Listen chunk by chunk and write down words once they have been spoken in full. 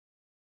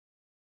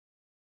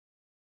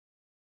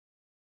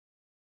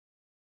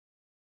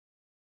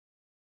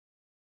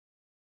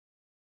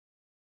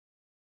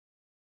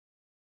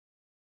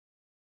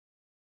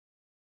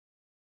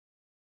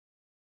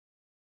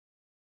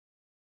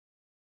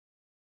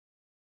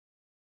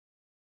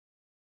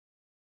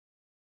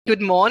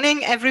Good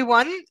morning,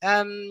 everyone.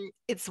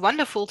 It's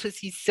wonderful to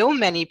see so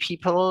many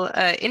people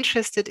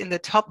interested in the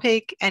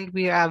topic, and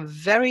we are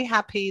very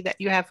happy that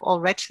you have all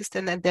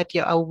registered and that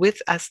you are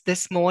with us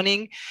this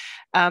morning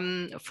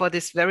for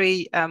this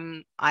very,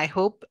 I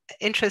hope,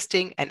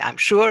 interesting, and I'm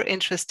sure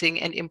interesting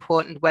and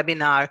important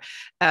webinar,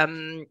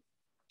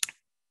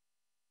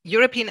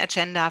 European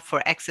Agenda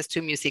for Access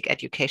to Music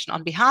Education.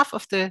 On behalf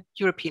of the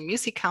European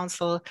Music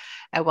Council,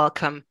 I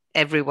welcome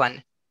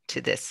everyone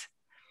to this.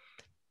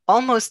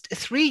 Almost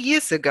 3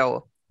 years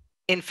ago,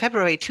 in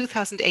February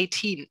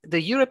 2018, the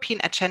European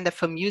Agenda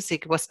for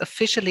Music was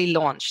officially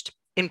launched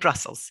in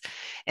Brussels.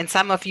 And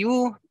some of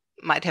you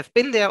might have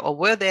been there or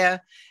were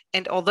there.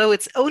 And although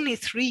it's only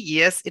 3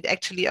 years, it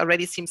actually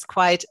already seems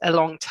quite a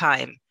long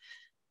time.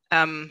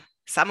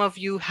 Some of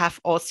you have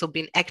also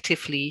been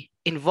actively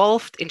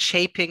involved in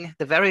shaping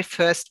the very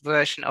first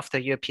version of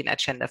the European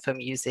Agenda for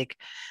Music.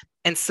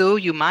 And so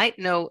you might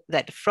know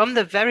that from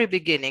the very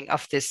beginning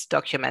of this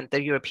document,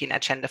 the European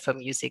Agenda for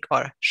Music,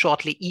 or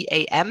shortly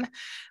EAM,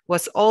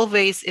 was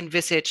always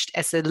envisaged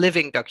as a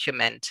living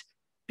document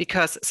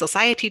because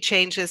society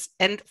changes.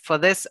 And for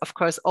this, of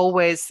course,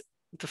 always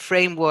the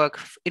framework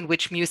in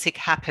which music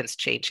happens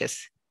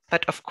changes.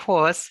 But of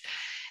course,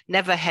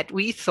 never had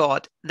we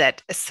thought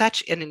that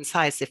such an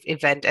incisive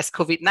event as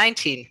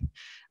COVID-19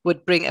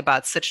 would bring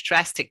about such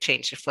drastic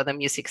changes for the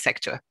music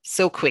sector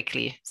so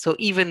quickly. So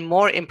even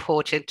more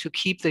important to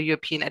keep the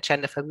European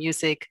Agenda for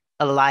Music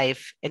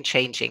alive and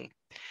changing.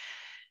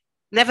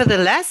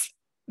 Nevertheless,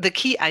 the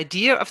key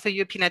idea of the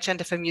European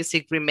Agenda for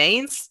Music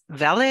remains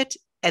valid,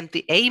 and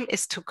the aim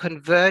is to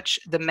converge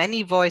the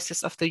many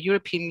voices of the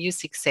European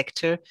music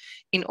sector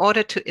in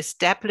order to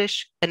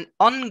establish an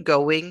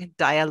ongoing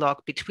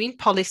dialogue between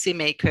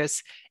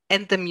policymakers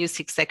and the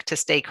music sector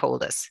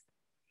stakeholders.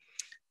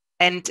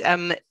 And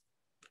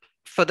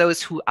for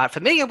those who are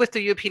familiar with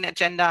the European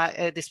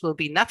agenda, this will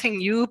be nothing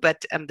new,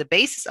 but the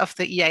basis of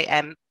the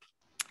EAM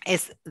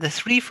is the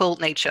threefold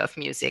nature of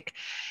music,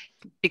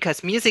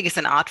 because music is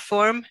an art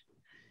form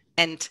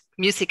and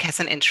music has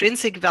an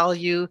intrinsic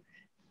value.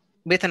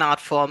 With an art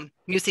form,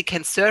 music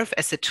can serve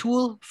as a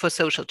tool for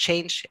social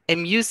change,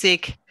 and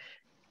music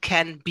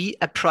can be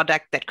a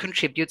product that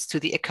contributes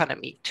to the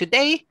economy.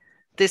 Today,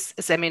 this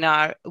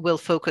seminar will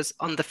focus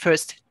on the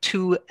first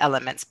two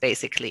elements,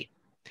 basically.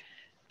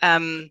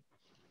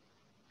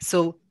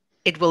 So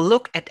it will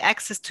look at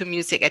access to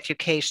music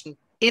education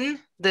in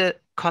the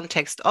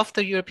context of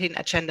the European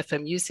Agenda for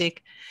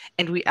Music.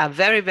 And we are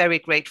very, very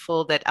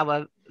grateful that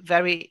our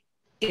very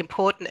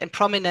important and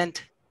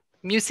prominent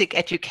music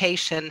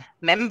education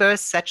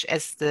members, such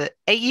as the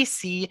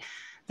AEC,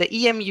 the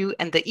EMU,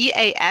 and the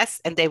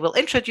EAS, and they will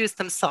introduce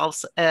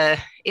themselves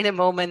in a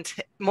moment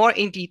more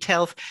in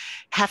detail,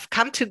 have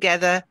come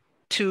together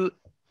to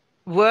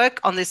work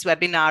on this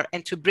webinar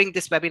and to bring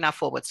this webinar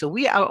forward. So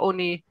we are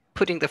only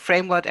putting the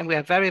framework, and we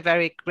are very,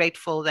 very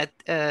grateful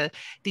that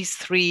these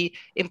three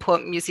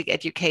important music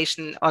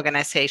education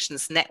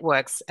organizations,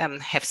 networks,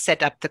 have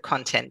set up the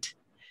content.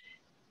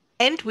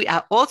 And we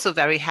are also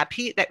very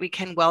happy that we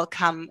can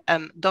welcome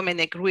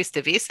Dominic Ruiz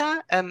de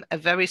Vesa. A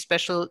very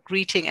special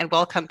greeting and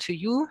welcome to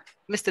you,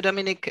 Mr.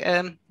 Dominic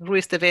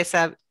Ruiz de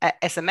Vesa,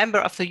 as a member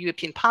of the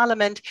European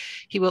Parliament.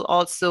 He will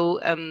also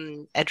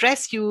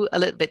address you a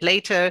little bit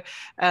later.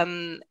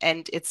 And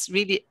it's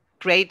really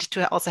great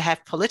to also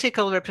have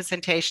political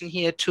representation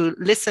here to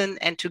listen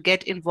and to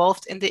get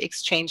involved in the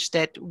exchange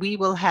that we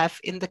will have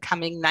in the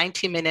coming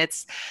 90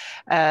 minutes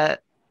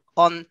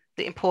on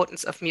the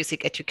importance of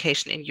music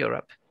education in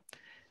Europe.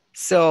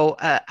 So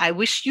I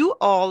wish you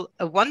all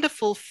a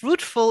wonderful,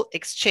 fruitful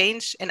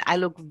exchange, and I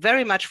look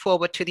very much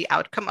forward to the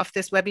outcome of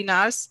this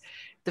webinars,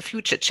 the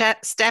future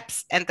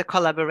steps, and the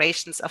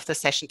collaborations of the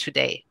session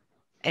today.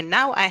 And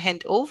now I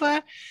hand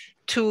over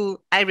to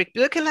Eirik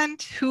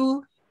Birkeland,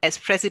 who, as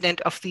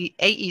president of the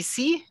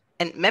AEC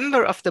and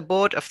member of the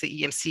board of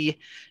the EMC,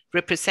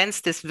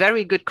 represents this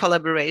very good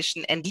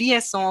collaboration and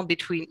liaison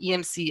between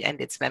EMC and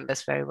its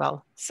members very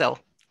well. So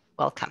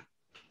welcome.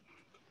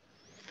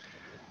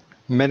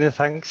 Many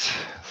thanks,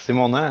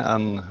 Simone,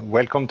 and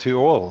welcome to you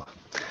all.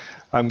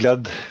 I'm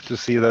glad to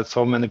see that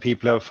so many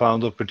people have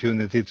found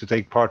opportunity to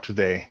take part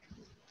today.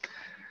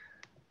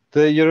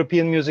 The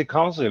European Music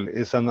Council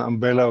is an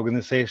umbrella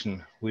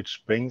organization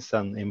which brings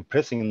an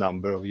impressive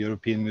number of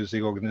European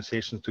music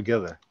organizations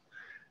together.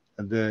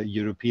 And the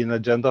European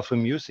Agenda for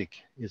Music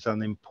is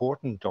an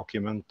important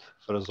document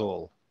for us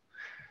all.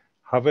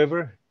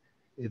 However,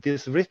 it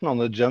is written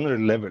on a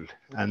general level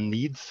and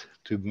needs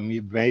to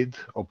be made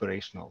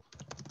operational.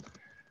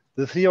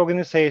 The three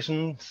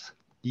organizations,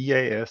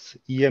 EAS,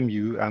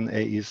 EMU, and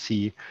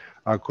AEC,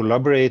 are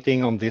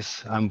collaborating on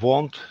this and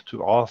want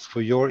to ask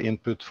for your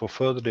input for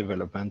further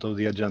development of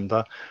the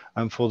agenda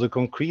and for the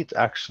concrete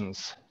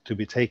actions to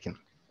be taken.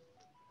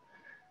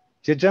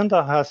 The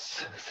agenda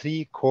has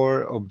three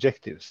core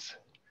objectives: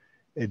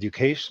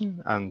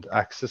 education and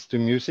access to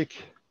music,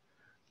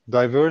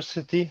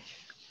 diversity,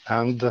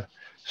 and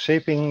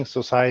shaping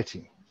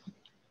society.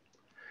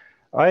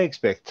 I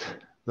expect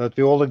that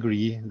we all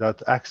agree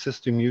that access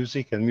to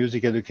music and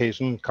music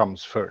education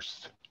comes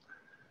first.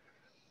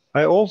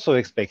 I also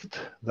expect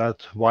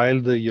that while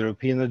the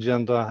European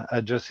agenda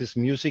addresses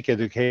music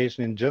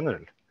education in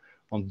general,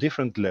 on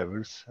different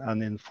levels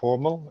and in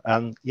formal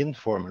and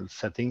informal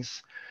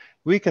settings,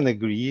 we can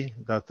agree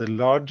that the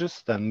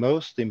largest and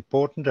most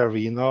important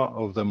arena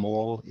of them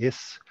all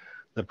is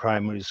the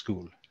primary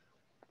school.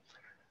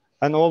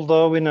 And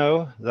although we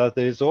know that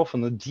there is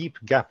often a deep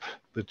gap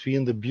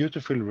between the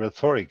beautiful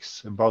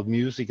rhetorics about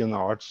music and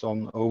arts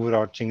on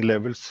overarching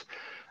levels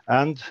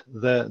and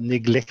the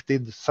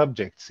neglected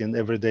subjects in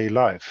everyday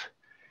life,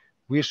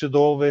 we should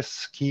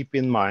always keep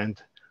in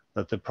mind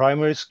that the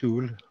primary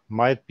school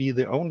might be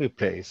the only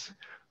place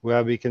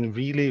where we can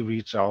really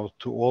reach out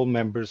to all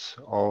members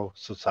of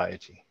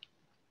society.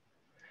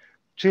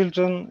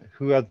 Children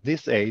who at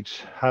this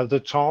age have the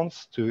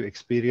chance to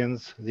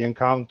experience the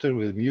encounter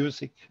with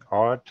music,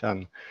 art,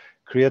 and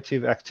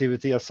creative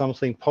activity as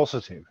something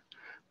positive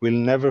will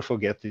never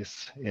forget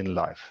this in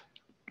life.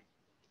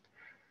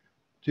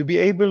 To be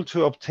able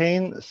to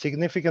obtain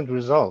significant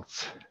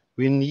results,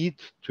 we need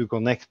to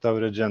connect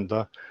our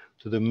agenda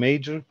to the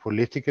major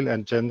political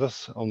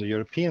agendas on the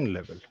European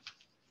level.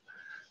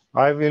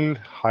 I will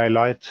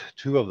highlight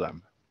two of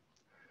them.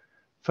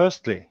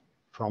 Firstly,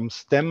 from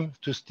STEM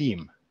to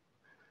STEAM.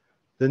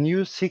 The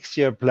new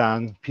 6-year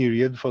plan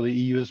period for the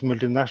EU's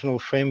multinational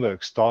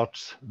framework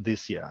starts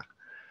this year,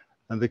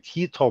 and the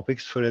key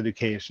topics for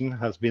education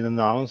has been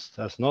announced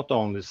as not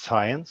only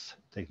science,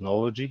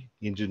 technology,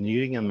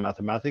 engineering, and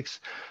mathematics,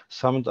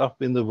 summed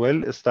up in the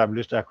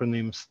well-established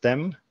acronym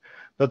STEM,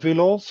 but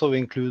will also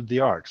include the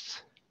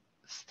arts.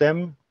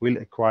 STEM will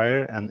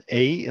acquire an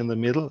A in the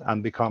middle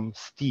and become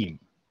STEAM.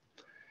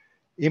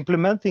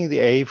 Implementing the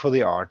A for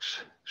the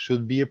arts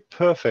should be a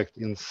perfect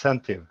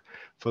incentive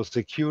for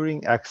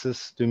securing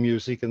access to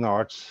music and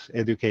arts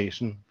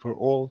education for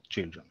all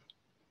children.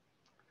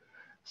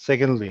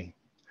 Secondly,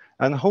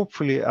 and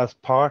hopefully as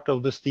part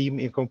of the STEAM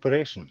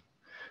incorporation,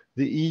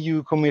 the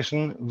EU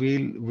Commission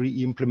will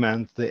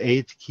re-implement the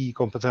 8 key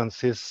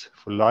competencies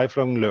for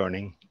lifelong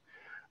learning.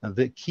 And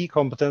the key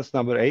competence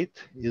number 8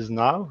 is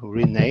now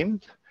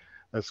renamed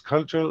as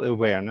cultural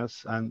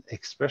awareness and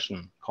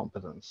expression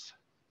competence.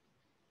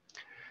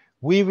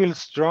 We will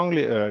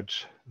strongly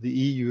urge the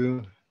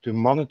EU to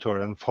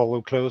monitor and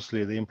follow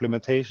closely the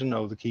implementation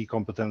of the key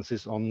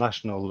competencies on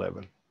national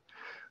level.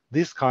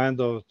 This kind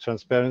of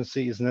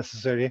transparency is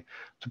necessary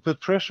to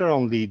put pressure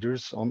on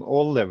leaders on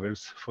all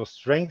levels for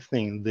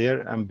strengthening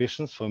their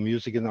ambitions for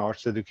music and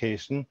arts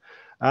education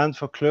and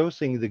for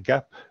closing the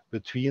gap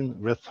between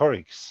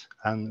rhetorics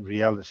and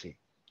reality.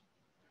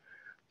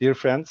 Dear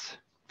friends,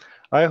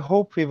 I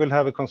hope we will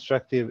have a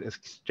constructive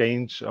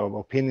exchange of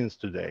opinions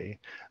today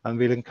and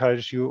will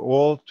encourage you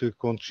all to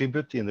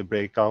contribute in the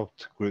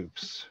breakout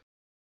groups.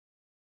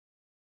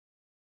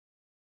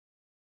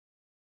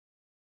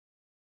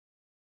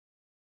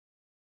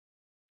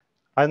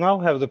 I now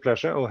have the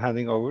pleasure of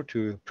handing over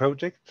to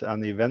Project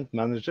and Event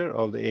Manager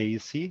of the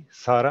AEC,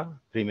 Sara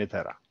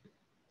Primitera.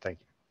 Thank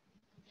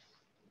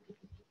you.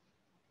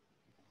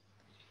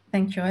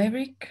 Thank you,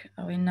 Eric.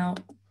 I will now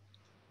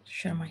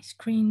share my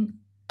screen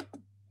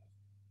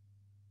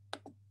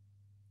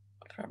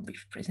for a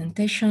brief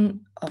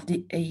presentation of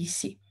the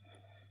AEC.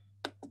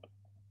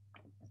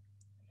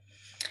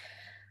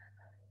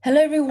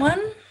 Hello,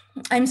 everyone.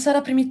 I'm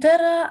Sara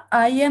Primitera.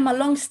 I am a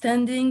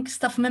long-standing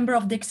staff member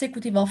of the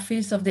Executive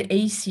Office of the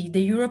AEC,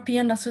 the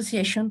European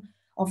Association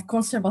of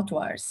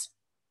Conservatoires.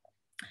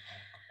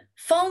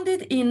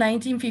 Founded in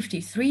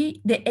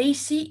 1953, the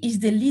AEC is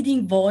the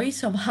leading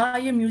voice of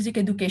higher music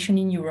education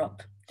in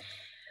Europe.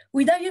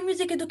 With higher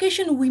music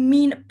education, we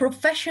mean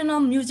professional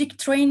music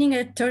training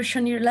at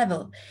tertiary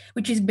level,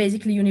 which is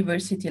basically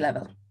university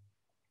level.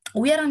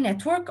 We are a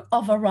network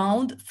of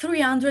around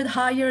 300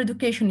 higher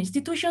education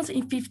institutions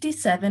in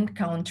 57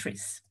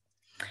 countries.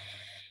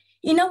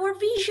 In our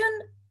vision,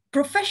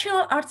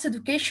 professional arts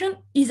education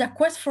is a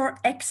quest for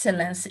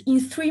excellence in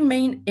 3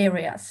 main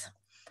areas: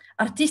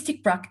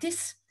 artistic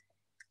practice,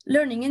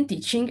 learning and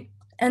teaching,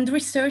 and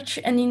research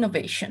and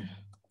innovation.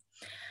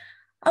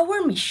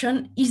 Our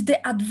mission is the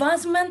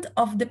advancement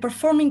of the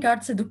performing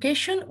arts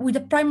education with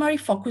a primary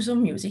focus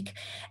on music,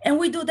 and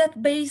we do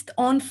that based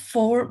on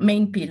 4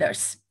 main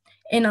pillars: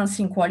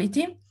 enhancing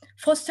quality,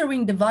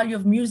 fostering the value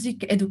of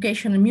music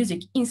education and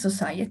music in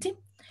society,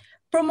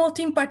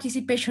 promoting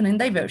participation and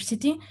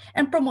diversity,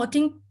 and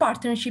promoting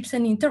partnerships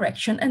and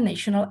interaction at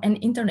national and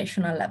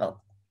international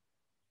level.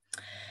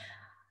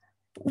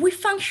 We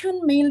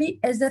function mainly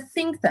as a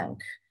think tank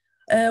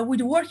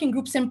with working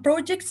groups and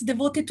projects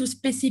devoted to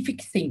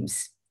specific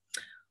themes.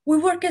 We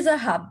work as a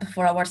hub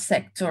for our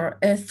sector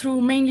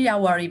through mainly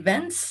our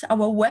events,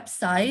 our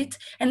website,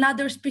 and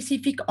other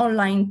specific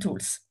online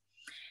tools.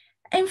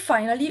 And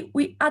finally,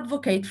 we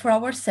advocate for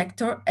our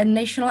sector at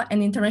national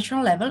and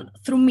international level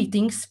through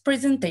meetings,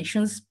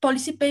 presentations,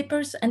 policy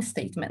papers, and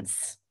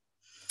statements.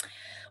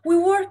 We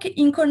work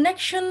in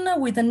connection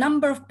with a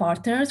number of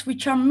partners,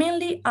 which are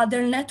mainly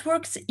other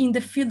networks in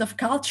the field of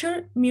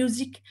culture,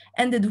 music,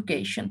 and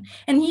education.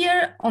 And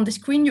here on the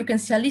screen, you can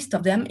see a list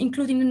of them,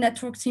 including the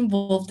networks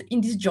involved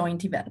in this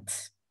joint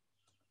event.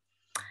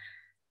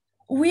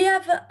 We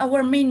have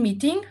our main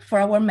meeting for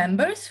our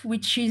members,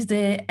 which is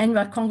the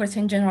Annual Congress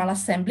and General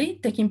Assembly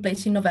taking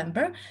place in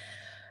November,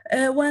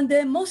 when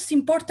the most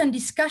important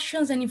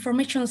discussions and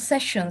information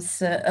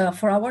sessions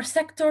for our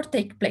sector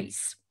take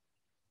place.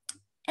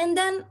 And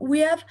then we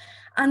have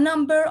a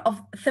number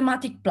of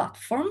thematic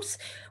platforms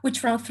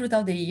which run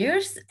throughout the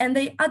years, and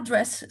they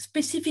address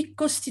specific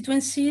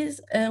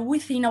constituencies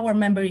within our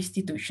member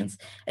institutions.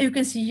 And you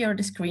can see here on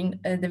the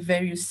screen the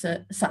various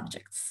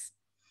subjects.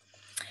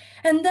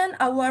 And then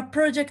our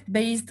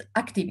project-based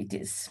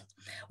activities.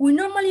 We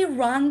normally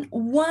run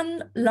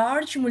one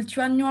large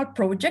multi-annual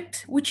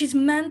project, which is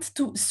meant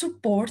to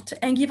support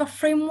and give a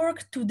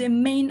framework to the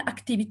main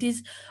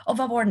activities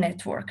of our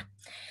network.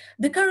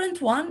 The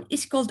current one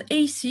is called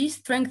EAS,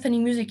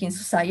 Strengthening Music in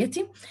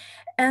Society,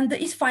 and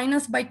is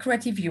financed by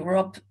Creative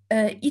Europe.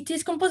 It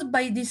is composed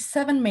by these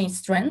 7 main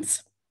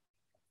strengths: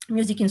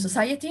 music in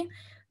society,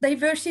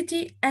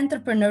 diversity,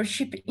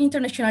 entrepreneurship,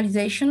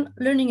 internationalization,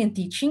 learning and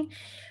teaching,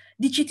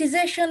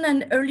 digitization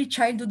and early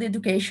childhood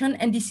education,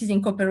 and this is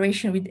in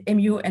cooperation with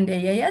EMU and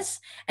EAS,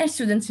 and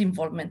students'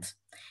 involvement.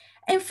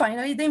 And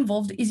finally, the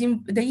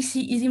EC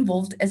is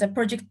involved as a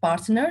project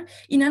partner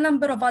in a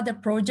number of other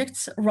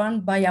projects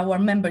run by our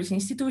members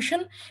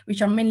institution,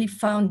 which are mainly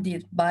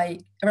funded by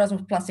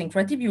Erasmus Plus and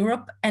Creative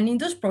Europe. And in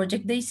those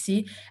projects, the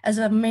EC has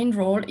a main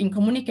role in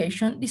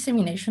communication,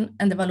 dissemination,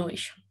 and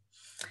evaluation.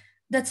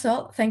 That's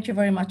all. Thank you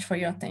very much for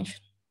your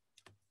attention.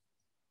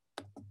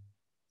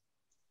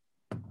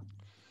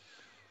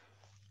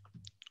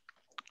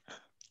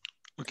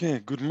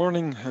 Okay, good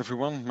morning,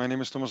 everyone. My name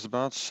is Thomas de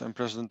Baats. I'm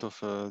president of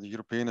the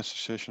European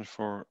Association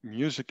for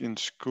Music in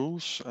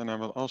Schools, and I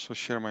will also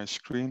share my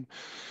screen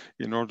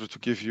in order to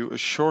give you a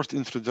short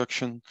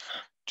introduction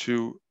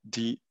to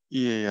the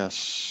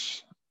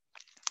EAS.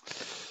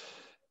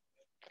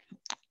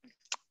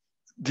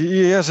 The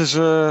EAS is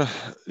a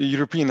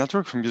European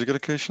network for music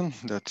education.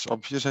 That's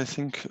obvious, I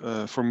think,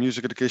 for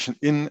music education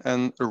in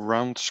and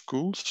around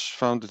schools,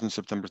 founded in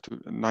September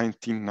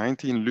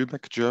 1990 in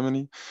Lübeck,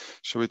 Germany.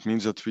 So it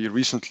means that we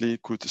recently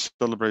could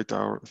celebrate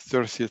our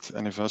 30th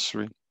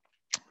anniversary.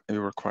 And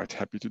we were quite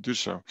happy to do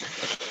so.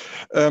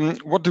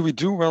 What do we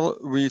do? Well,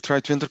 we try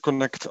to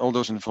interconnect all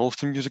those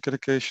involved in music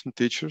education,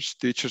 teachers,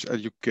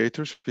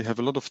 educators. We have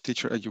a lot of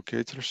teacher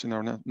educators in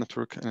our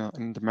network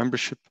in the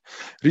membership,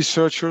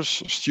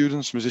 researchers,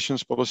 students,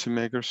 musicians,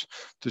 policymakers,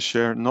 to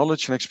share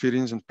knowledge and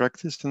experience and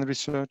practice in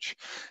research,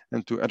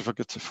 and to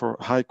advocate for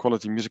high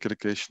quality music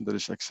education that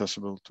is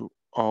accessible to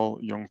all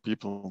young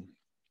people.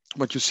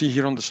 What you see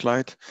here on the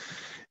slide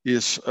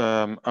is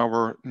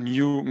our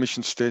new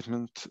mission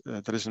statement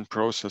that is in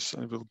process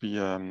and will be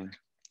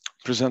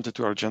presented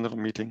to our general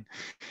meeting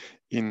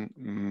in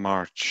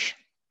March.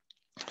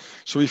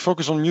 So we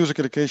focus on music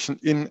education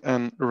in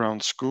and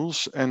around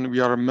schools, and we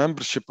are a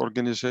membership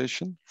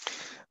organization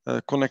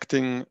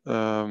connecting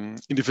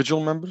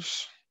individual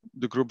members,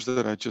 the groups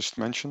that I just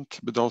mentioned,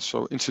 but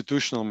also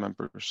institutional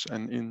members.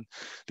 And in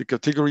the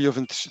category of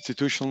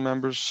institutional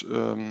members,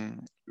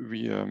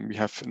 we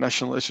have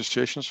national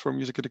associations for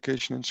music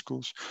education in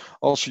schools,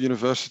 also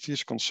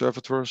universities,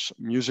 conservatories,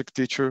 music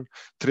teacher,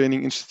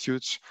 training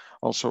institutes,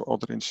 also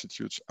other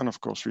institutes. And of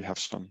course, we have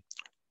some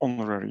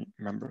honorary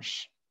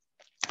members.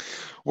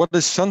 What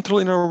is central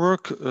in our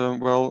work?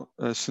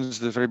 Since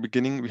the very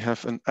beginning, we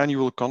have an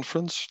annual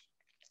conference,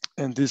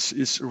 and this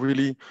is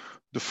really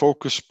the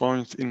focus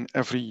point in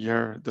every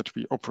year that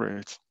we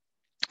operate.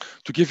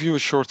 To give you a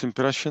short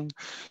impression,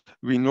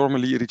 we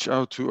normally reach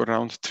out to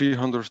around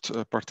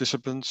 300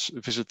 participants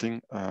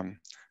visiting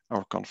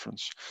our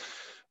conference.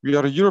 We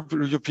are a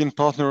European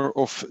partner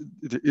of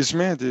the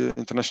ISME, the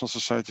International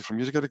Society for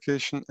Music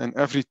Education, and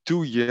every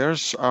 2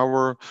 years,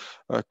 our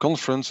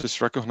conference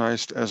is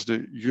recognized as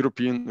the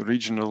European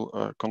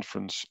Regional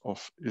Conference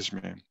of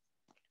ISME.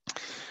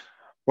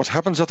 What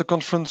happens at the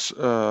conference?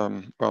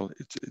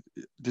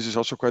 This is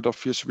also quite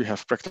obvious. We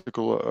have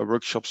practical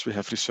workshops, we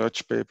have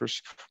research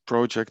papers,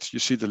 projects. You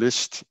see the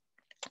list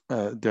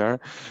there.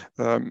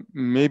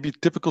 Maybe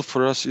typical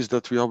for us is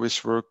that we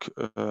always work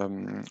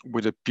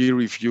with a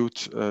peer-reviewed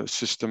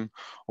system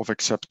of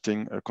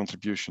accepting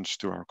contributions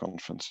to our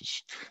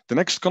conferences. The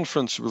next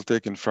conference will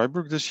take in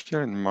Freiburg this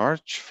year in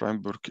March,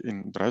 Freiburg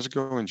in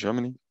Breisgau in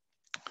Germany.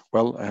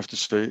 Well, I have to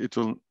say it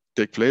will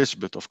take place,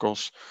 but of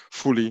course,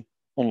 fully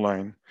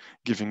online,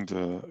 given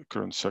the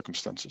current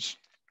circumstances.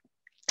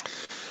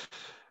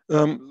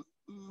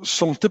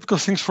 Some typical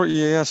things for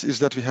EAS is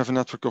that we have a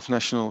network of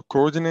national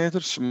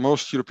coordinators.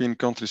 Most European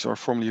countries are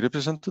formally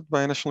represented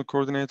by a national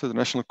coordinator. The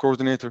national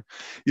coordinator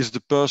is the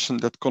person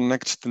that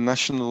connects the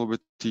national with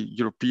the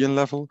European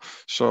level,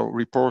 so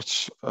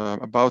reports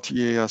about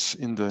EAS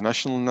in the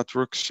national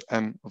networks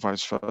and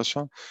vice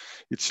versa.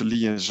 It's a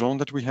liaison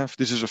that we have.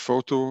 This is a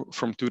photo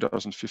from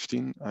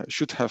 2015. I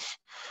should have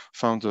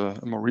found a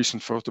more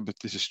recent photo, but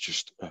this is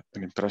just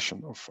an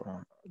impression of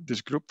this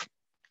group.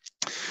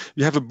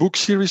 We have a book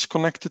series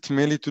connected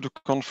mainly to the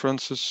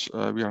conferences.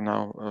 We are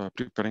now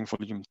preparing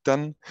volume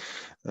 10.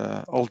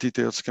 All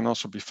details can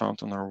also be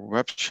found on our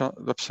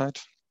website.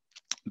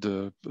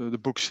 The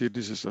book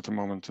series is at the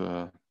moment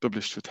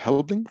published with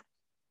Helbling.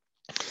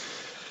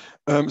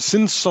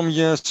 Since some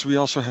years, we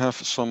also have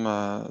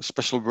some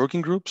special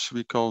working groups.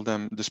 We call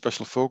them the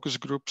special focus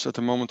groups. At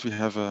the moment, we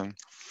have,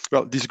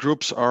 well, these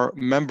groups are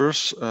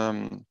members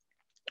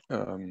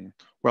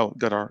well,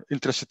 that are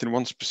interested in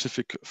one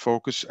specific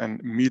focus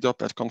and meet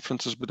up at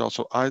conferences, but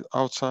also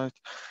outside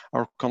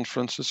our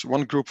conferences.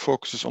 One group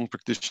focuses on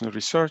practitioner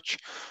research,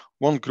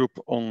 one group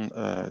on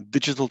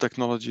digital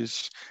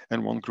technologies,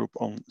 and one group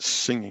on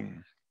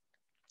singing.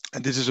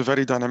 And this is a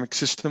very dynamic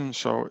system,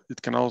 so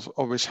it can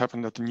always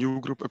happen that a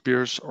new group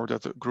appears or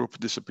that a group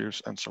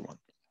disappears and so on.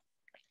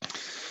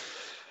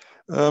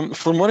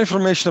 For more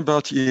information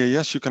about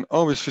EAS, you can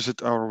always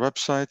visit our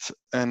website,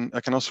 and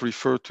I can also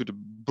refer to the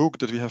book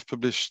that we have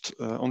published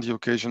on the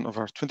occasion of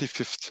our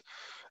 25th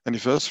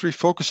anniversary,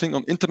 focusing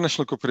on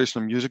international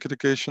cooperation in music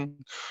education,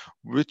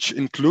 which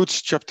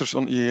includes chapters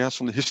on EAS,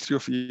 on the history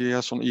of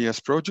EAS, on EAS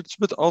projects,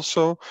 but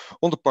also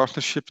on the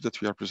partnership that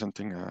we are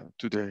presenting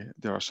today.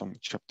 There are some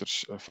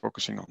chapters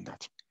focusing on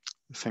that.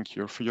 Thank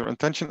you for your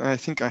attention. And I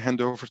think I hand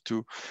over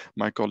to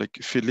my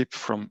colleague, Philippe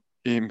from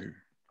EMU.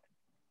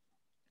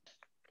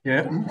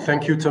 Yeah,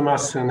 thank you,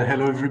 Thomas, and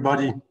hello,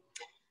 everybody.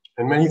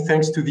 And many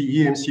thanks to the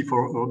EMC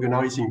for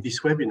organizing this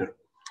webinar.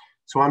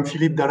 So I'm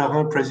Philippe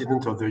Dallarin,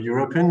 President of the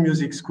European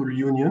Music School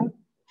Union.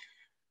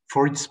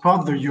 For its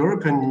part, the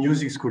European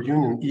Music School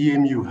Union,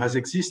 EMU, has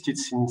existed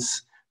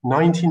since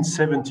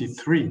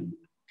 1973.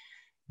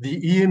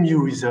 The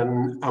EMU is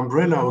an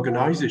umbrella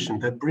organization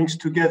that brings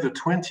together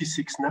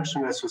 26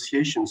 national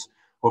associations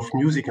of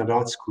music and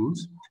art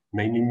schools,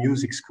 mainly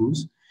music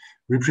schools,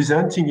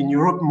 representing in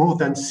Europe more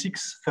than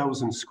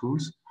 6,000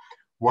 schools,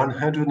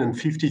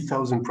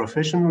 150,000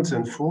 professionals,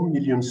 and 4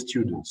 million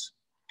students.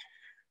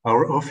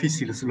 Our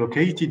office is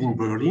located in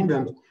Berlin,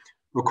 and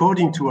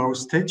according to our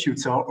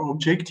statutes, our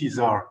objectives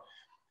are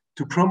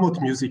to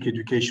promote music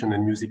education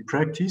and music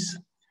practice,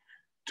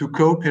 to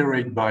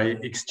cooperate by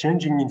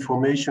exchanging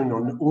information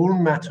on all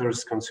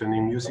matters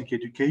concerning music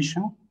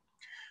education,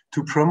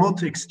 to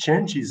promote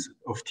exchanges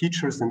of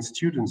teachers and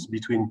students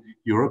between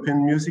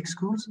European music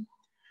schools,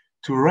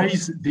 to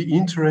raise the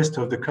interest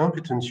of the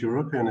competent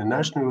European and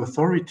national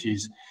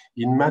authorities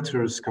in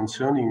matters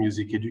concerning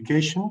music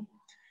education,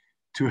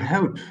 to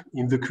help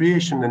in the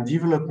creation and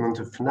development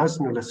of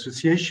national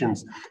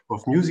associations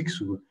of music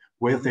schools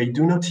where they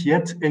do not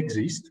yet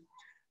exist,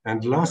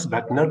 and last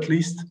but not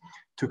least,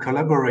 to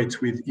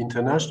collaborate with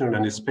international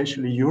and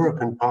especially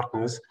European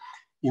partners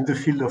in the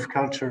field of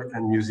culture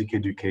and music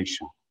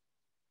education.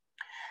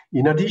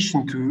 In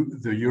addition to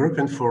the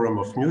European Forum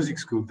of Music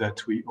Schools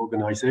that we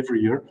organize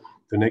every year,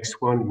 the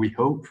next one, we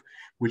hope,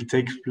 will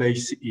take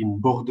place in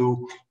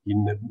Bordeaux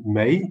in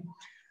May.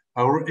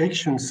 Our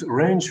actions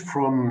range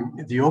from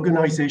the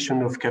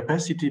organization of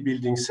capacity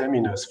building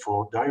seminars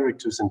for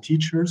directors and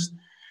teachers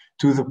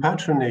to the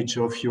patronage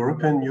of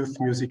European youth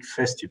music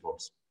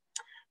festivals.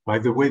 By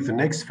the way, the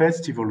next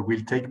festival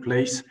will take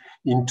place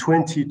in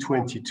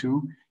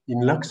 2022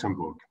 in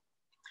Luxembourg.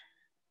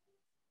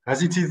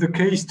 As it is the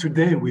case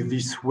today with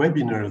this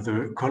webinar,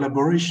 the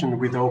collaboration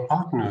with our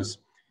partners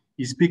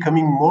is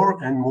becoming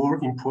more and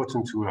more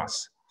important to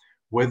us,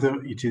 whether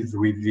it is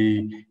with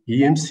the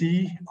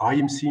EMC,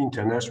 IMC,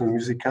 International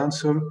Music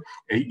Council,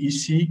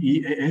 AEC,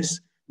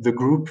 EAS, the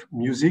group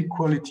Music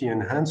Quality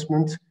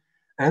Enhancement,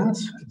 and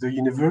the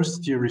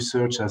university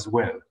research as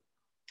well.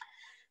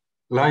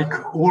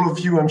 Like all of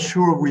you, I'm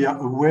sure we are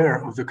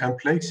aware of the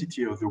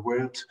complexity of the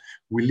world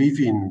we live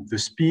in, the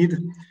speed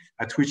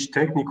at which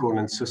technical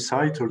and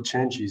societal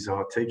changes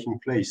are taking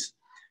place,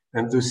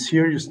 and the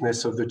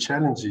seriousness of the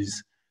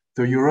challenges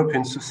the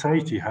European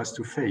society has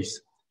to face,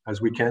 as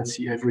we can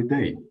see every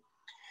day.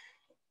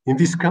 In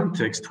this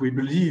context, we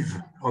believe,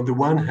 on the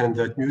one hand,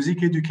 that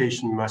music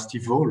education must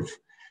evolve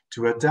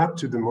to adapt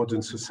to the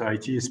modern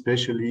society,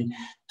 especially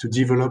to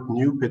develop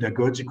new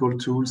pedagogical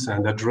tools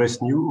and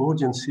address new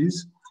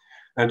audiences.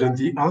 And on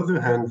the other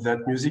hand,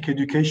 that music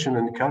education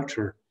and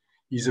culture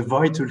is a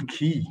vital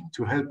key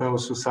to help our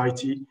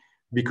society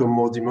become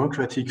more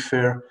democratic,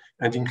 fair,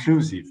 and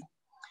inclusive.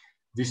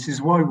 This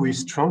is why we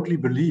strongly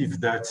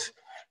believe that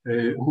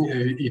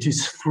it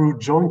is through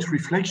joint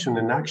reflection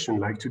and action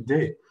like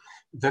today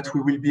that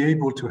we will be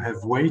able to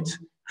have weight,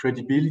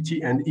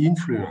 credibility, and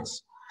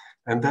influence,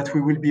 and that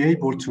we will be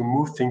able to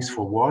move things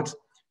forward,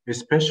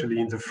 especially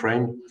in the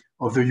frame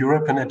of the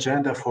European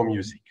Agenda for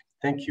Music.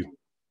 Thank you.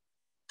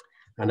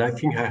 And I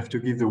think I have to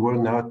give the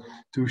word now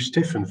to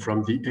Stefan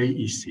from the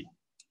AEC.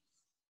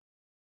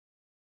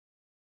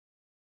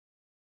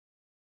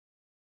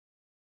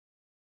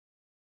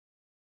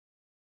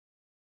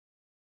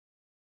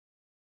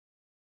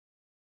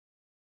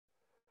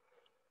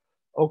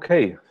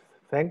 Okay,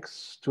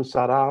 thanks to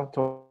Sarah,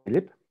 to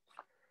Philip.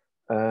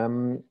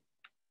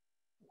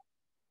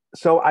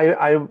 So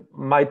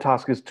my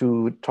task is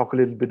to talk a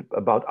little bit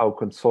about our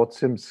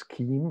consortium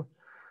scheme.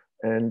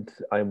 And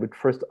I would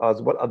first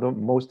ask, what are the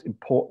most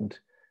important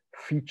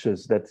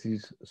features that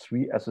these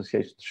three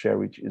associations share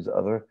with each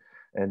other,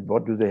 and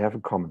what do they have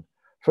in common?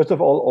 First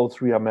of all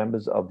three are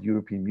members of the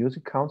European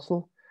Music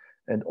Council,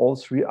 and all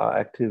three are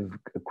active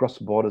across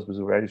borders with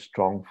a very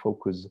strong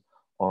focus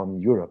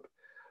on Europe.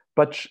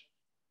 But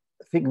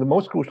I think the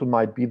most crucial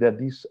might be that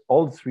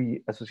all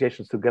three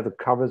associations together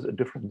covers a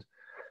different,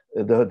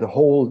 the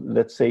whole,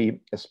 let's say,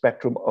 a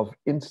spectrum of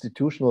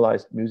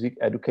institutionalized music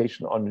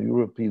education on a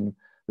European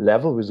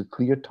level with a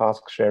clear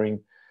task sharing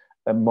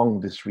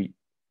among the three.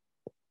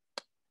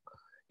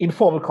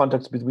 Informal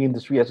contacts between the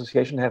three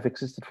associations have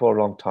existed for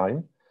a long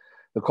time.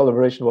 The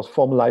collaboration was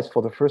formalized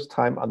for the first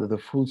time under the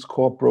Full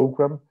Score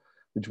program,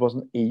 which was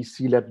an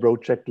AEC-led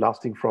project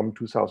lasting from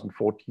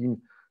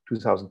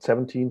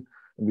 2014-2017,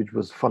 and which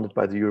was funded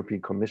by the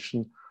European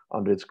Commission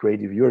under its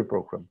Creative Europe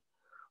program.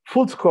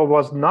 Full Score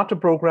was not a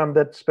program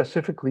that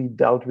specifically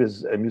dealt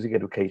with music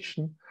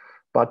education,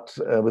 but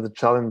with a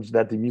challenge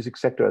that the music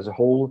sector as a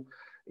whole,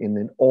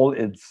 in all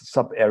its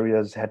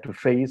sub-areas, had to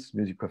face: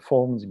 music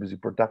performance,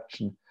 music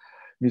production,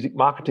 music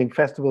marketing,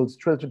 festivals,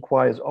 children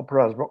choirs,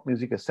 operas, rock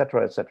music,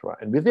 etc., etc.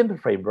 And within the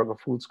framework of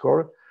Full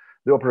Score,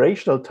 the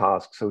operational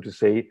task, so to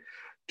say,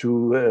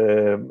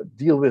 to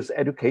deal with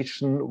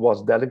education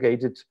was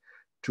delegated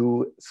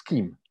to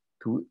SCHEME,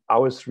 to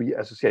our three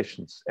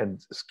associations.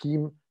 And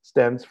SCHEME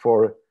stands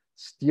for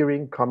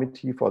Steering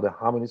Committee for the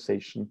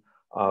Harmonization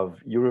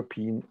of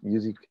European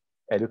Music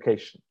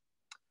Education.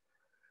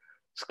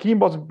 SCHEME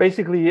was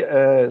basically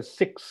a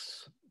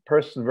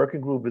 6-person working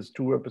group with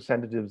 2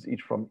 representatives,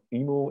 each from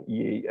EMU,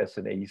 EAS,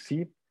 and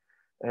AEC.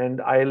 And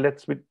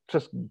let's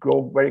just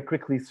go very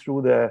quickly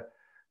through the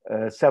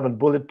 7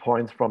 bullet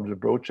points from the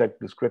project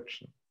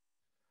description.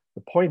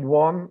 The point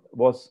 1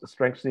 was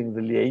strengthening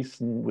the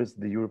liaison with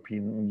the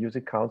European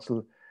Music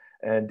Council.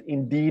 And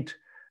indeed,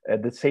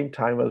 at the same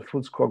time, when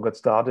Full Score got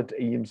started,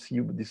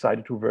 EMC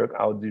decided to work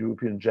out the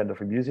European Agenda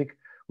for Music,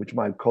 which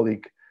my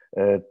colleague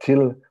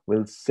Till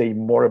will say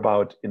more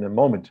about in a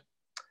moment.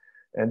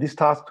 And this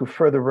task to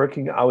further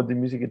working out the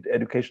music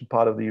education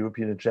part of the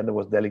European agenda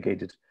was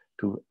delegated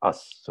to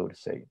us, so to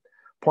say.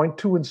 Point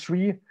 2 and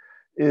 3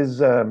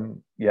 is,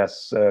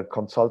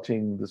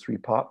 consulting the 3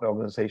 partner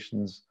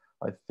organizations,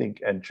 I think,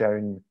 and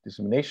sharing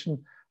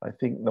dissemination. I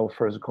think no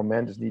further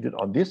comment is needed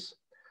on this.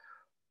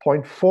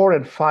 Point 4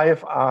 and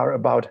 5 are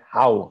about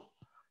how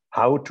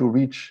to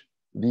reach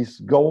this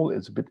goal.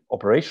 It's a bit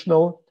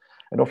operational.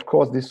 And of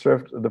course, this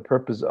served the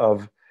purpose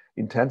of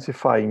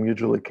intensifying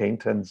mutual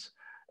acquaintance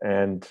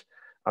and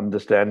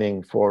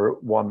understanding for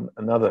one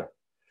another.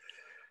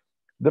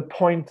 The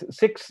point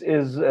 6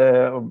 is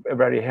a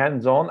very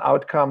hands-on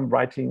outcome,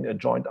 writing a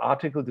joint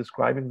article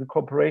describing the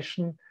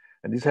cooperation.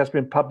 And this has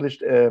been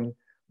published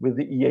with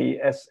the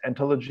EAS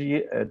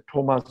anthology.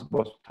 Thomas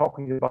was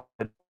talking about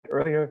it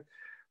earlier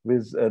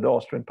with the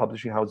Austrian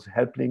publishing house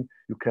Helpling.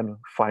 You can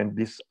find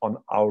this on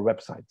our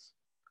websites.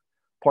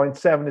 Point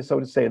 7 is, so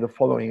to say, the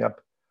following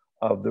up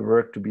of the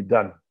work to be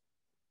done.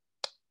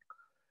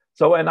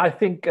 So, and I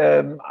think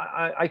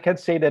I can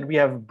say that we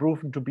have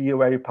proven to be a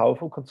very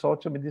powerful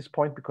consortium at this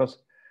point, because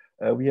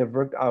we have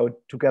worked out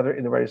together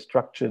in a very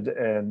structured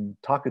and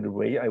targeted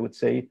way, I would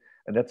say,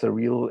 and that's a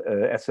real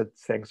asset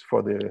thanks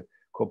for the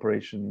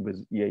cooperation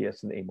with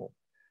EAS and EMU.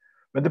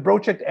 When the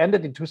project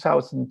ended in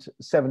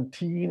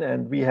 2017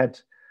 and we had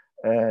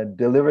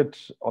delivered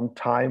on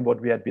time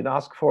what we had been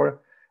asked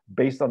for,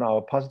 based on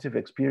our positive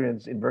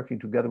experience in working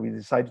together, we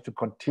decided to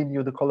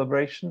continue the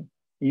collaboration,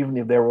 even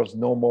if there was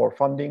no more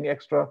funding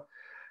extra,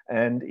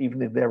 and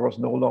even if there was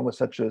no longer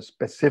such a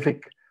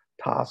specific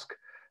task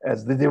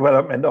as the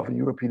development of a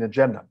European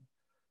agenda.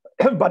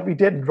 But we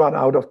didn't run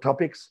out of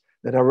topics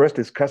that are worth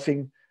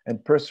discussing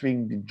and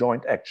pursuing the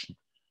joint action.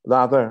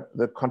 Rather,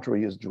 the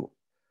contrary is true.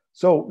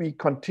 So we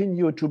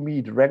continue to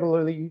meet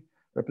regularly.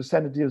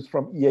 Representatives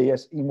from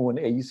EAS, EMU, and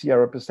AEC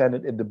are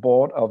represented in the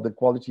board of the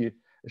Quality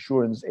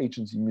Assurance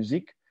Agency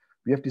Music.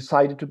 We have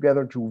decided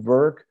together to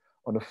work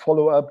on a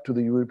follow-up to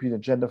the European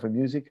Agenda for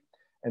Music,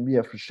 and we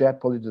have a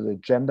shared political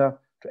agenda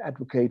to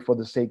advocate for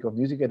the sake of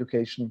music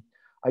education.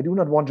 I do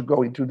not want to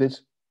go into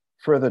this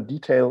further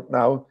detail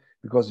now,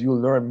 because you'll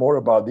learn more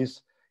about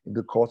this in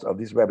the course of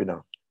this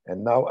webinar.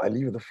 And now I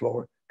leave the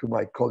floor to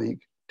my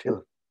colleague,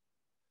 Till.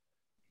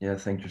 Yeah,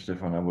 thank you,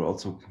 Stefan. I will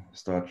also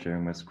start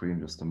sharing my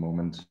screen just a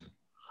moment.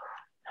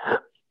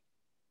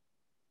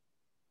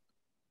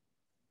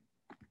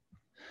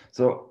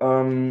 So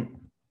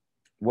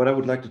what I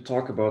would like to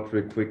talk about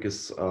real quick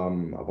is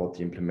about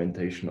the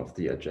implementation of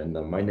the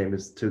agenda. My name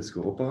is Till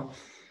Skorupa.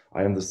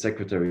 I am the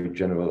Secretary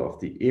General of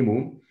the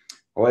EMU.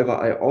 However,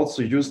 I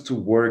also used to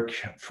work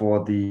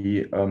for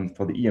the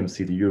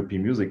EMC, the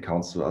European Music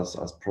Council,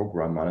 as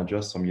program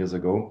manager some years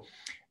ago.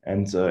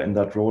 And in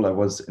that role, I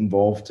was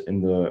involved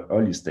in the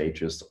early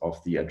stages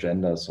of the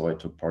agenda. So I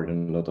took part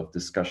in a lot of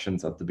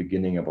discussions at the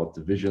beginning about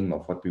the vision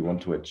of what we want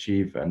to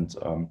achieve, and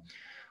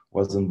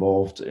was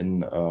involved in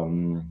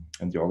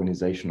the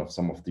organization of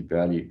some of the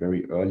very,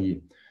 very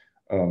early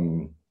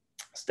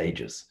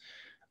stages.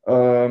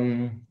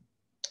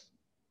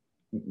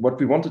 What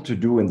we wanted to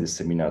do in this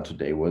seminar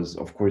today was,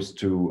 of course,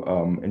 to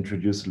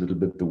introduce a little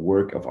bit the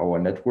work of our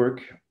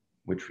network,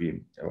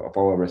 of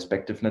our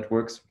respective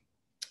networks,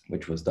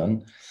 which was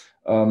done.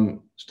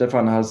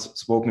 Stefan has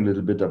spoken a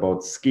little bit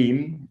about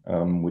scheme,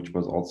 which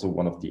was also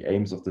one of the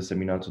aims of the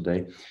seminar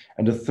today.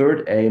 And the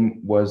third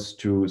aim was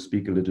to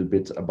speak a little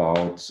bit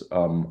about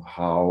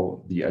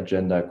how the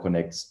agenda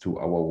connects to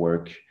our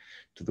work,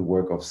 to the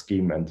work of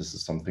scheme. And this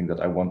is something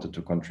that I wanted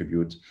to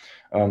contribute.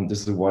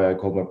 This is why I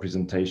called my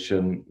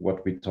presentation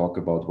what we talk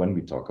about when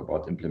we talk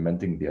about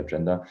implementing the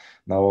agenda.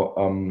 Now,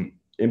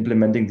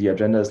 implementing the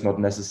agenda is not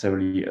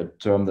necessarily a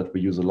term that we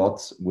use a lot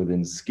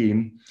within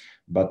scheme,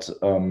 but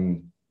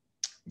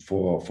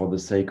for the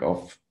sake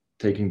of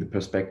taking the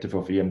perspective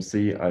of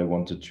EMC, I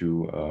wanted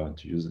to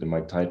use it in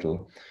my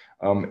title.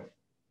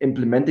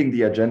 Implementing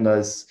the agenda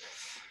is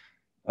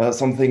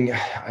something,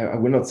 I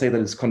will not say that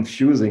it's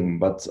confusing,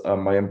 but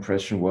my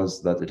impression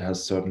was that it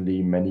has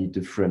certainly many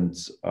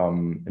different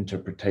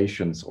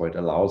interpretations, or it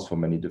allows for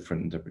many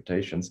different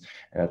interpretations.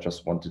 And I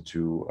just wanted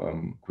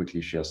to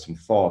quickly share some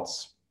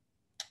thoughts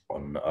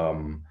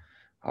on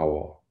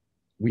how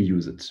we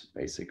use it,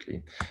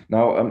 basically.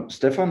 Now,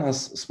 Stefan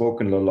has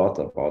spoken a lot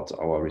about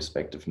our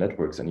respective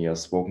networks, and he has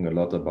spoken a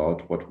lot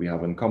about what we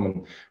have in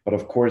common. But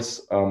of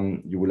course,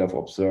 you will have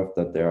observed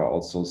that there are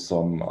also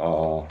some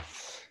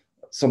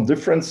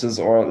differences,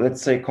 or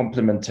let's say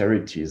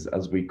complementarities,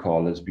 as we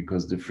call it,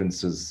 because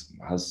differences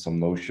has some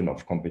notion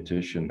of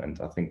competition, and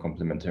I think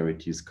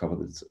complementarities cover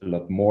this a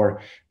lot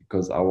more,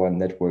 because our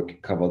network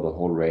cover the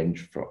whole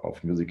range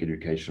of music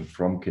education,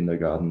 from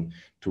kindergarten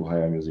to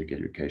higher music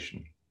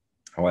education.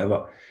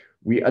 However,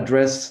 we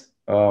address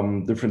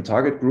different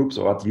target groups,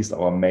 or at least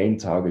our main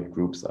target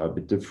groups are a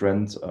bit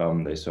different.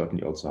 They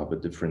certainly also have a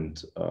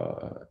different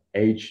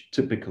age,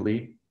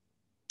 typically.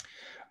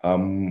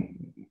 The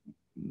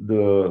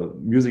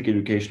music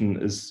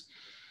education is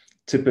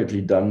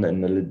typically done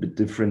in a little bit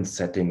different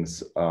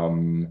settings,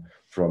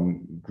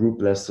 from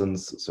group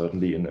lessons,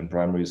 certainly in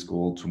primary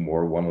school, to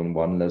more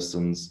one-on-one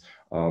lessons.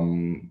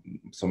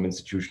 Some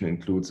institution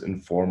includes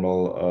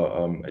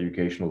informal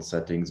educational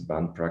settings,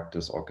 band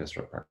practice,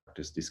 orchestra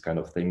practice, these kind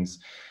of things.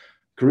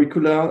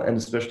 Curricula, and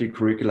especially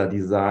curricular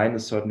design,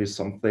 is certainly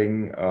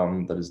something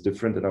that is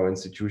different in our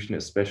institution,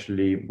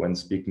 especially when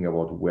speaking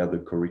about where the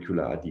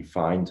curricula are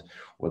defined,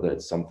 whether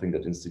it's something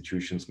that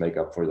institutions make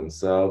up for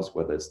themselves,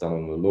 whether it's done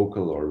on a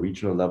local or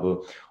regional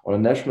level, on a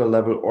national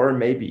level, or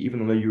maybe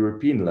even on a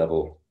European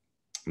level.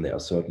 And there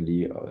are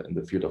certainly in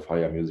the field of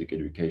higher music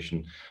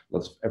education,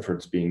 lots of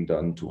efforts being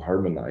done to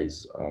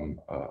harmonize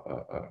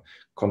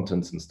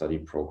contents and study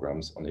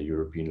programs on a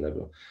European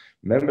level.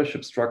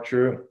 Membership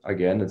structure,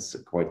 again, it's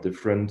quite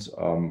different,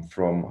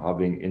 from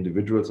having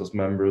individuals as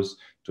members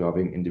to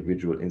having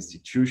individual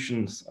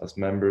institutions as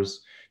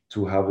members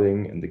to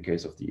having, in the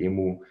case of the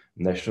EMU,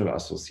 national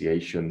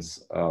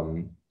associations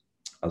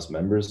as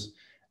members.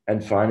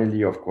 And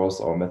finally, of course,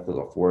 our method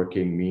of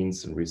working,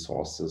 means and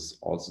resources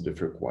also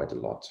differ quite a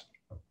lot.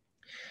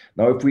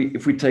 Now,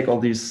 if we take all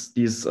these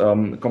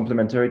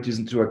complementarities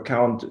into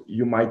account,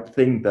 you might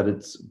think that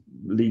it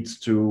leads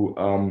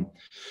to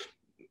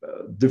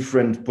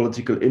different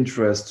political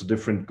interests,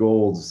 different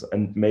goals,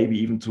 and maybe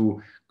even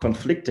to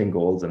conflicting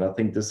goals. And I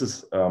think this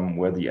is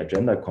where the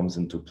agenda comes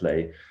into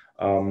play.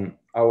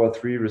 Our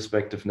three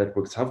respective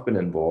networks have been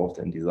involved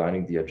in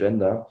designing the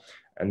agenda,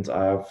 and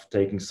I have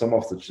taken some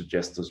of the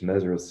suggested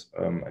measures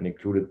and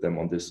included them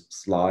on this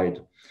slide.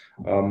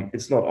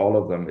 It's not all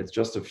of them, it's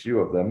just a few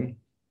of them.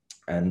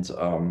 And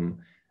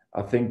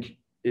I think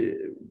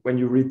when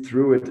you read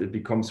through it, it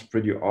becomes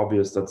pretty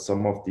obvious that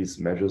some of these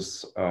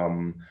measures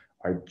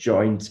are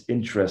joint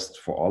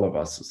interest for all of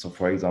us. So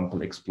for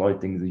example,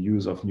 exploiting the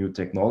use of new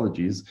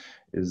technologies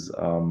is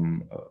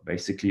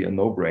basically a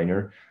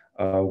no-brainer.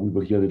 We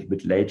will hear a little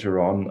bit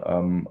later on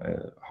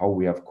how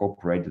we have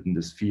cooperated in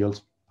this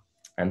field.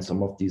 And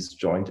some of these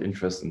joint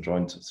interests and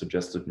joint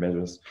suggested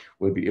measures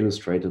will be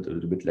illustrated a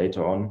little bit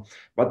later on.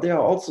 But there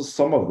are also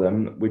some of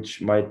them which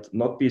might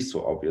not be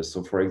so obvious.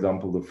 So for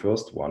example, the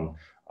first one,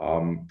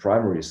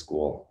 primary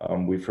school.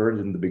 We've heard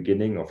in the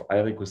beginning of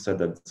Eirik, who said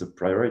that it's a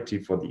priority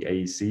for the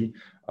AEC.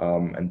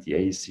 And the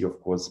AEC,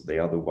 of course, they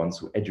are the ones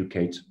who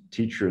educate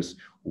teachers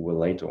who will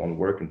later on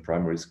work in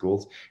primary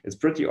schools. It's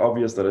pretty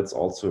obvious that it's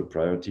also a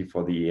priority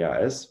for the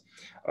EAS.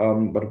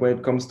 But when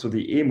it comes to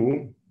the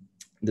EMU,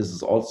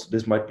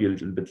 this might be a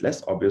little bit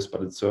less obvious,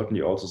 but it's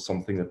certainly also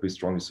something that we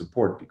strongly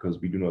support, because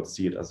we do not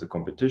see it as a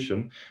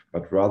competition,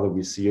 but rather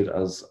we see it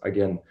as,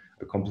 again,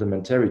 a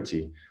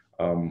complementarity.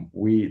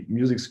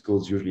 Music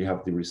schools usually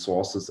have the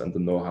resources and the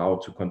know-how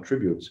to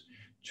contribute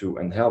to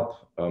and help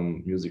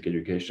music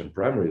education in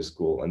primary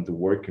school. And the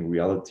working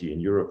reality in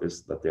Europe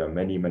is that there are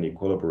many, many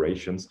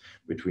collaborations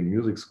between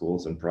music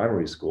schools and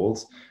primary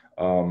schools.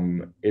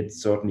 It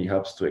certainly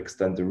helps to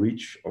extend the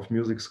reach of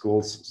music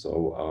schools.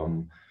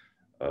 So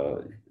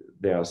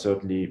there are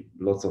certainly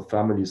lots of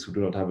families who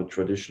do not have a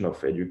tradition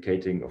of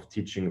educating, of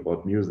teaching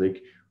about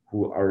music,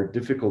 who are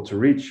difficult to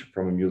reach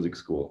from a music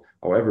school.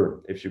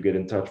 However, if you get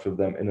in touch with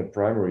them in a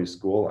primary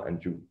school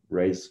and you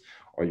raise,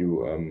 or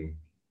you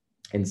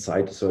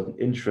incite a certain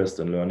interest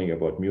in learning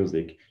about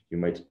music, you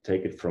might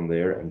take it from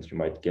there, and you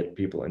might get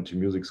people into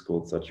music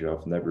schools that you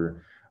have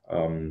never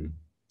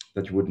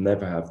that you would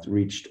never have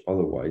reached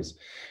otherwise.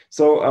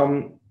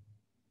 So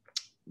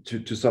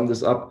to sum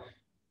this up,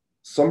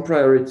 some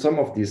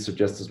of these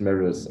suggested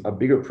measures are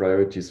bigger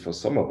priorities for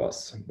some of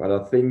us, but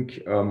I think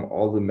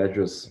all the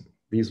measures,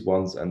 these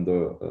ones and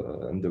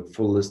the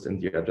full list in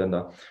the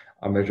agenda,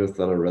 are measures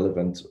that are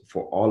relevant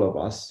for all of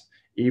us,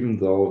 even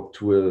though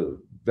to a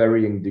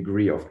varying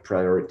degree of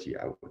priority,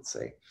 I would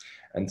say.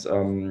 And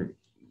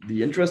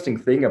the interesting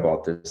thing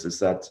about this is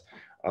that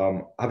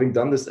having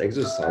done this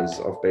exercise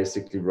of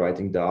basically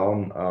writing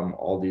down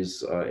all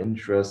these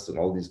interests and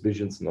all these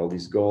visions and all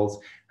these goals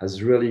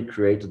has really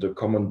created a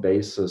common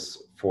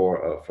basis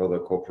for further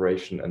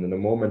cooperation. And in a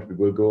moment, we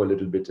will go a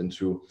little bit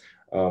into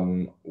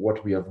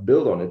what we have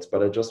built on it.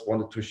 But I just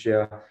wanted to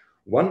share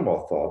one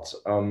more thought,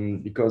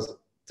 because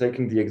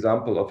taking the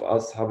example of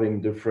us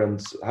having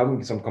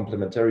some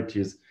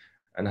complementarities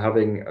and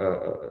having a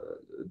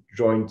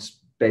joint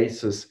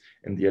basis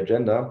in the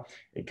agenda,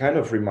 it kind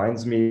of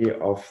reminds me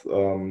of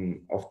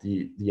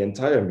the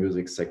entire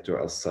music sector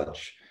as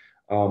such.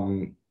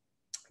 The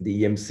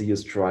EMC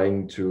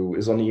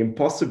is on the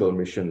impossible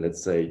mission,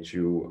 let's say,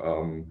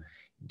 to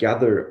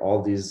gather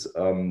all these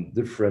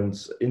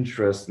different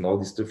interests and all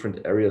these different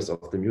areas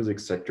of the music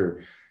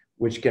sector,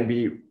 which can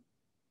be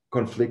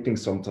conflicting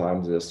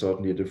sometimes. There's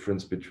certainly a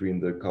difference between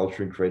the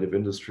culture and creative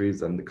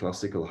industries and the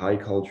classical high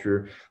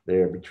culture.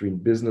 There between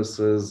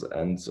businesses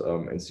and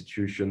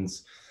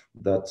institutions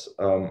that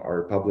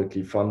are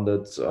publicly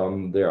funded.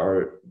 There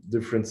are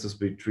differences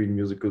between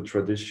musical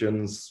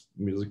traditions,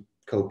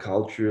 musical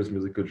cultures,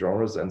 musical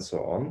genres, and so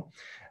on.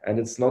 And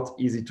it's not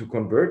easy to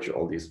converge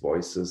all these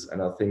voices.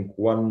 And I think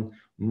one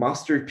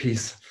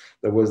masterpiece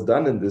that was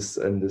done in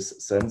this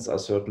sense are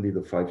certainly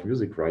the 5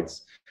 music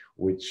rights,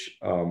 which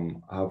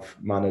have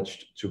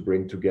managed to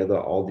bring together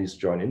all these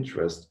joint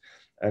interests.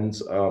 And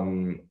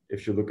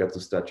if you look at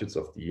the statutes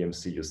of the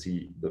EMC, you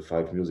see the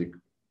 5 music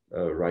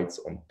rights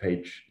on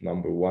page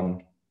number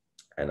 1.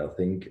 And I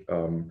think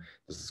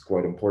this is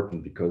quite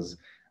important because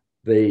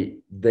they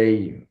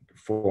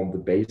form the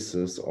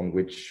basis on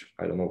which,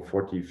 I don't know,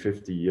 40,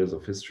 50 years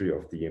of history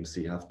of the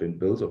EMC have been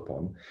built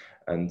upon.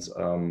 And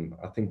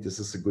I think this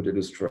is a good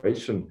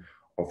illustration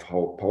of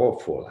how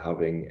powerful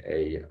having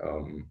a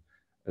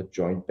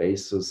joint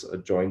basis, a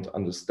joint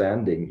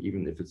understanding,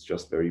 even if it's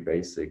just very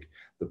basic,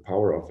 the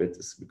power of it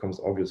becomes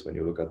obvious when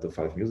you look at the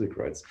 5 music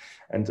rights.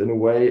 And in a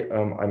way,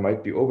 I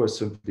might be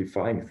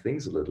oversimplifying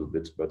things a little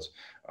bit, but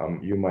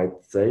you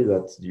might say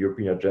that the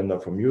European agenda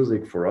for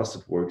music, for us,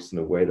 it works in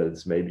a way that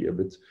it's maybe a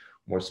bit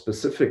more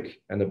specific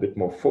and a bit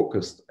more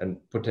focused and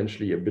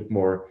potentially a bit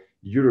more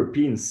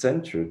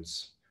European-centered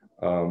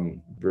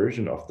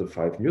version of the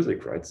 5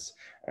 music rights.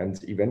 And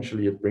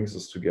eventually it brings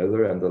us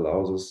together and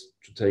allows us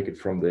to take it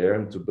from there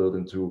and to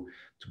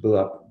build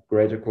up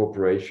greater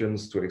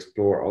corporations, to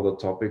explore other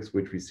topics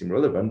which we seem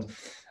relevant.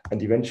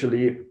 And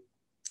eventually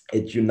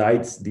it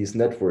unites these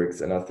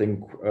networks. And I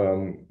think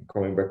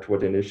coming back to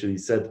what I initially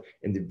said,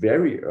 in the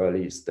very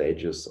early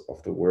stages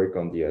of the work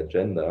on the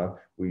agenda,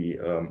 we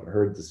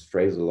heard this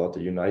phrase a lot: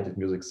 the united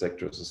music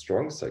sector is a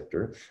strong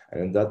sector.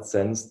 And in that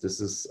sense,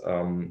 this is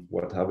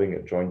what having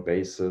a joint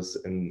basis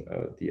in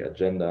the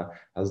agenda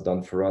has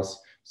done for us.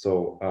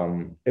 So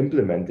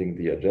implementing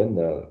the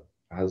agenda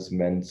has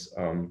meant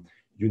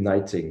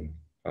uniting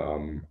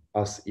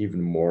us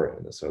even more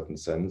in a certain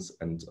sense.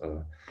 And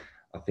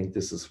I think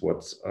this is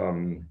what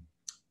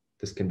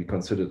this can be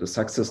considered a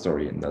success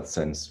story in that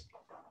sense.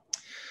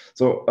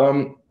 So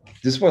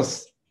this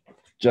was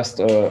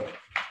just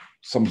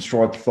some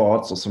short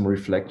thoughts or some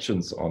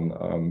reflections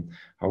on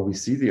how we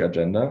see the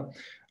agenda.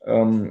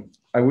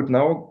 I would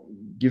now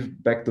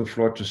give back the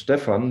floor to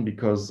Stefan,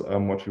 because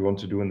what we want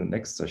to do in the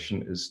next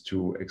session is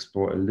to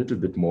explore a little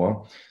bit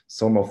more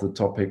some of the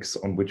topics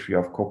on which we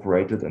have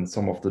cooperated and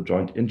some of the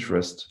joint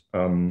interest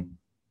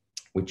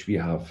which we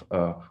have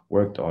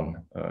worked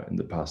on in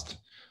the past.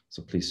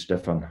 So please,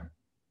 Stefan.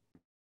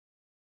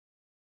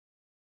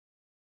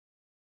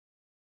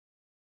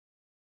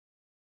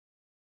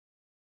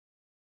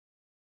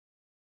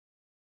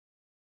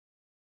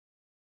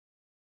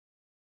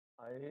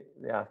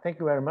 Yeah, thank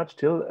you very much,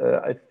 Till.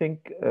 I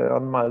think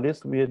on my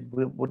list we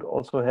would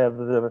also have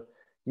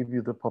give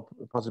you the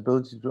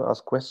possibility to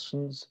ask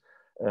questions.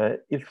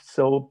 If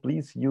so,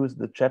 please use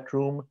the chat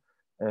room,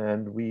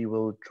 and we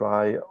will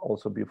try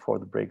also before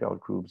the breakout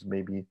groups,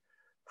 maybe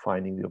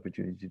finding the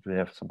opportunity to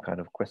have some kind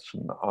of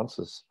question and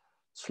answers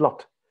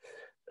slot.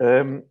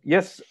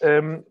 Yes,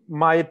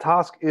 my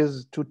task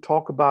is to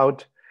talk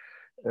about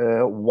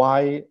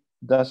why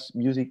does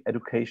music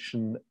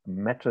education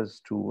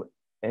matters to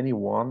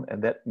anyone,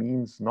 and that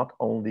means not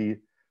only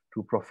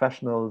to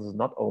professionals,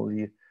 not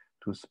only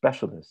to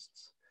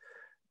specialists.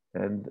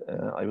 And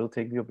I will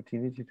take the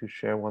opportunity to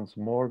share once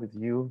more with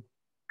you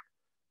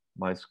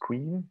my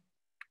screen.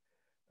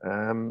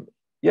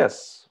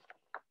 Yes,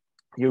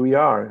 here we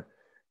are.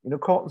 In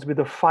accordance with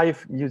the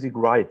 5 music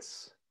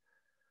rights,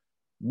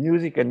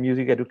 music and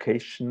music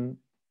education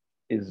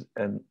is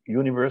an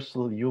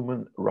universal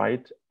human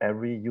right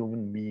every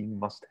human being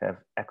must have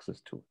access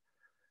to.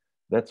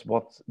 That's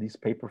what this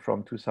paper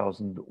from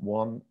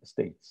 2001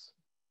 states.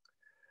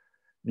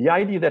 The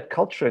idea that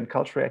culture and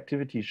cultural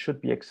activities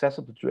should be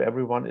accessible to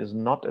everyone is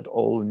not at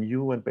all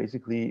new and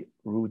basically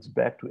roots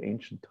back to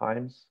ancient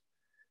times.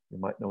 You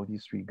might know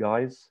these three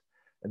guys.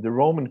 And the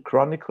Roman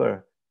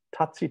chronicler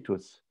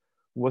Tacitus,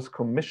 who was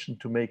commissioned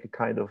to make a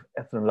kind of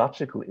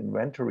ethnological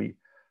inventory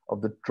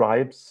of the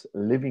tribes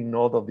living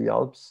north of the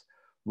Alps,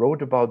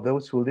 wrote about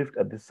those who lived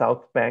at the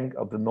south bank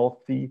of the North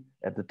Sea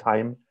at the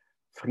time,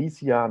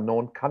 Frisia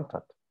non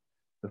cantat.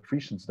 The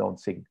Frisians don't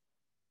sing.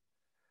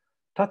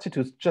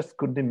 Tacitus just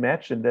couldn't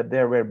imagine that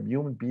there were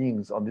human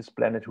beings on this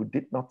planet who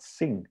did not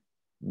sing,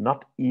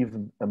 not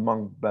even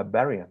among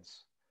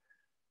barbarians.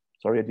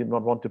 Sorry, I did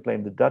not want to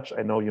blame the Dutch.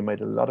 I know you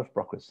made a lot of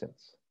progress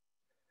since.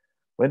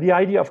 When the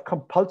idea of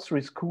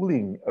compulsory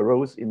schooling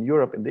arose in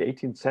Europe in the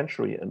 18th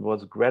century and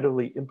was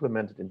gradually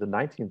implemented in the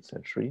 19th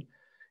century,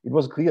 it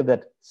was clear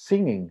that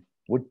singing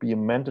would be a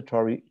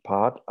mandatory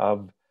part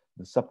of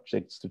the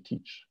subjects to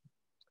teach.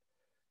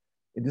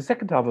 In the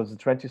second half of the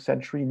 20th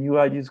century, new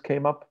ideas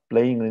came up.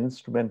 Playing an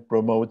instrument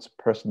promotes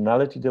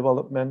personality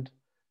development,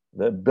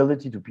 the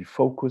ability to be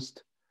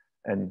focused,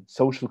 and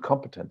social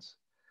competence.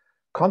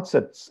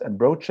 Concepts and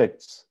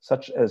projects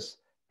such as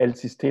El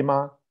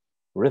Sistema,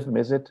 Rhythm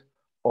Is It,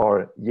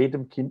 or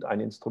Jedem Kind ein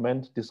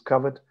Instrument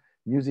discovered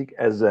music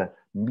as a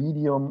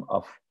medium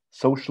of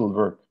social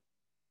work.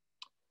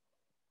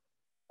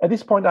 At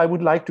this point, I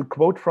would like to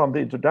quote from the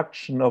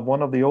introduction of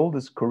one of the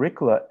oldest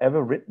curricula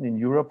ever written in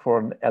Europe for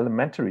an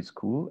elementary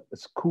school, a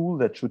school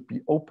that should be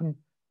open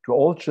to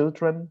all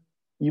children,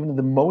 even in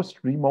the most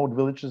remote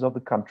villages of the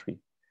country.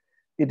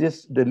 It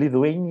is the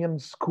Lithuanian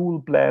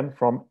School Plan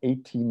from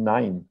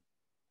 1809.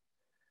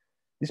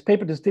 This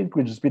paper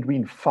distinguishes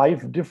between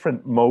 5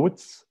 different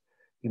modes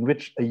in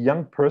which a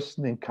young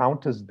person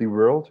encounters the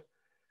world,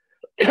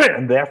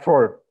 and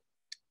therefore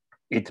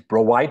it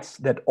provides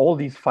that all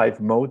these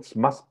 5 modes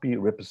must be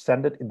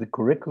represented in the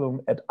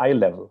curriculum at eye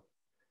level.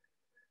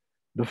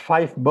 The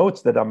 5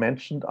 modes that are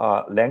mentioned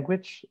are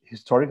language,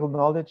 historical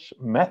knowledge,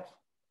 math,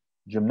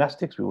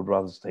 gymnastics, we would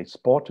rather say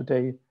sport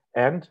today,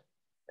 and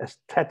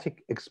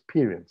aesthetic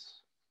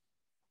experience.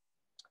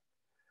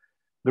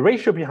 The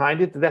ratio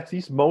behind it is that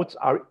these modes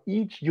are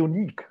each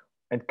unique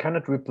and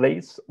cannot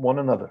replace one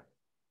another.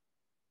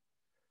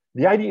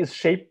 The idea is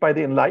shaped by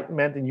the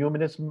Enlightenment in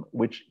humanism,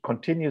 which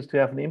continues to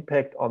have an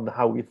impact on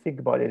how we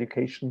think about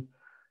education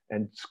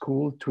and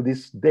school to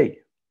this day.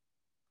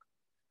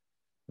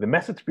 The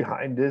message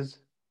behind this: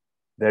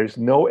 there is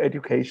no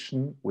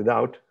education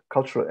without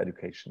cultural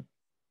education.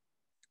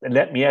 And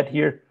let me add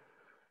here,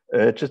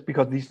 just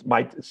because these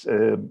might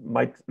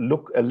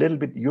look a little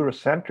bit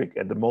Eurocentric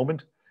at the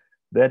moment,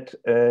 that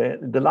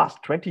in the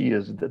last 20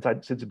 years,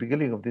 since the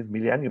beginning of this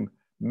millennium,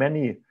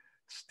 many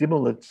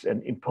stimulants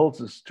and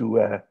impulses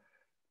to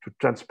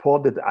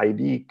transport that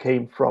idea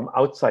came from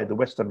outside the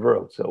Western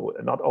world. So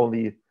not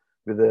only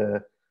with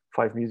the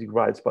 5 music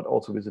rights, but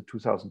also with the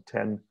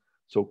 2010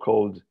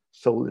 so-called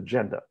Soul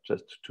Agenda,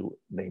 just to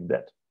name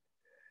that.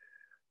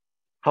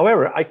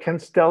 However, I can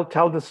still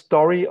tell the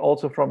story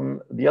also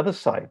from the other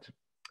side,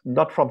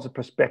 not from the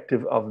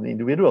perspective of an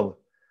individual,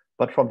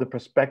 but from the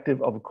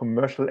perspective of a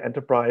commercial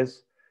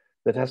enterprise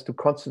that has to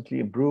constantly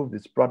improve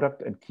this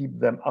product and keep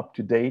them up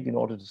to date in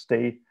order to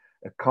stay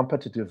a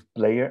competitive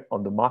player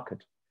on the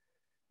market.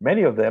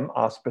 Many of them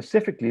are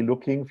specifically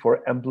looking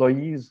for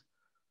employees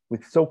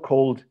with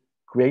so-called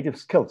creative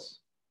skills.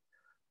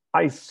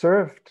 I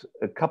served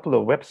a couple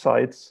of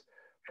websites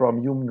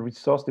from human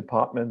resource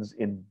departments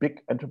in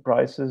big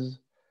enterprises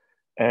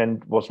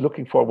and was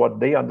looking for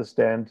what they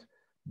understand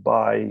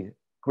by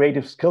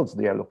creative skills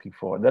they are looking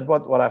for. And that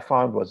what I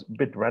found was a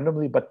bit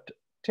randomly, but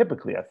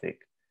typically, I think,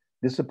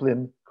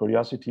 discipline,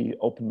 curiosity,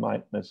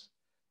 open-mindedness,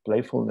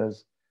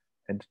 playfulness,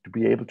 and to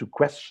be able to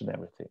question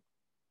everything.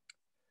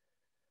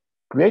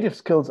 Creative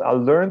skills are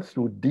learned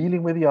through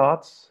dealing with the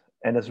arts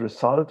and as a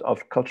result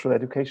of cultural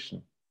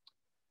education.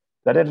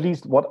 That at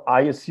least what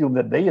I assume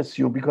that they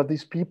assume, because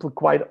these people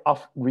quite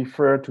often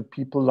refer to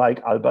people like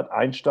Albert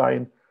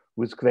Einstein,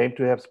 who is claimed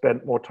to have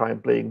spent more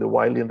time playing the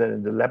violin than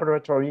in the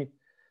laboratory.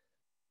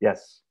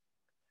 Yes,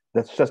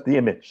 that's just the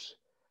image.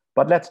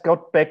 But let's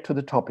go back to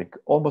the topic.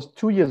 Almost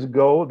 2 years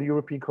ago, the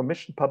European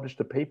Commission published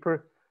a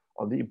paper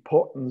on the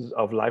importance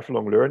of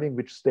lifelong learning,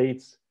 which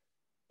states,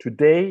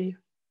 today,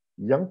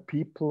 young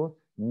people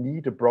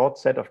need a broad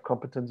set of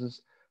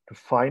competences to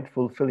find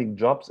fulfilling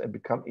jobs and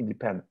become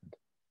independent.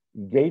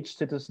 Engaged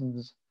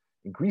citizens,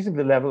 increasing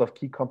the level of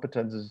key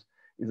competences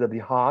is at the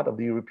heart of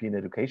the European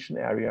education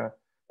area,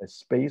 a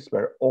space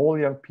where all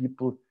young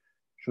people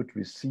should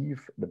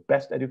receive the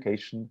best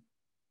education,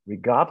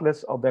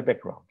 regardless of their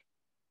background.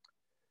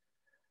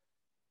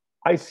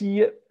 I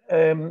see,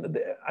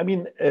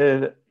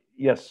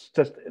 yes,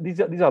 just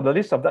these are the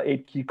list of the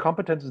 8 key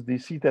competences. You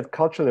see that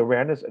cultural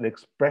awareness and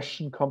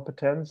expression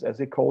competence, as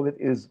they call it,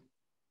 is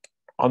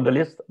on the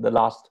list, the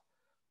last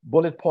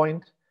bullet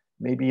point.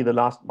 Maybe the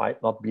last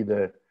might not be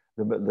the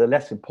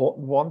less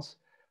important ones,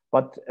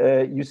 but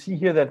you see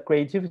here that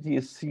creativity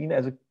is seen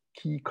as a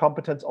key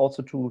competence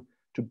also to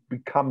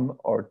become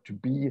or to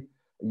be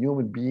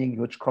human being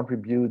who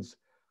contributes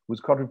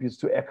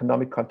to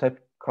economic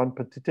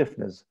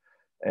competitiveness.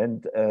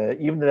 And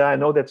even though I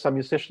know that some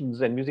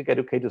musicians and music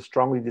educators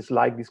strongly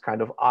dislike these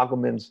kind of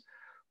arguments,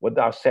 what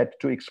are said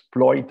to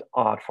exploit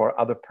art for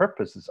other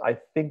purposes, I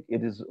think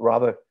it is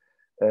rather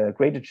a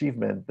great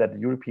achievement that the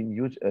European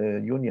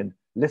Union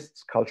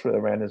lists cultural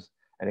awareness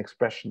and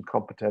expression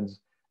competence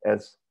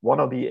as one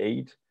of the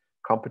 8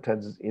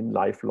 competences in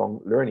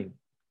lifelong learning.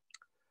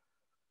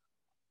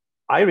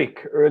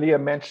 Eirik earlier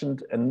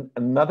mentioned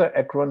another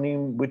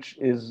acronym which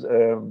is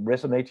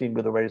resonating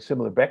with a very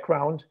similar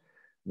background,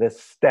 the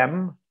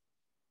STEM,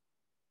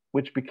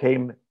 which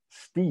became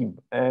STEAM.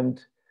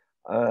 And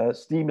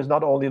STEAM is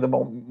not only the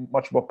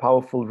much more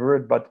powerful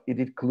word, but it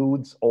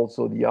includes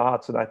also the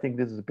arts. And I think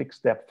this is a big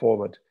step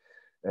forward.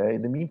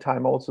 In the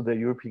meantime, also the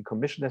European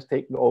Commission has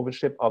taken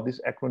ownership of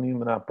this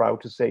acronym, and I'm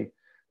proud to say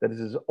that this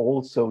is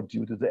also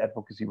due to the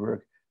advocacy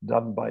work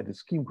done by the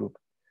Scheme Group.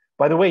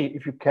 By the way,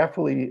 if you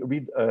carefully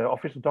read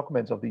official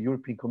documents of the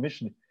European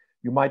Commission,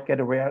 you might get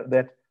aware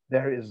that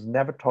there is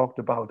never talked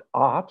about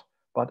art,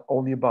 but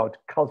only about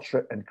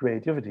culture and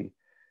creativity.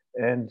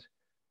 And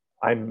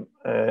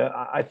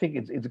I think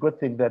it's a good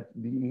thing that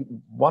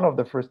one of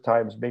the first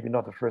times, maybe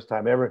not the first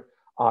time ever,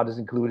 art is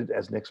included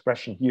as an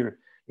expression here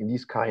in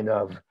these kind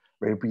of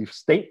very brief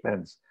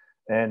statements.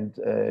 And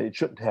it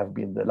shouldn't have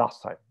been the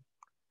last time.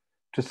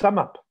 To sum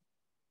up,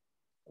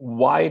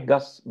 why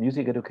does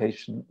music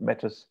education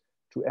matters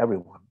to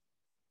everyone?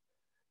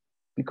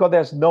 Because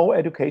there's no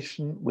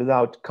education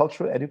without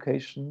cultural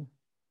education,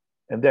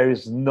 and there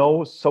is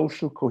no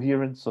social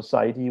coherent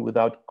society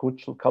without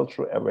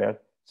cultural aware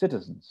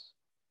citizens.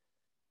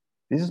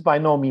 This is by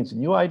no means a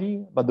new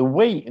idea, but the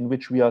way in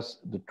which we are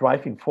the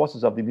driving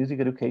forces of the music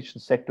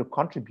education sector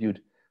contribute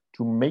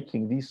to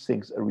making these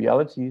things a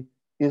reality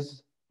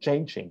is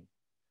changing.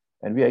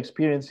 And we are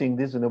experiencing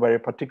this in a very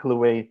particular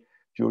way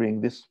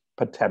during this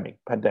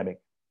pandemic.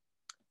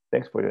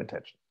 Thanks for your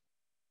attention.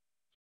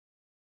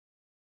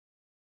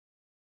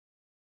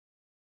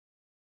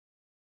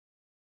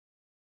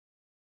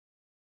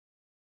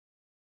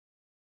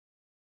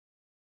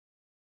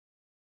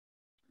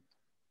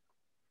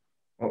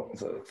 Well,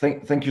 so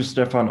thank you,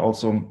 Stefan.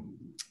 Also,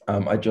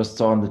 I just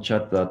saw in the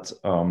chat that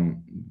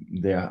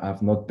there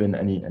have not been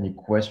any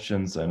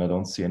questions, and I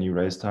don't see any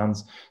raised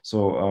hands.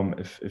 So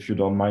if you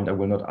don't mind, I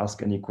will not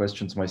ask any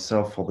questions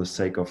myself for the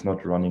sake of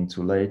not running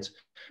too late.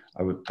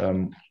 I would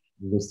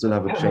we will still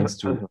have a chance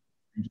to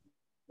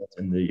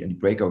in the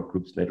breakout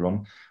groups later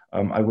on.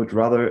 I would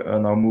rather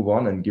now move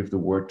on and give the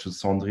word to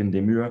Sandrine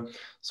Demure.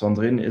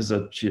 Sandrine is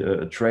a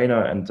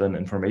trainer and an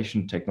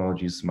information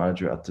technologies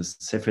manager at the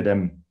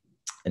CEFEDEM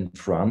in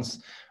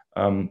France.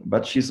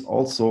 But she's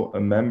also a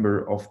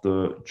member of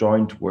the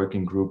joint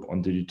working group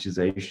on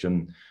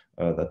digitization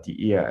that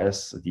the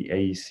EAS, the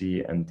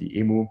AEC, and the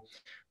EMU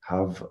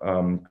have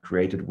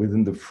created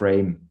within the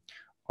frame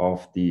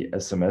of the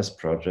SMS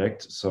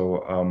project.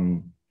 So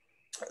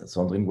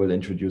Sandrine will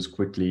introduce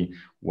quickly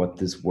what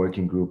this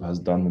working group has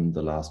done in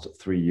the last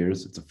 3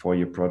 years. It's a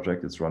 4-year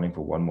project. It's running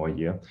for 1 more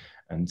year.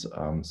 And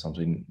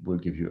Sandrine will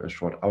give you a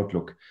short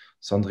outlook.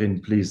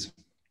 Sandrine, please.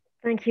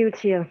 Thank you,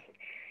 Theo.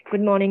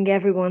 Good morning,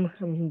 everyone.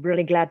 I'm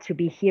really glad to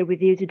be here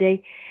with you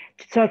today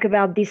to talk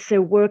about this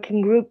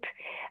working group.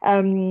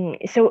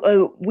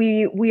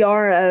 We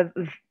are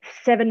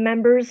 7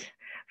 members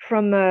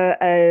from.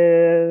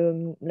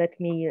 Let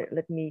me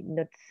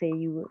not say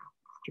you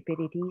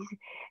stupidities.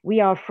 We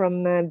are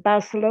from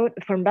Barcelona,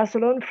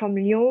 from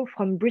Lyon,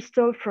 from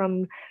Bristol,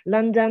 from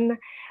London,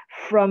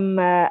 from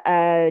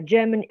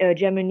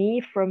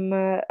Germany,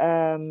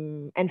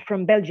 and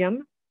from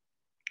Belgium.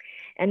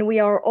 And we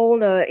are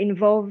all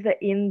involved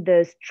in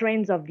the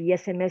strands of the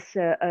SMS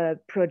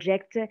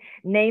project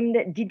named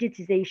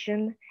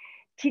Digitization,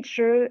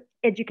 Teacher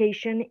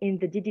Education in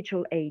the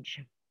Digital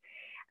Age.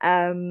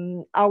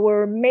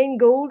 Our main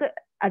goal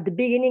at the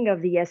beginning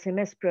of the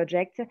SMS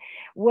project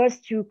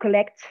was to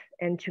collect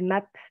and to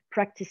map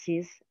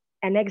practices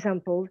and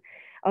examples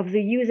of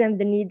the use and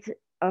the needs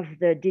of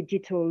the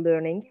digital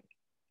learning.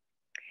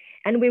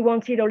 And we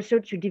wanted also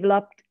to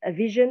develop a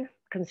vision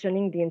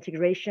concerning the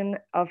integration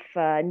of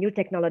new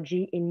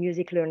technology in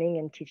music learning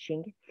and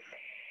teaching,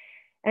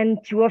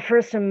 and to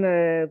offer some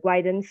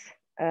guidance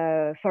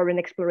for an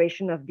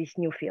exploration of this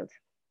new field.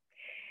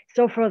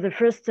 So for the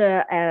first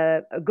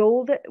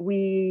goal,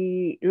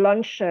 we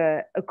launched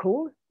a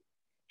call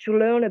to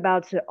learn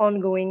about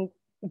ongoing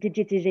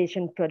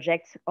digitization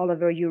projects all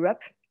over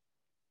Europe.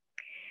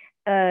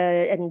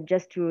 And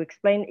just to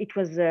explain, it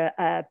was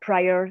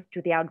prior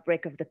to the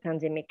outbreak of the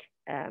pandemic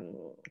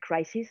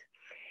crisis.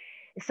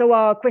 So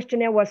our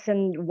questionnaire was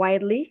sent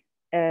widely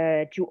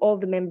to all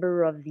the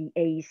members of the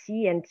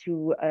AEC and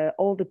to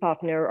all the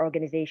partner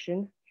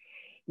organizations,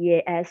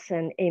 EAS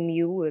and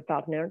EMU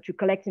partner, to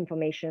collect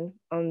information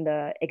on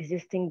the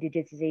existing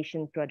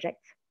digitization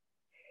projects.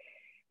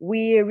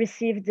 We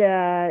received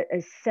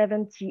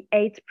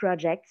 78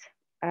 projects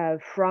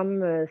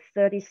from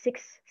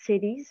 36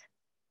 cities.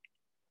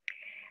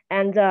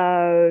 And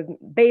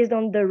based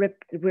on the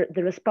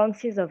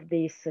responses of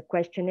this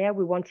questionnaire,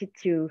 we wanted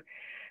to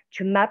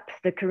to map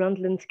the current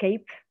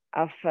landscape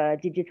of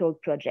digital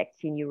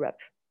projects in Europe.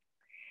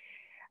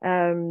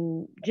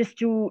 Just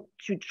to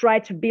try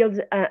to build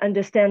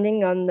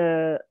understanding on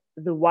the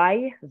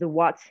why, the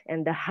what,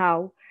 and the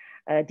how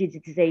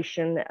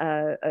digitization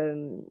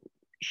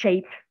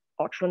shape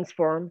or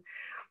transform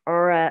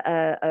or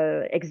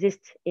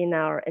exist in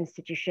our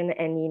institution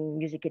and in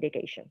music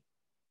education.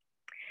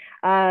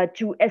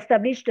 To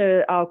establish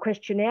our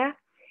questionnaire,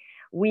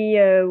 we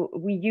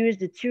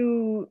used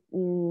two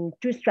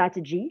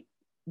strategies.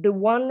 The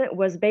one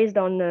was based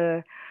on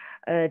the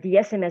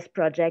SMS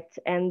project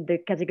and the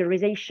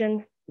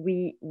categorization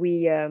we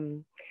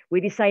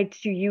decided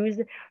to use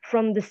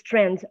from the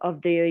strength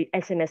of the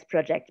SMS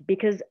project,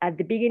 because at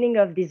the beginning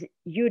of this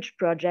huge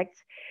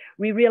project,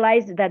 we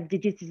realized that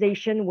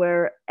digitization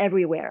were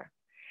everywhere.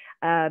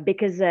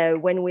 Because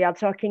when we are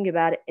talking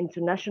about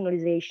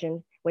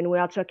internationalization, when we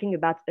are talking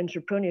about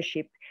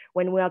entrepreneurship,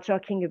 when we are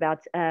talking about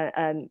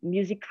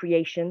music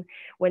creation,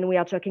 when we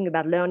are talking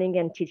about learning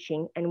and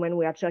teaching, and when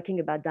we are talking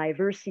about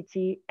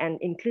diversity and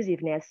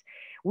inclusiveness,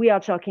 we are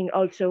talking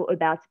also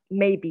about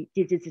maybe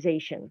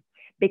digitization,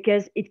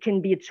 because it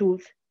can be a tool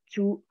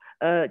to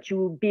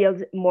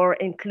build more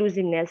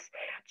inclusiveness,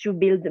 to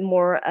build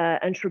more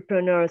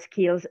entrepreneur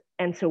skills,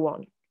 and so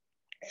on.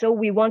 So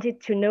we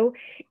wanted to know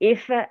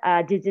if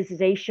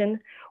digitization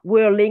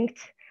were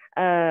linked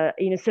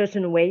in a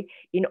certain way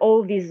in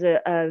all these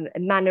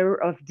manner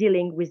of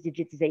dealing with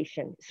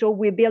digitization. So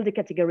we built a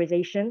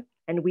categorization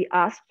and we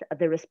asked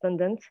the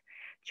respondents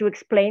to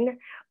explain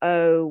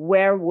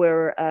where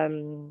were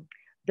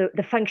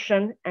the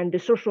function and the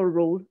social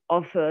role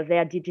of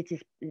their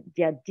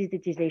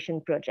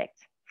digitization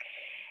project.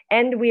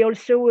 And we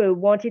also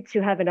wanted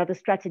to have another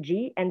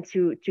strategy and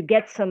to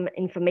get some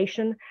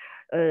information,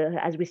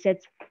 as we said,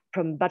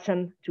 from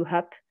bottom to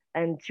up,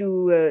 and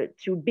to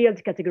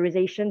build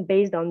categorization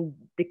based on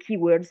the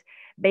keywords,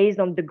 based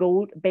on the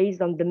goal,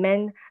 based on the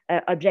main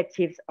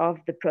objectives of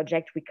the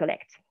project we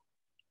collect.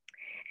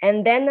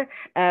 And then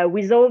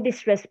with all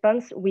this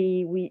response,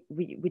 we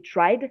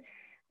tried,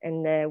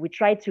 and we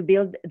tried to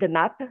build the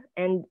map.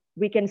 And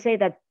we can say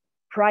that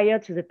prior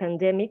to the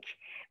pandemic,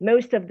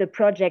 most of the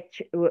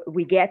projects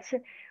we get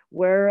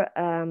were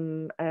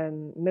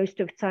most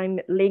of time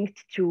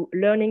linked to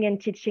learning and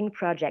teaching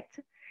projects,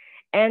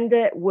 and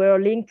were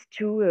linked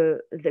to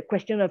the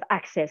question of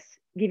access,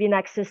 giving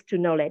access to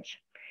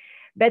knowledge.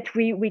 But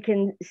we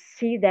can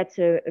see that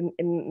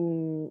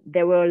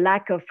there were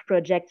lack of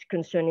projects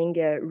concerning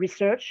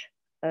research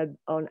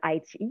on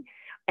IT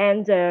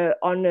and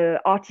on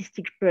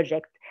artistic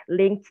projects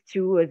linked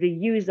to the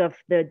use of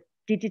the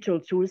digital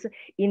tools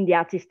in the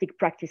artistic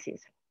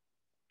practices.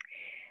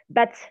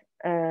 But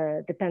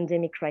the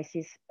pandemic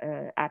crisis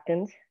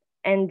happened,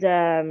 and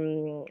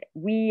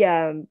we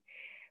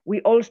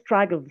all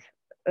struggled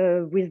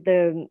with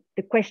the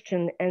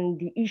question and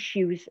the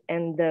issues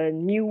and the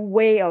new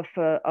way of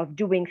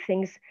doing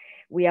things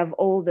we have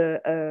all the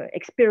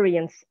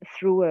experience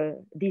through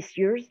these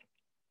years.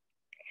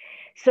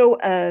 So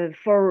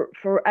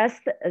for us,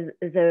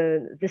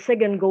 the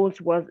second goal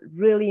was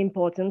really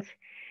important.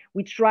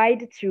 We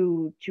tried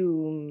to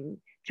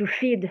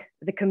feed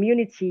the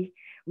community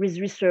with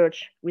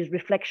research, with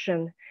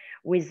reflection,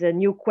 with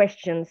new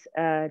questions,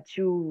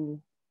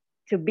 to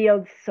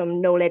build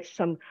some knowledge,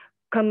 some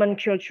common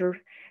culture,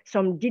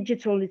 some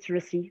digital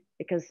literacy,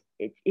 because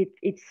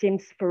it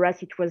seems for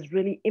us it was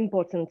really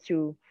important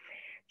to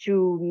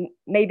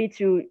maybe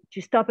to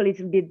stop a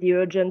little bit the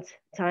urgent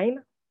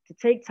time, to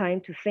take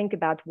time to think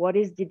about what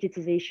is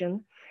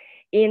digitization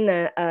in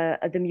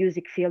the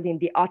music field, in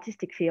the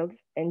artistic field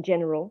in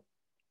general.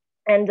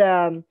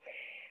 And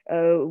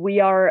we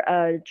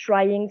are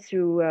trying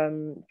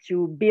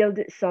to build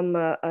some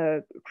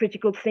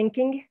critical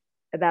thinking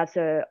about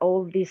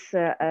all this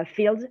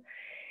field.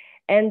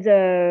 And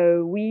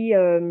we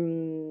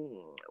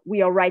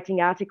are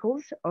writing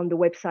articles on the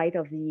website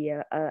of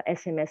the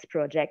SMS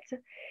project.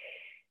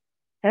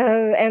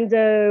 And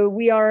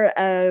we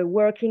are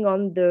working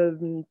on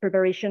the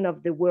preparation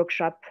of the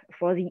workshop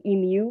for the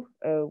EMU,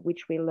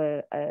 which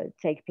will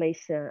take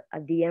place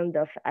at the end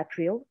of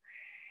April.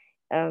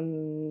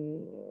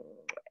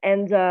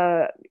 And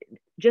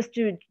just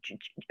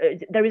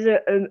there is a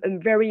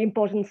very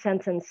important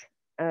sentence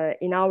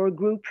in our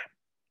group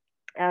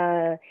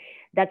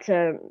that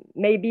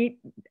maybe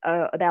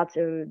about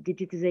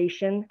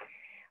digitization.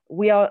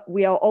 We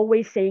are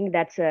always saying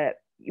that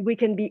we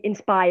can be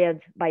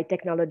inspired by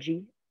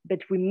technology,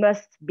 but we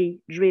must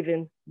be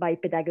driven by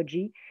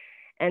pedagogy.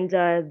 And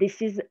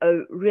this is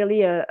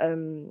really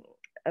an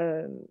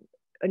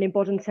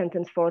important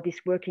sentence for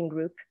this working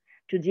group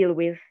to deal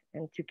with,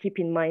 and to keep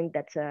in mind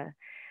that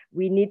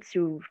we need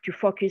to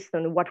focus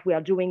on what we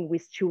are doing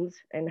with tools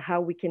and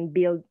how we can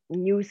build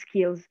new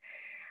skills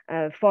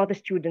for the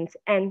students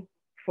and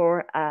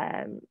for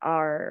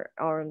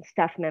our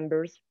staff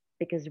members,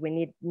 because we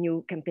need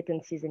new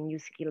competencies and new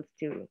skills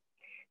to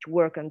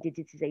work on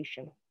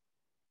digitization.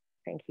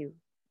 Thank you.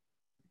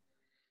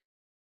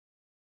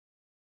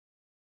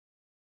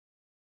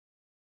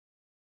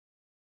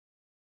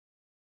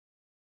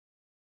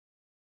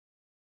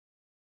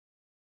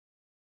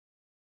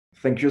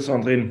 Thank you,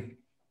 Sandrine.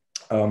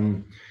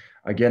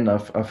 Again,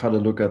 I've had a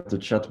look at the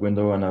chat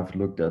window and I've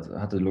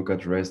had a look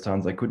at raised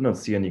hands. I could not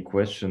see any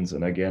questions.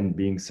 And again,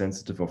 being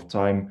sensitive of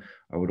time,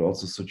 I would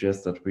also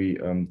suggest that we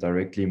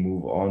directly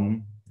move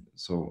on.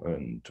 So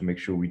to make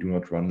sure we do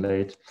not run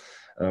late.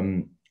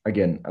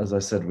 Again, as I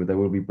said, there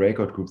will be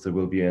breakout groups. There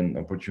will be an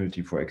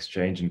opportunity for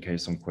exchange in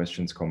case some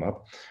questions come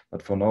up.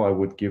 But for now, I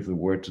would give the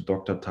word to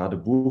Dr.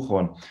 Tade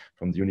Buchhorn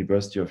from the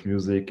University of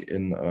Music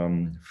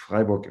in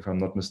Freiburg, if I'm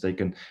not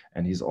mistaken.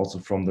 And he's also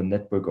from the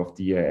network of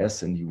the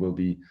EAS, and he will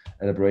be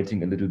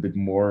elaborating a little bit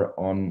more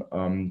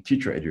on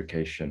teacher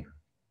education.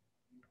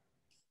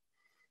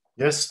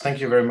 Yes, thank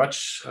you very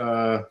much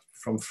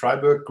from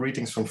Freiburg.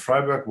 Greetings from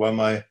Freiburg while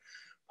my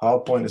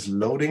PowerPoint is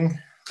loading.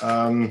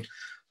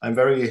 I'm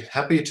very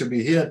happy to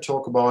be here and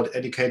talk about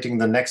educating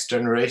the next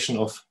generation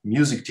of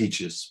music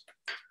teachers.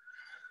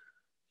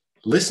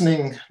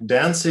 Listening,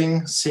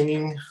 dancing,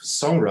 singing,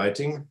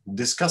 songwriting,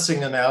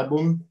 discussing an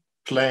album,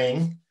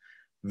 playing,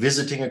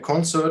 visiting a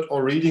concert,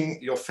 or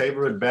reading your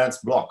favorite band's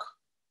blog.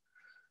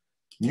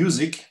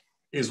 Music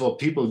is what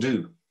people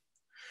do.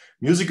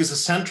 Music is a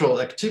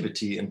central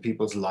activity in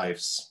people's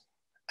lives.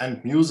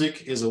 And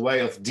music is a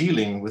way of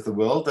dealing with the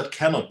world that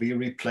cannot be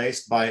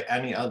replaced by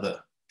any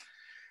other.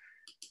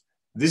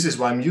 This is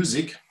why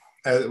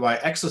why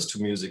access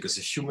to music is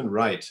a human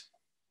right.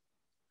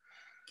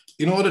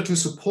 In order to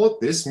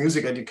support this,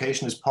 music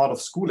education is part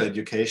of school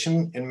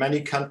education in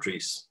many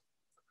countries.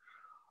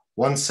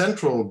 One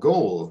central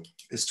goal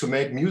is to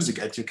make music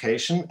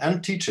education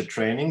and teacher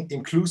training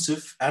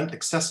inclusive and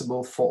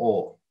accessible for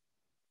all.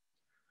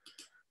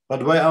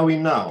 But where are we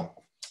now?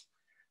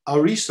 Our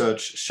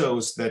research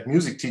shows that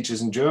music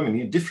teachers in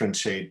Germany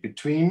differentiate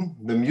between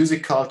the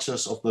music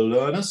cultures of the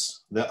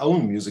learners, their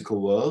own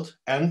musical world,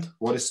 and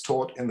what is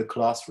taught in the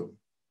classroom.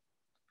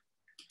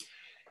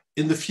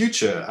 In the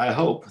future, I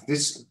hope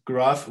this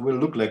graph will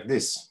look like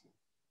this.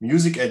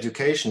 Music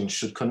education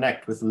should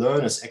connect with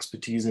learners'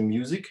 expertise in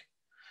music.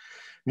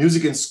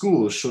 Music in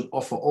school should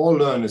offer all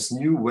learners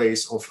new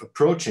ways of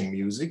approaching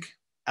music,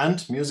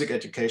 and music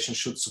education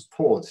should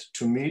support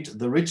to meet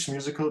the rich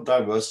musical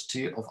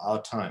diversity of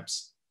our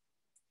times.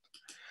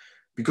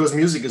 Because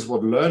music is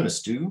what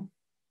learners do,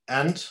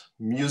 and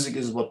music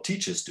is what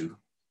teachers do.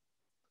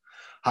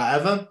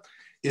 However,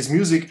 is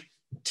music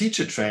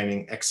teacher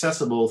training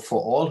accessible for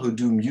all who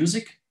do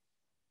music?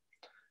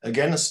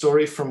 Again, a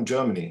story from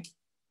Germany.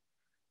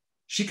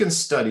 She can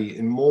study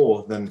in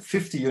more than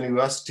 50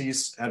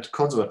 universities and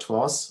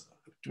conservatoires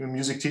doing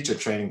music teacher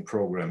training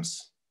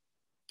programs.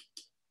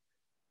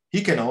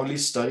 He can only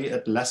study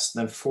at less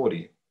than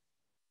 40.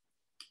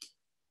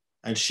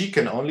 And she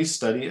can only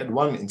study at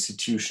one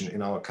institution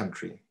in our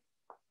country.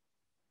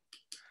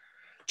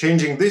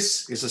 Changing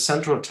this is a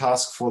central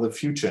task for the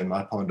future, in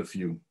my point of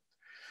view.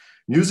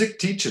 Music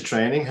teacher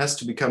training has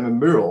to become a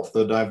mirror of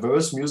the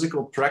diverse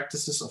musical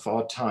practices of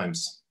our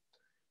times.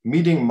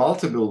 Meeting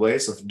multiple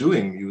ways of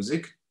doing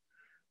music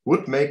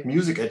would make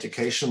music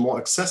education more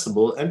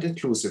accessible and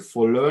inclusive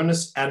for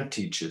learners and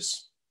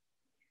teachers.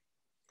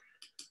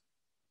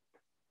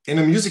 In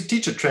a music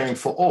teacher training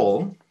for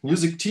all,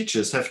 music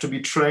teachers have to be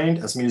trained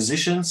as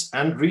musicians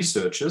and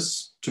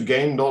researchers to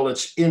gain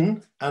knowledge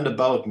in and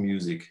about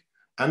music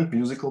and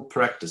musical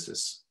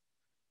practices.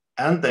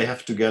 And they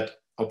have to get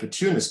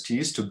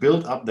opportunities to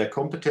build up their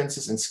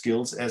competencies and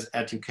skills as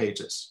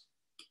educators.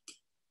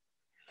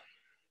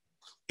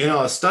 In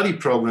our study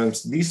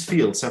programs, these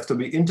fields have to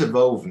be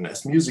interwoven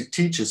as music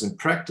teachers in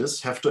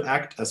practice have to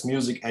act as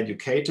music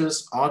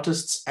educators,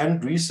 artists,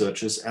 and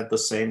researchers at the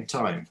same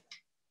time.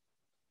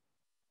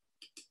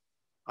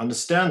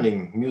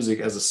 Understanding music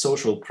as a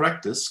social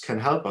practice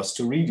can help us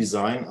to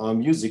redesign our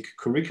music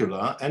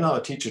curricula and our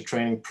teacher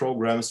training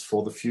programs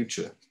for the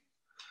future.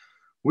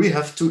 We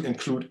have to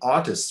include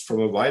artists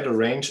from a wider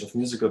range of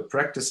musical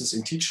practices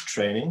in teacher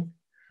training.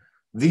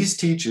 These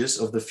teachers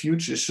of the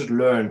future should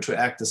learn to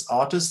act as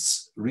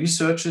artists,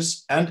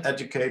 researchers, and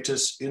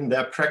educators in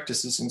their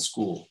practices in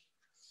school.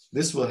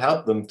 This will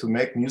help them to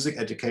make music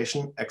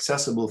education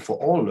accessible for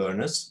all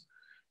learners,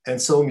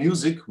 and so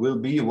music will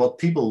be what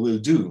people will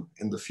do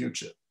in the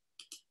future.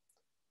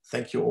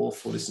 Thank you all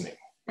for listening.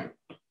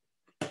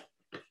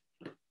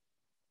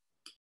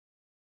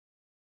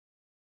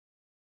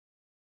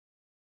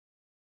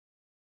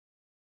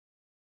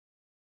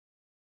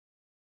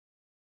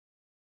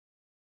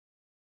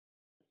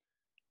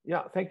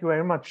 Yeah, thank you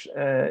very much.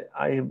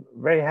 I'm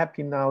very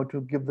happy now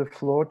to give the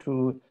floor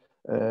to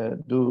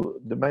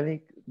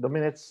Dominic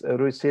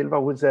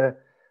Ruiz-Silva, who is a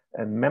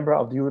member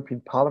of the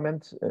European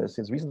Parliament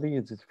since recently.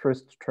 It's his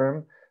first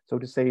term, so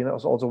to say, and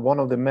also one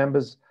of the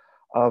members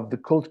of the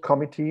Cult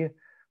Committee,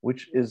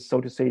 which is,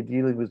 so to say,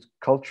 dealing with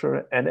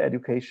culture and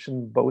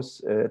education both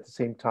at the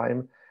same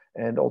time,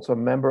 and also a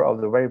member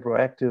of the very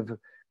proactive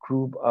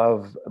group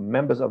of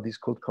members of this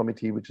Cult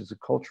Committee, which is a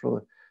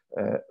cultural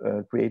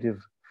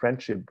creative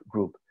friendship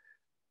group.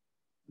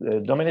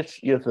 Dominic,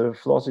 the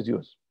floor is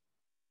yours.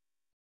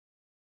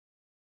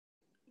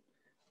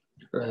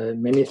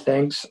 Many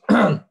thanks,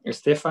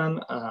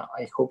 Stefan.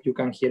 I hope you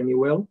can hear me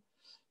well.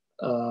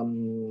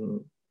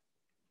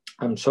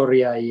 I'm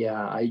sorry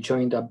I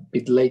joined a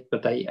bit late,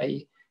 but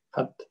I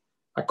had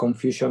a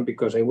confusion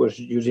because I was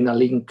using a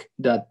link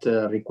that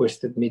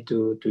requested me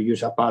to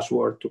use a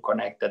password to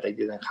connect that I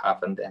didn't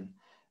have, and then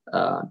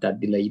that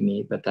delayed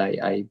me, but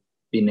I've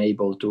been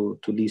able to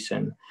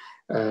listen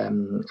a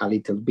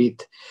little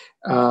bit.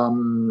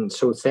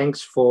 So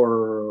thanks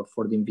for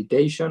the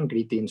invitation.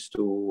 Greetings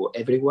to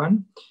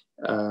everyone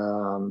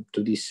to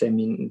this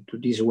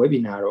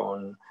webinar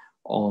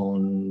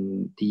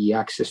on the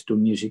access to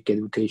music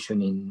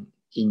education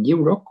in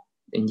Europe.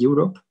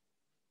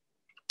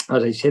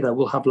 As I said, I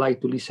would have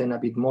liked to listen a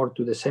bit more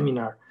to the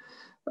seminar,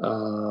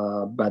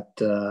 but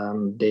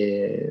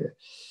the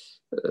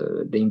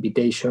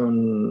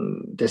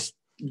invitation,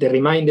 the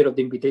reminder of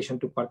the invitation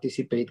to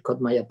participate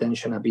caught my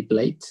attention a bit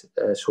late,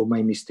 so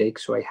my mistake.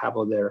 So I have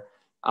other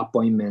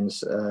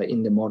appointments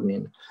in the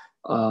morning.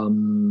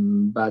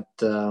 But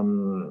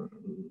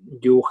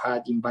you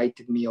had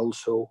invited me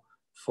also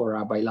for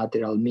a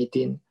bilateral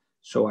meeting,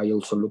 so I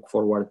also look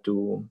forward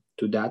to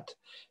that,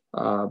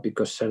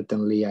 because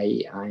certainly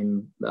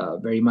I'm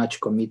very much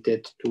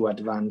committed to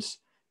advance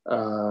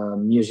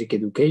music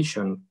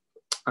education.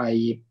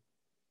 I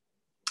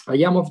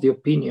am of the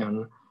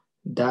opinion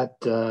that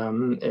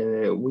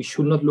we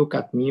should not look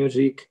at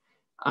music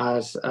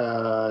as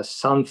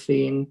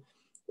something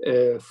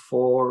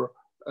for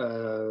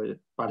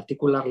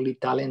particularly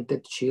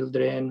talented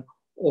children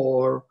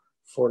or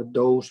for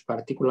those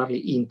particularly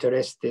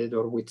interested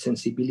or with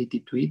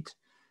sensibility to it.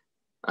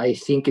 I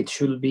think it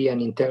should be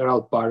an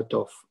integral part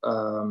of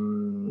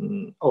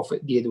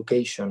the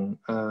education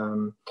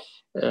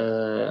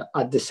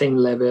at the same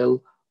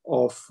level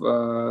of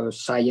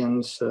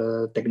science,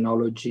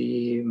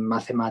 technology,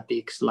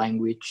 mathematics,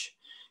 language.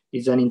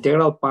 Is an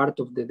integral part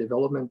of the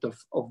development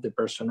of the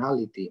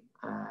personality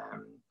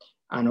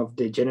and of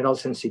the general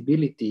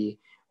sensibility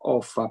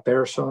of a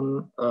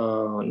person,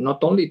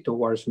 not only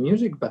towards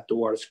music, but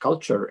towards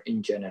culture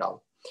in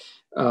general.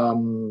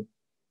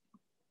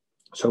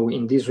 So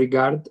in this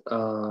regard,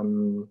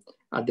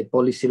 at the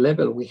policy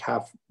level, we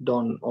have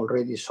done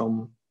already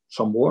some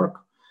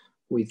work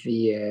with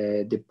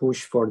the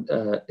push for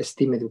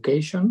STEAM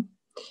education,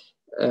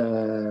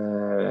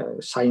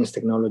 science,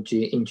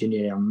 technology,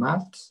 engineering, and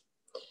maths.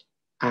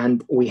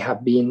 And we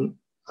have been,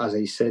 as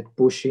I said,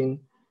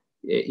 pushing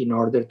in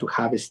order to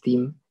have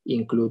STEAM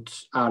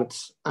includes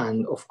arts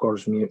and, of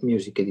course,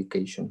 music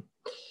education.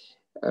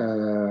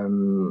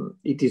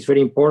 It is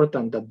very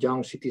important that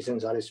young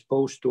citizens are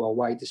exposed to a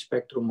wide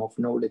spectrum of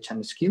knowledge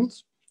and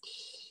skills.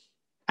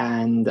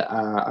 And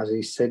as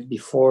I said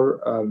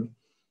before,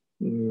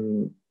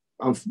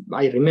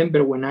 I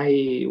remember when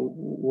I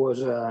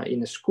was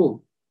in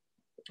school,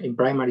 in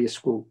primary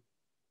school,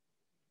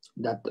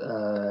 that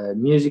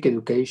music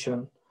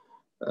education,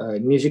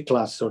 music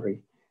class,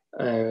 sorry,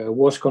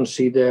 was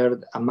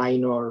considered a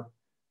minor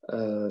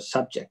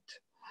subject.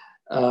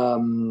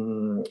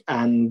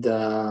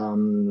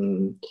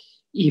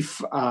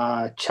 If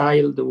a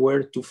child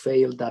were to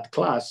fail that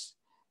class,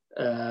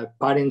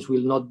 parents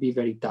will not be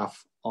very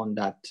tough on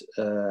that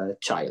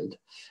child,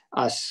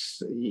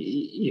 as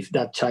if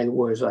that child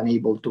was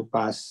unable to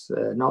pass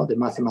now the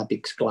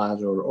mathematics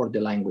class or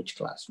the language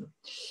class.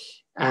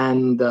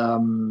 And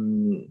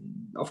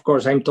of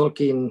course, I'm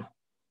talking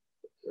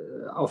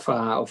of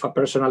a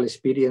personal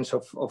experience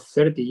of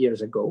 30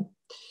 years ago.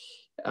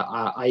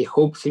 I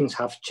hope things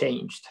have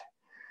changed.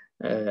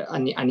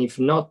 And if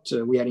not,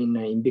 we are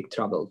in big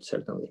trouble,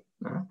 certainly.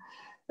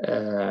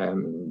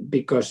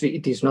 Because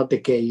it is not the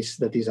case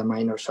that is a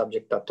minor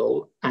subject at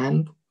all.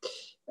 And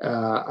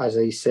as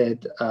I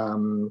said,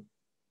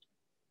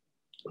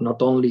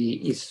 not only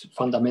is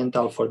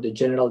fundamental for the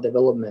general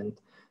development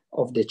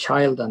of the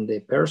child and the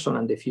person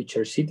and the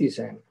future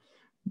citizen,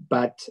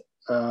 but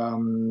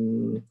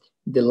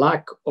the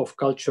lack of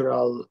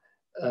cultural,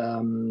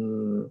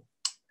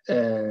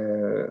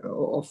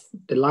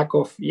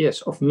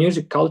 of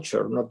music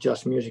culture, not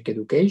just music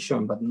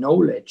education, but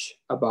knowledge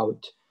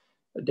about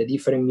the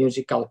different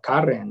musical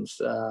currents,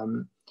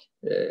 the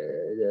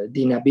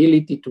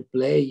inability to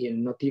play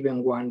not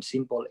even one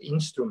simple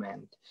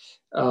instrument,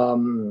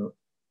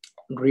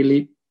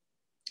 really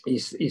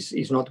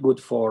is not good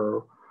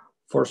for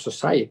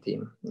society.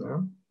 You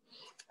know?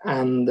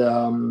 And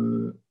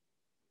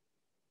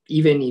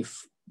even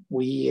if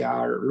we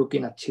are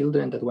looking at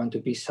children that want to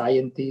be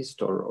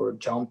scientists or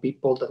young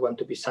people that want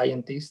to be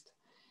scientists,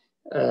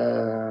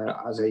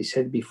 as I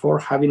said before,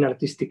 having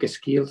artistic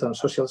skills and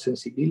social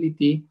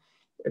sensibility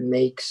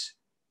makes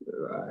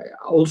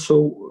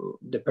also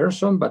the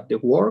person, but the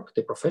work,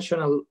 the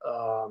professional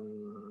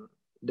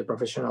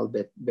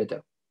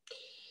better.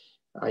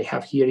 I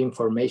have here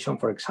information,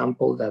 for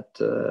example, that,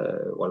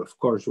 well, of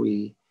course,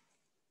 we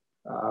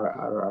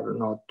are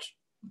not,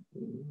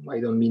 I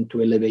don't mean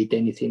to elevate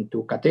anything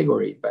to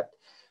category, but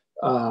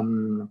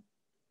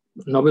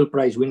Nobel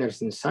Prize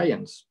winners in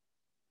science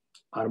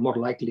are more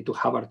likely to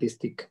have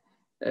artistic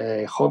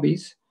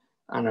hobbies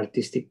and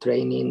artistic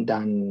training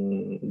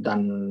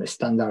than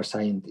standard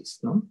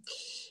scientists. No?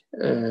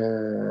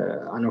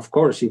 And of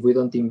course, if we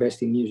don't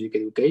invest in music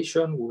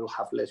education, we will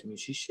have less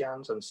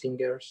musicians and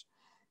singers,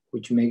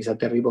 which makes a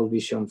terrible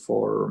vision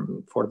for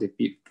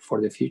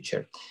the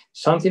future.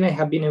 Something I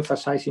have been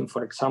emphasizing,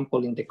 for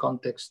example, in the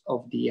context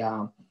of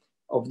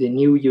the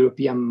new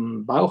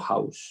European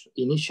Bauhaus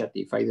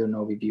initiative. I don't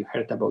know if you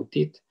heard about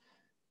it,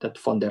 that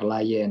von der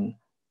Leyen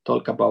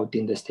talked about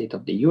in the State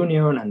of the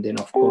Union, and then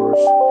of course,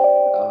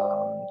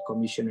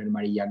 Commissioner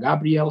Maria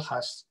Gabriel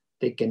has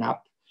taken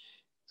up,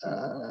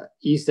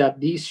 is that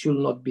this should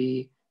not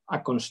be a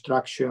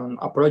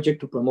project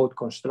to promote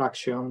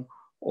construction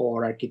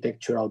or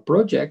architectural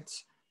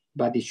projects,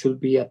 but it should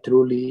be a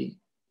truly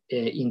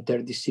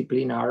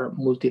interdisciplinary,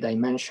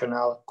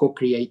 multidimensional,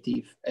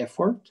 co-creative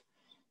effort.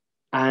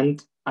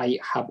 And I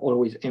have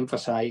always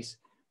emphasized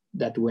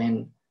that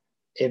when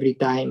every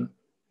time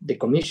the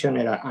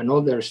commissioner and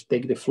others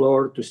take the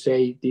floor to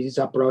say this is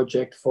a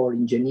project for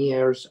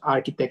engineers,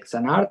 architects,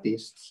 and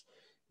artists,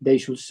 they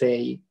should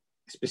say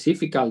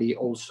specifically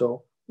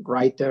also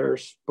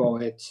writers,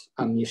 poets,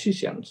 and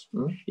musicians.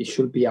 It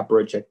should be a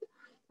project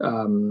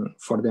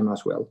for them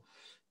as well.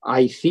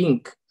 I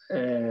think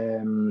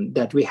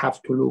that we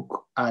have to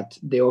look at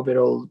the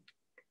overall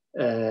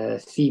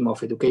theme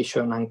of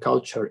education and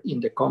culture in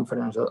the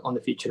conference on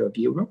the future of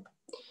Europe,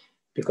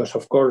 because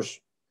of course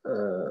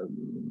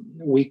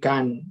we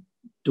can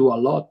do a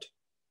lot,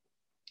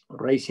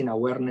 raising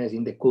awareness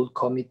in the CULT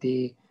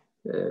committee,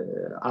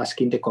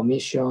 asking the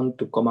Commission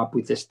to come up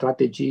with the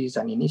strategies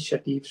and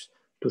initiatives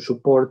to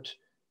support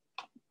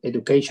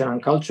education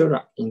and culture,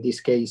 in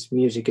this case,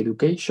 music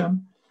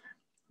education.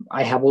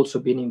 I have also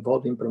been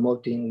involved in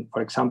promoting,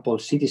 for example,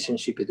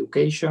 citizenship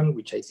education,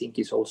 which I think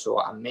is also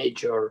a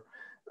major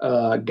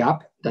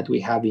gap that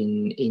we have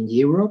in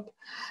Europe.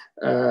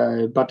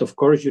 But of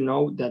course, you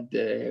know that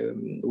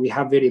we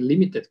have very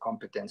limited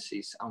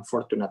competencies,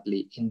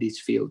 unfortunately, in these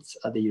fields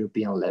at the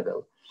European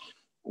level.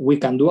 We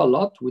can do a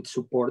lot with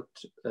support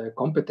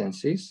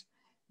competencies,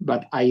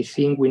 but I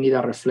think we need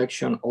a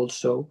reflection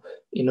also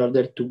in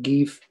order to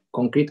give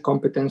concrete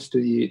competence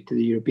to the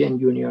European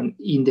Union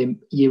in the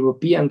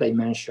European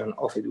dimension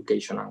of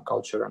education and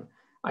culture. And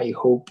I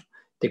hope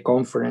the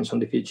conference on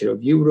the future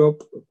of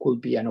Europe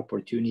could be an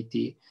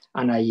opportunity.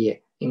 And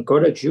I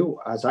encourage you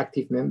as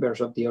active members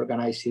of the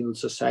organized civil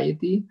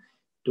society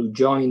to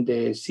join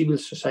the civil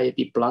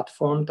society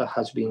platform that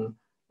has been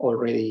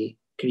already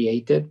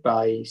created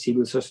by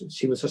Civil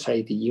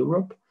Society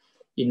Europe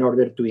in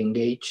order to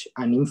engage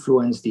and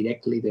influence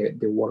directly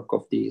the work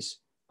of this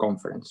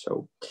conference.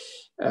 So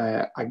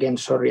again,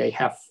 sorry, I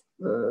have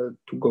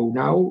to go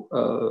now.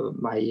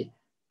 My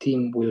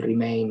team will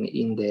remain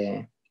in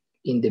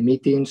the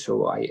meeting,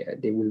 so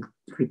they will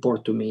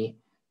report to me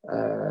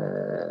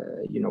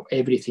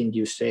everything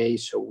you say,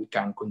 so we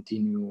can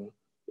continue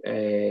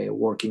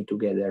working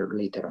together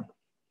later on.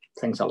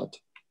 Thanks a lot.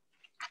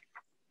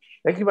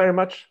 Thank you very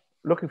much.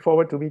 Looking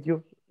forward to meet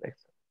you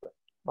next.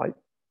 Bye.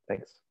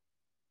 Thanks.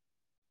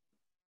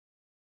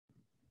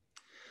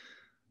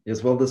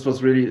 Yes, well, this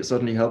was really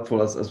certainly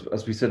helpful.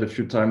 As we said a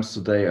few times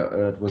today,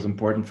 it was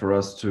important for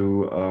us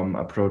to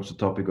approach the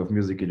topic of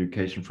music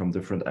education from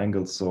different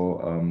angles.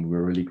 So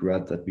we're really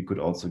glad that we could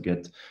also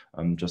get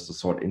just a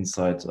short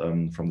insight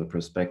from the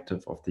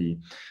perspective of the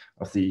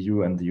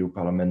EU and the EU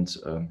Parliament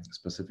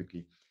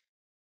specifically.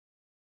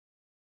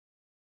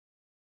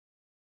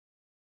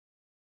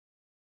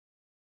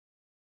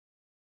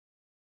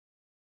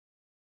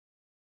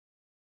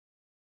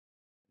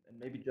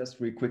 Maybe just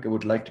really quick, I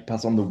would like to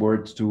pass on the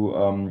word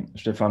to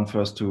Stefan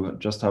first to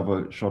just have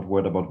a short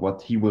word about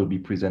what he will be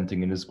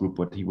presenting in his group,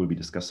 what he will be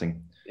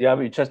discussing. Yeah,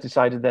 we just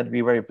decided that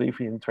we very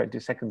briefly in 20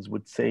 seconds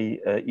would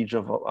say each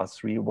of us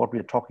three what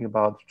we're talking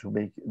about to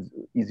make it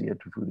easier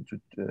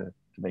to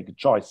make a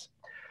choice.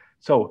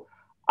 So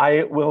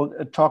I will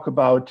talk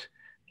about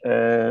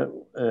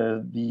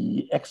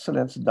the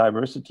excellence and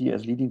diversity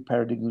as leading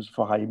paradigms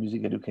for higher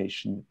music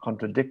education,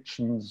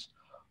 contradictions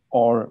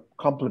or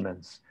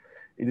complements.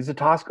 It is a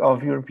task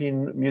of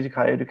European music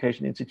higher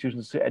education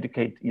institutions to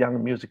educate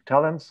young music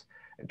talents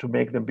and to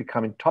make them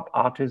becoming top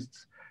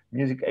artists.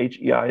 Music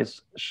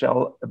HEIs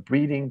shall a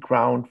breeding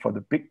ground for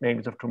the big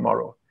names of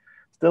tomorrow.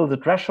 Still, the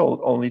threshold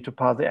only to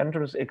pass the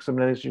entrance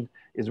examination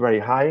is very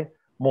high.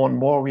 More and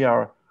more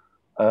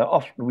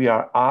often we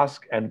are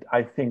asked, and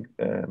I think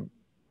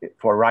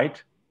for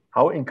right,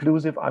 how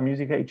inclusive are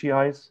music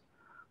HEIs?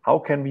 How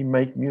can we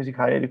make music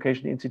higher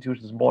education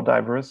institutions more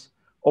diverse,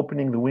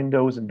 opening the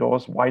windows and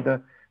doors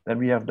wider than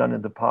we have done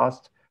in the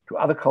past to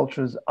other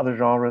cultures, other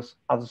genres,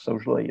 other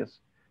social layers?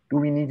 Do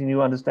we need a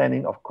new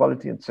understanding of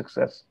quality and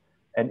success?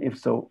 And if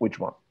so, which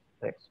one?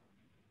 Thanks.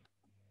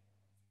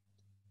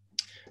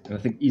 And I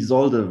think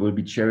Isolde will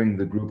be chairing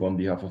the group on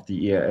behalf of the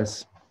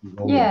EAS.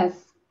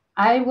 Yes,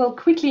 I will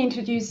quickly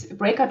introduce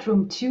Breakout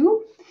Room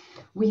 2.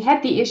 We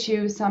had the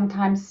issue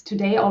sometimes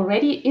today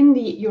already in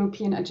the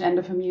European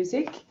Agenda for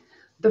Music.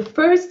 The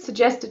first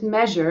suggested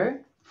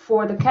measure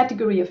for the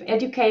category of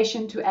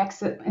education to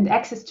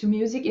access to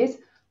music is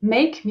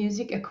make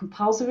music a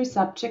compulsory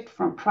subject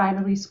from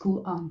primary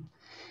school on.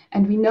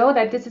 And we know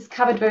that this is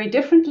covered very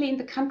differently in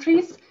the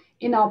countries.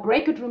 In our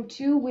breakout room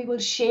 2, we will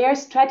share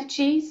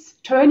strategies,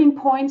 turning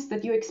points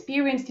that you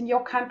experienced in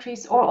your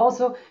countries, or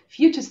also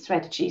future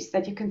strategies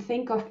that you can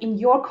think of in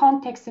your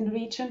context and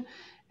region,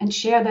 and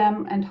share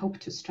them and hope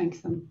to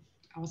strengthen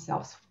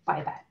ourselves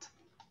by that.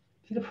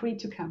 Feel free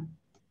to come.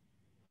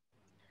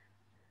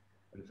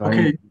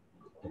 Okay,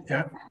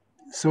 yeah.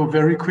 So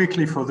very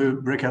quickly for the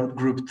breakout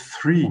group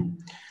 3,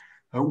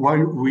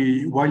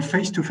 while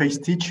face-to-face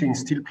teaching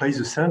still plays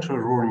a central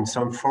role in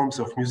some forms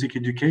of music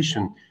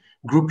education,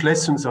 group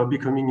lessons are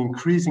becoming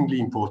increasingly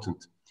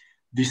important.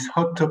 This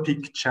hot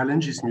topic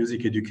challenges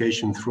music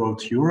education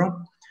throughout Europe,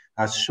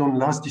 as shown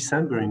last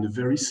December in a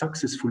very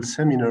successful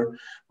seminar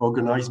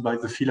organized by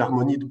the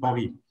Philharmonie de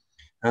Paris.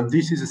 And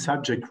this is a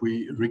subject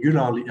we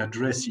regularly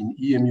address in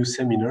EMU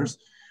seminars,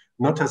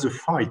 not as a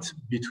fight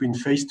between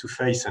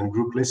face-to-face and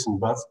group lesson,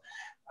 but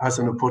as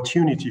an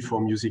opportunity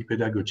for music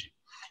pedagogy.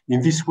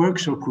 In this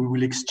workshop, we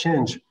will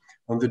exchange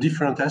on the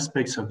different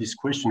aspects of this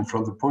question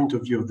from the point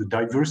of view of the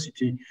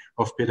diversity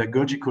of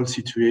pedagogical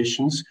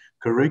situations,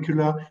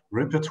 curricula,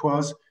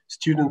 repertoires,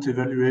 student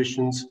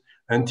evaluations,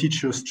 and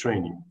teachers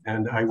training.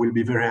 And I will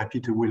be very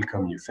happy to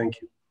welcome you. Thank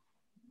you.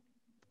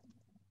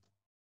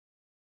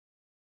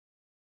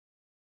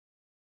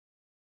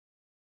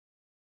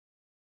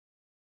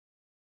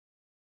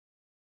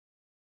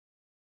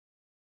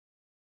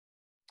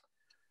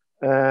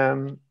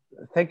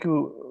 Thank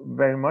you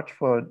very much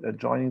for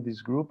joining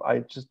this group.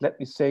 Let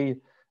me say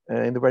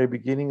in the very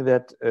beginning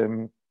that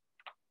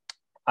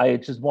I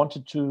just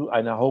wanted to,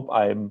 and I hope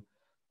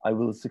I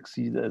will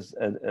succeed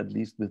at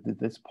least with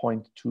this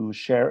point, to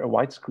share a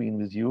white screen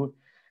with you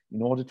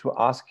in order to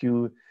ask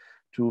you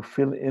to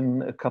fill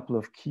in a couple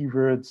of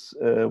keywords,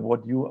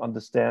 what you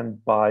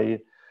understand by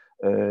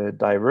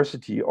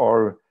diversity,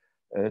 or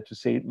to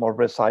say it more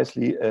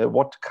precisely,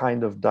 what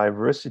kind of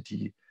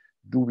diversity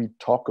do we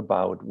talk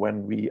about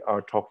when we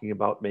are talking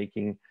about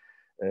making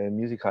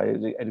music higher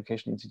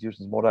education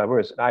institutions more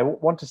diverse? And I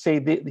want to say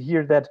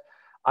here that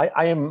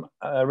I am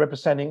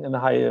representing in the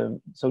higher,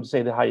 so to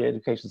say, the higher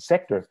education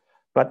sector,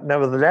 but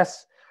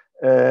nevertheless,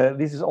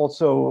 this is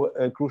also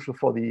crucial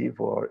for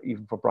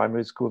even for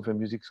primary school, for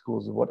music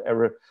schools, or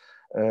whatever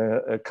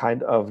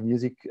kind of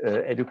music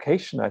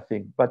education, I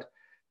think. But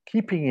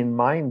keeping in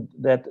mind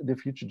that the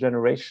future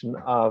generation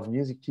of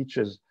music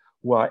teachers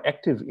who are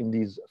active in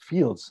these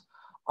fields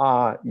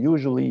are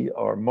usually,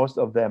 or most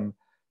of them,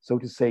 so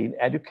to say,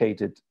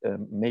 educated,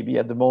 maybe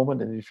at the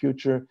moment and in the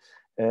future,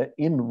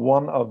 in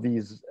one of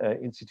these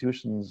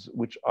institutions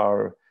which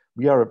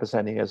we are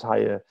representing as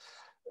higher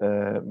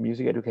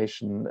music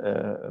education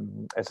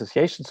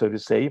association, so to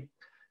say.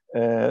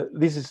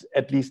 This is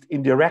at least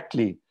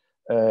indirectly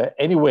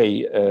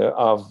anyway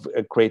of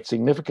great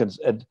significance.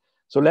 And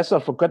so let's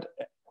not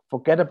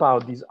forget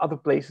about these other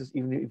places,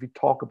 even if we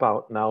talk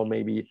about now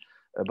maybe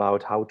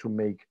about how to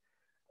make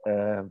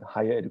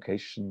higher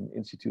education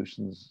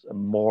institutions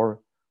more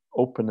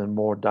open and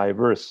more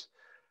diverse.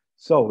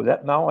 So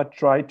that now I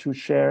try to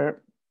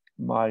share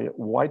my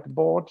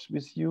whiteboard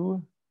with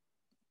you.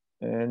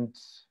 And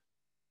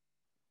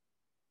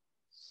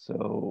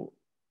so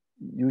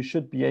you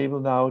should be able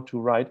now to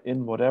write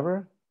in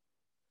whatever.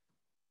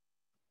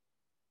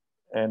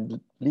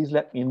 And please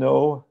let me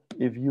know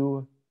if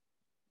you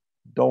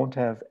don't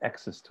have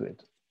access to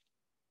it.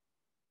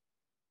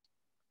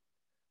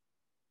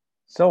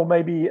 So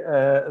maybe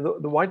the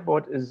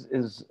whiteboard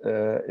is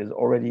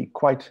already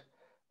quite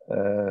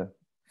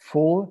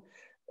full,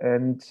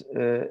 and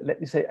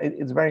let me say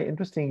it's very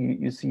interesting.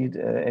 You see it,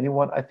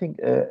 anyone? I think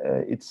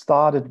it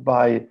started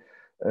by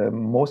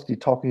mostly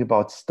talking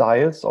about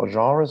styles or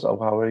genres, or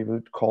however you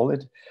would call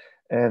it,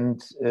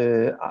 and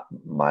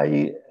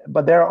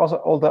but there are also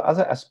all the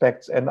other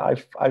aspects, and I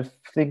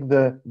think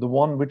the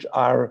one which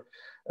are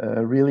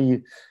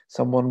really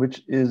someone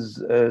which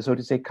is so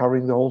to say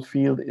covering the whole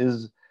field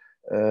is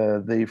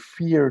the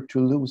fear to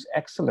lose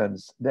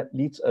excellence. That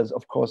leads us,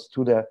 of course,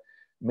 to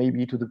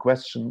maybe to the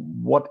question,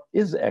 what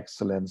is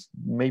excellence?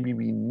 Maybe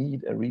we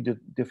need a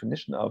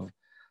redefinition of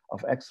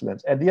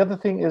excellence. And the other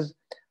thing is,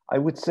 I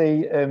would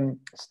say,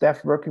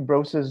 staff working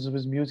processes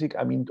with music,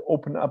 I mean,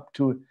 open up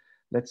to,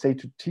 let's say,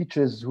 to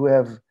teachers who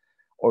have,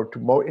 or to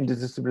more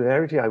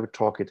interdisciplinarity, I would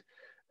talk it,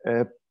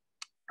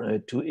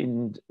 to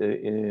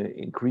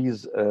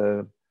increase,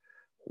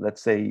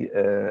 let's say,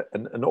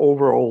 an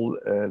overall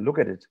look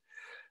at it.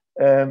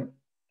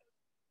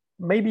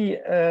 Maybe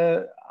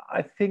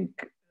I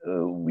think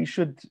we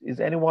should. Is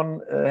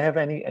anyone have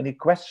any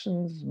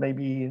questions?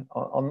 Maybe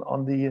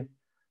on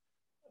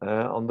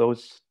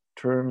those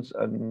terms,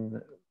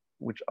 and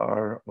which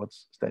are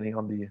what's standing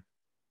on the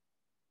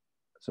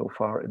so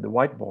far in the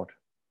whiteboard.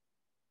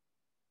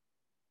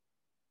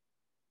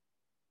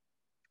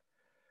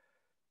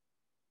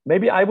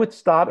 Maybe I would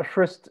start a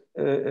first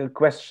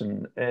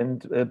question,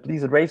 and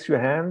please raise your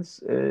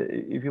hands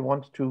if you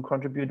want to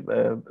contribute.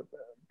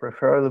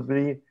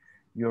 Preferably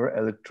your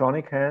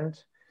electronic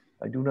hand.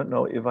 I do not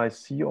know if I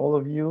see all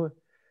of you.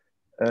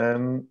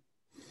 And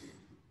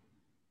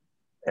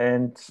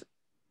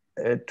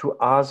to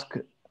ask,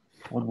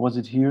 what was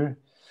it here?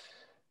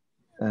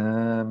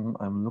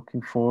 I'm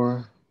looking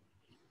for.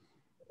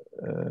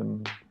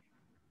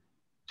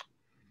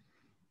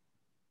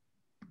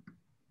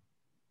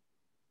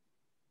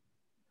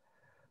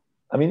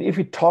 I mean, if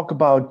we talk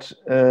about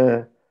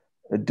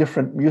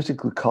different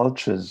musical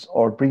cultures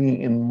or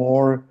bringing in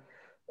more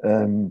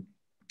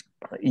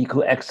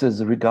equal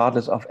access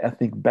regardless of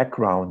ethnic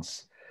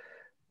backgrounds,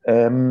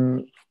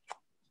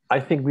 I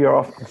think we are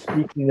often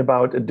speaking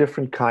about a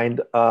different kind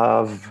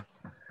of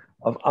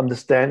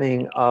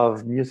understanding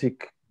of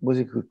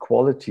musical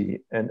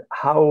quality and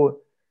how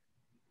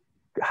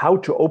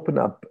to open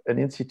up an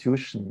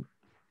institution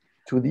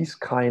to these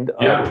kind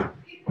of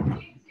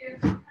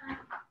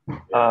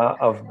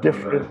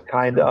different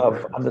kind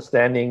of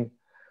understanding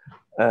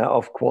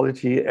of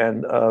quality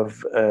and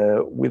of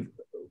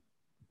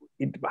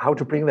how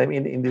to bring them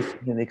in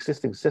an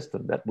existing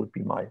system. That would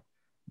be my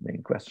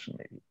main question,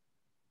 maybe.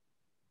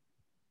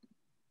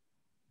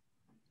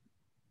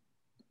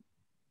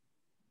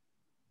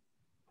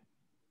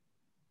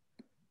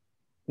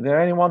 Is there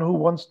anyone who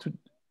wants to?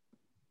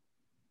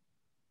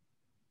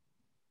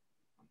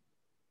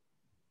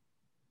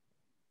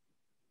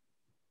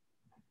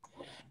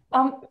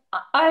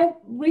 I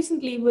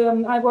recently,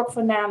 I work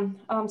for NAM.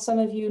 Some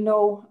of you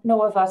know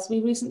of us. We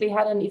recently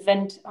had an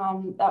event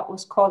that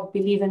was called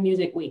Believe in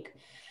Music Week.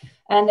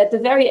 And at the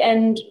very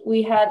end,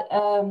 we had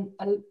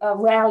a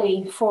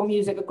rally for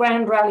music, a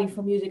grand rally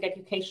for music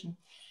education.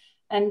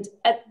 And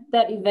at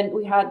that event,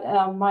 we had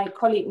my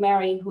colleague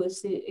Mary, who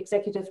is the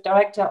executive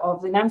director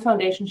of the NAM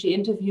Foundation. She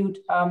interviewed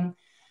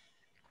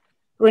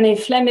Renee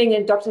Fleming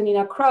and Dr.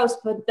 Nina Kraus,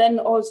 but then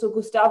also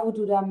Gustavo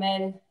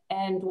Dudamel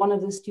and one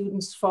of the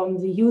students from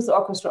the Youth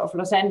Orchestra of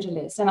Los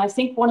Angeles. And I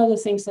think one of the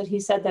things that he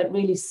said that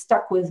really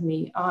stuck with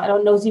me, I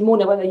don't know,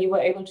 Simone, whether you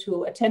were able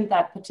to attend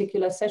that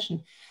particular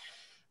session,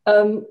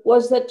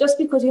 was that just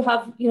because you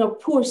have,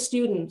 poor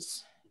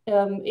students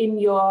in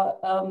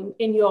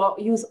your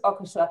youth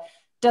orchestra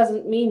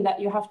doesn't mean that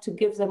you have to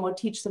give them or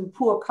teach them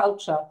poor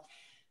culture.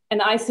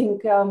 And I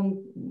think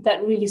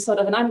that really sort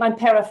of, and I'm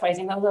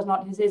paraphrasing, those are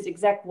not his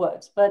exact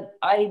words, but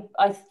I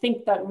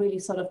think that really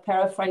sort of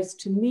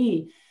paraphrased to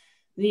me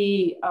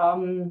the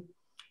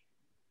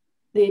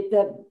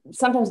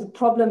sometimes the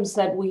problems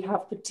that we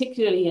have,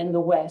 particularly in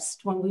the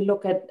West, when we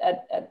look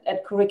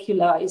at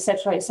curricula, et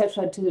cetera,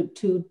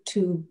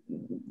 to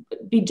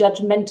be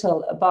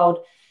judgmental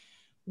about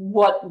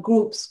what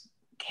groups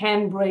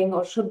can bring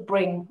or should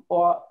bring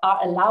or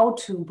are allowed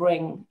to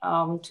bring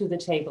to the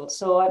table.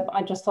 So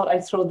I just thought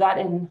I'd throw that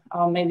in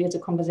maybe as a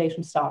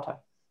conversation starter.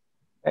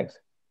 Thanks.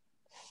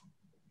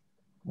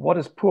 What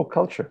is poor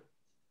culture?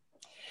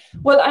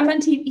 Well, I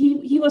meant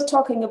he was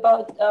talking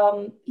about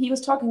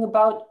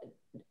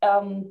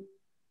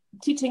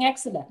teaching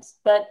excellence,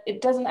 that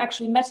it doesn't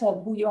actually matter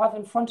who you have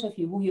in front of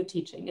you, who you're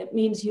teaching. It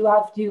means you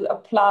have to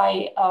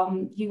apply,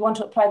 you want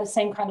to apply the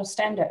same kind of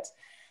standards.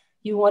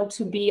 You want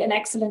to be an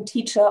excellent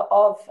teacher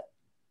of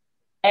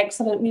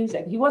excellent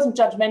music. He wasn't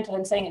judgmental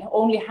in saying it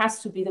only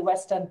has to be the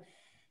Western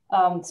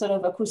sort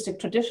of acoustic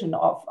tradition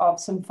of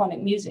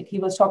symphonic music. He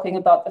was talking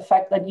about the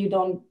fact that you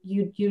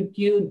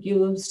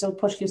still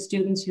push your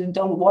students, you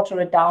don't water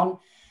it down,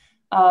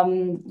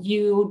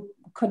 you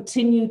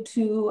continue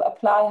to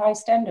apply high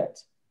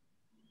standards.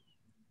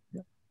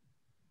 Yeah.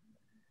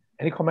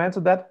 Any comments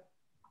on that?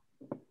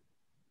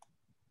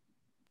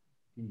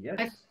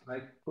 Yes,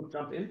 I could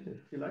jump in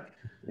if you like.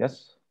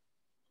 Yes.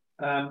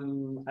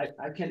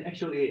 I can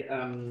actually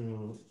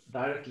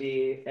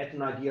directly add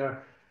an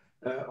idea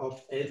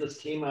of Elsa's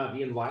Thema.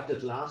 We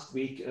invited last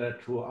week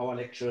to our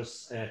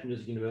lectures at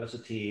Music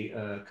University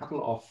a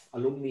couple of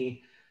alumni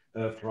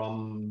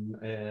from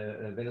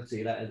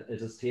Venezuela at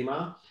Elsa's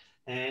Thema,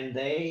 and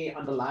they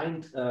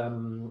underlined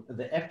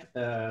the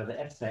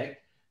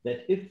aspect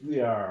that if we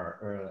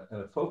are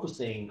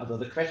focusing on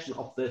the question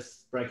of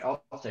this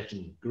breakout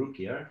session group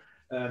here,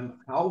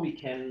 how we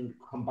can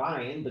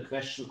combine the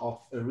question of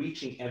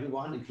reaching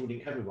everyone,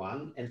 including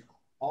everyone, and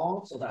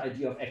also the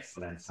idea of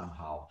excellence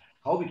somehow.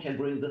 How we can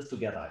bring this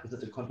together? Is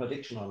it a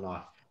contradiction or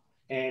not?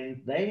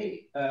 And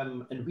they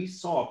and we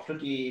saw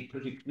pretty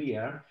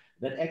clear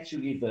that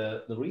actually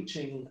the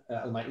reaching,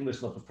 my English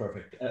is not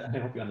perfect. I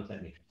hope you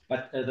understand me.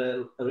 But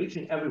the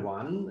reaching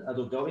everyone,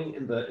 going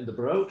in the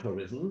broad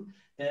tourism,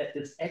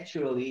 is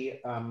actually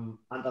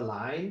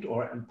underlined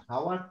or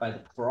empowered by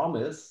the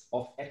promise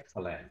of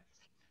excellence.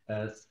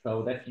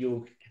 So that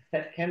you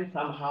can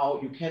somehow,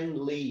 you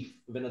can leave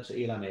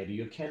Venezuela maybe,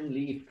 you can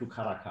leave to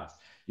Caracas,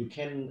 you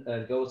can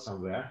go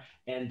somewhere,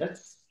 and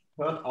that's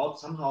turned out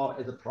somehow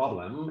as a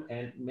problem,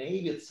 and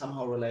maybe it's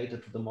somehow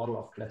related to the model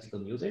of classical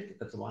music.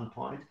 That's one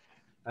point.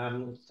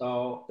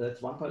 So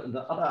that's one point. And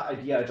the other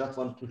idea I just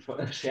want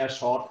to share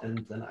short,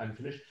 and then I'm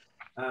finished,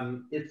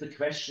 is the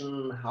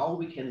question how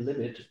we can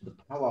limit the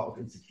power of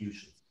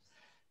institutions,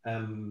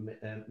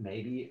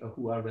 maybe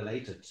who are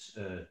related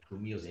to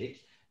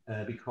music.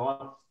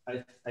 Because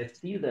I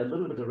see there a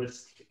little bit of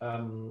risk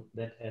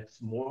that as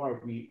more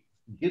we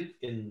give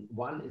in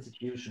one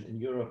institution in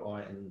Europe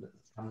or in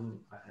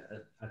some,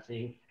 I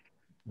think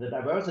the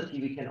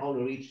diversity we can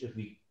only reach if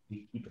we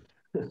keep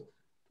it.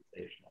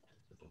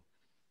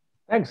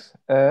 Thanks.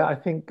 I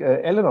think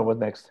Eleanor was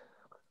next.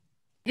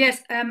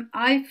 Yes,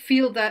 I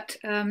feel that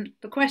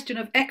the question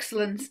of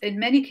excellence in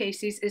many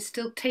cases is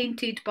still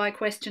tainted by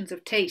questions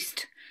of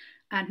taste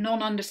and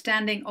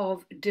non-understanding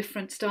of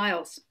different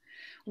styles.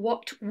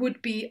 What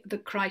would be the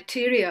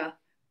criteria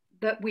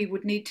that we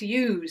would need to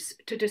use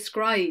to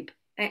describe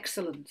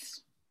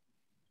excellence?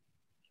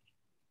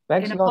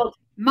 Thanks in a lot.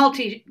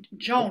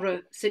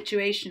 Multi-genre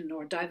situation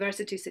or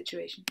diversity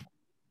situation?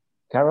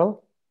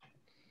 Carol?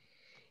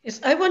 Yes,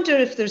 I wonder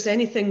if there's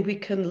anything we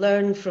can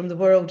learn from the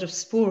world of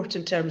sport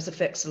in terms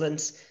of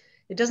excellence.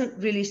 It doesn't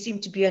really seem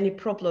to be any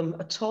problem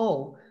at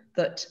all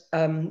that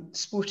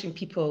sporting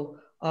people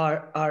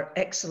are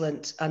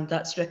excellent, and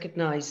that's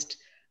recognised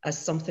as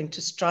something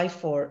to strive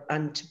for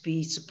and to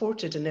be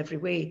supported in every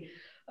way.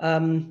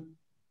 And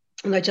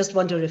I just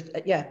wonder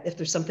if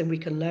there's something we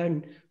can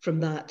learn from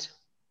that.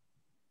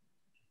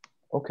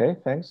 Okay,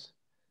 thanks.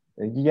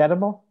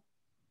 Guillermo?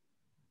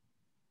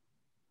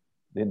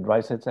 Didn't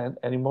raise it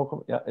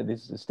anymore. Yeah,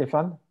 this is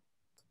Stefan.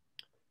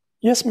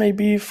 Yes,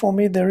 maybe for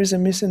me there is a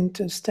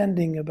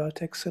misunderstanding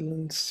about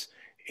excellence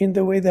in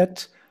the way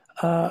that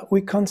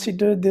we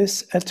consider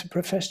this at a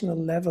professional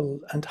level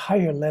and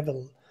higher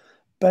level,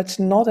 but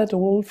not at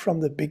all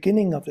from the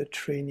beginning of the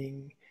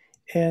training.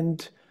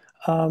 And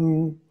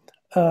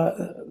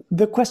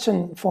the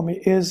question for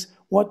me is,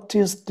 what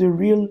is the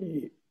real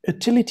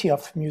utility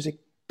of music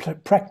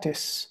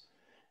practice?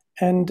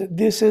 And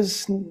this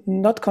is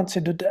not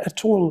considered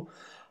at all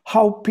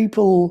how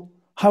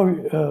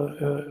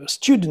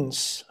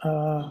students,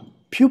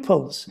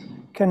 pupils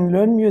can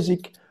learn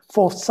music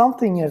for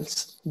something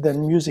else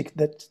than music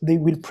that they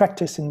will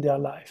practice in their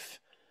life.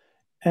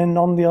 And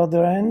on the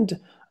other hand,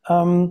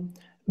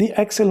 the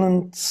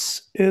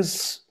excellence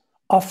is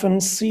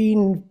often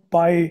seen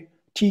by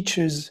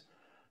teachers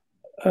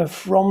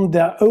from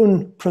their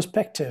own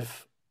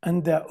perspective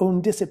and their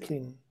own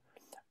discipline.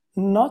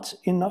 Not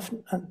enough,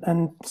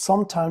 and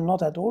sometimes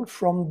not at all,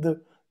 from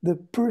the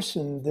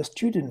person, the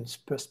student's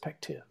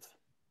perspective.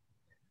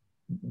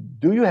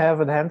 Do you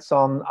have a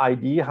hands-on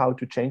idea how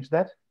to change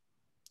that?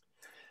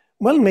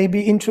 Well,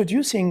 maybe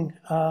introducing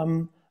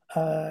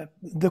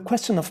the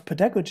question of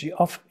pedagogy,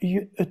 of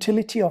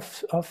utility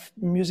of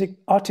music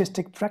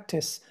artistic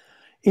practice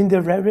in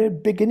the very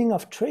beginning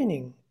of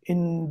training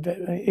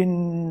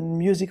in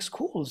music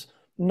schools,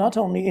 not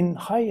only in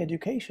higher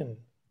education.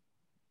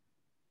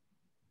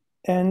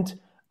 And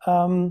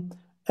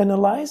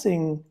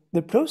analyzing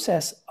the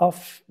process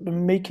of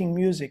making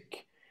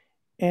music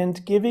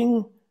and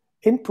giving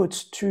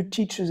inputs to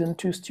teachers and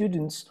to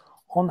students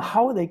on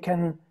how they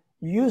can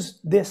use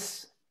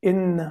this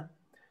in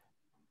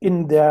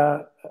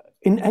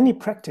any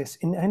practice,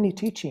 in any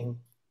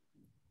teaching,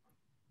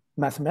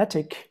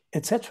 mathematics,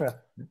 etc.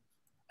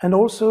 And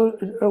also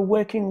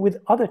working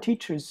with other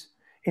teachers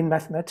in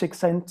mathematics,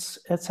 science,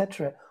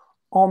 etc.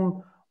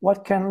 on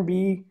what can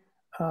be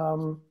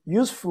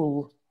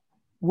useful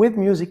with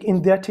music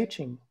in their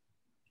teaching.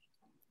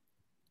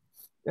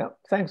 Yeah,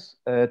 thanks.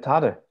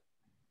 Tade.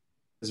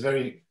 It's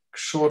very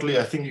shortly,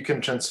 I think you can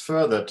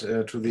transfer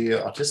that to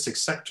the artistic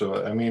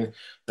sector. I mean,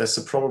 there's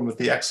a problem with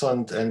the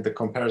excellent and the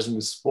comparison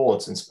with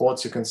sports. In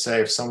sports, you can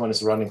say if someone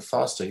is running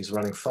faster, he's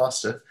running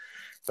faster.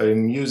 But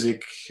in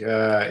music,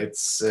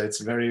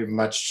 it's very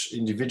much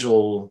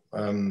individual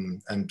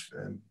and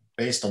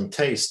based on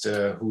taste,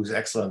 who's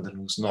excellent and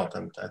who's not.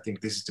 And I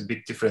think this is the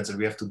big difference, and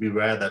we have to be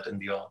aware of that in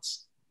the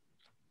arts.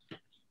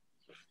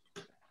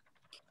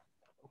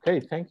 Okay,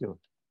 thank you.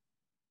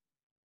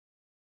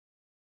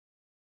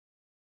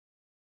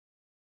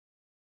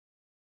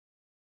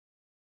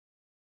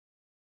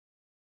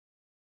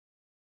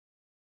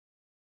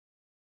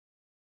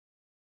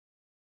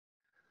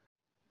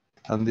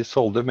 And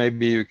Isolde,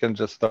 maybe you can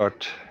just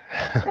start.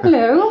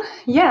 Hello.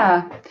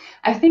 Yeah,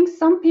 I think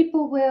some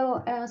people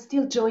will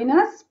still join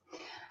us.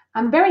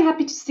 I'm very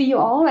happy to see you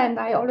all, and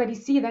I already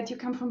see that you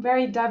come from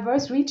very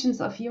diverse regions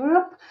of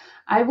Europe.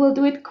 I will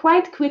do it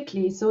quite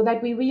quickly so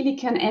that we really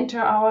can enter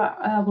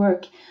our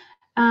work.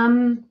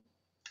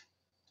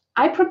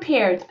 I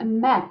prepared a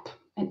map,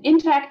 an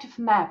interactive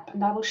map,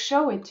 and I will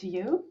show it to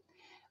you,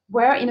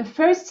 where in a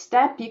first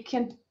step you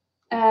can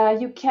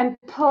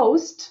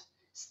post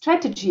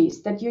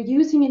strategies that you're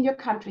using in your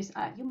countries.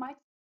 You might.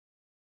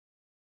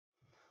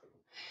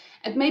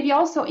 And maybe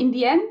also in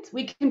the end,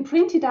 we can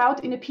print it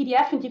out in a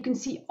PDF and you can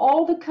see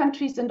all the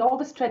countries and all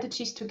the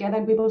strategies together,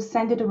 and we will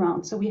send it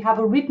around. So we have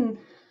a written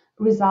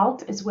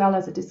result as well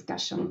as a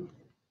discussion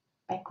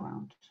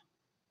background.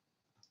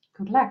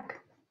 Good luck.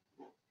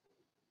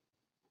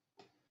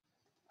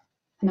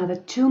 Another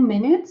 2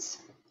 minutes.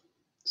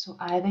 So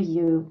either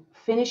you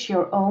finish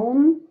your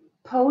own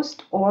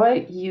post or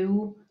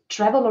you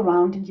travel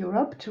around in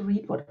Europe to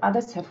read what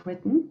others have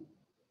written.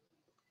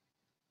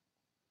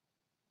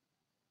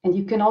 And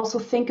you can also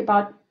think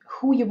about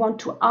who you want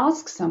to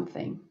ask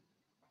something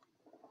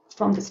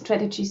from the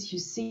strategies you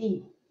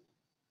see.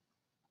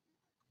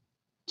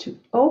 To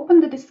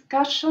open the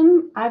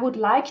discussion, I would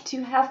like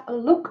to have a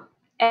look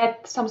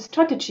at some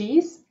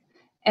strategies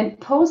and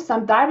pose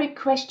some direct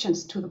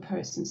questions to the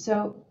person.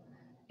 So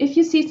if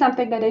you see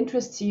something that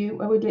interests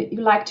you, or would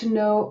you like to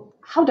know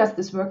how does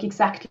this work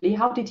exactly?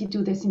 How did you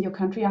do this in your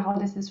country, or how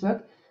does this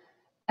work?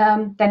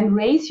 Then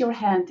raise your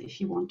hand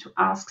if you want to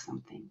ask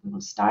something. We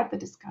will start the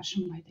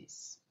discussion by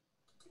this.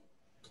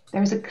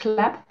 There is a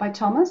clap by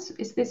Thomas.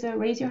 Is this a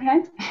raise your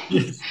hand?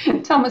 Yes.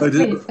 Thomas,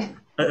 please.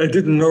 I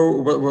didn't know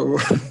what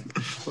to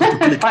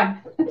click.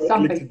 Fine,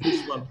 something.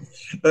 This one.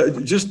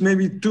 Just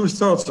maybe two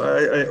thoughts.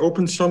 I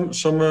opened some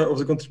of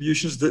the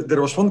contributions.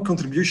 There was one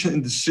contribution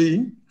in the C.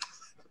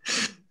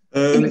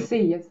 In the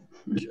C, yes.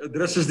 Which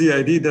addresses the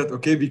idea that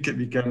okay, we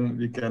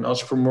can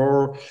ask for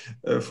more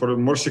for a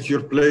more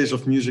secure place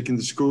of music in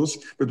the schools.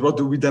 But what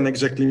do we then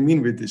exactly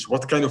mean with this?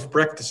 What kind of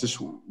practices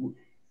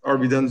are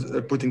we then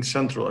putting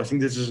central? I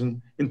think this is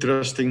an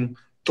interesting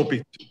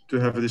topic to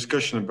have a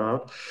discussion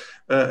about.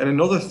 And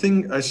another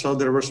thing, I saw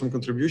there were some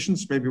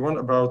contributions, maybe one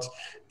about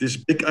this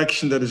big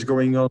action that is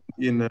going on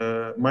in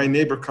my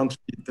neighbor country,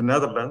 the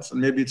Netherlands.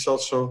 And maybe it's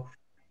also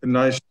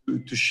nice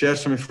to share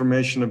some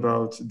information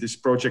about this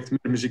project,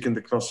 Music in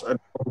the Class. I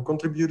don't know who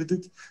contributed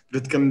it,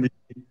 but it can be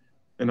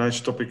a nice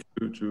topic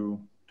to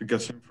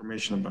get some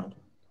information about.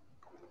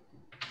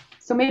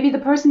 So maybe the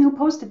person who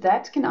posted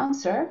that can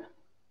answer.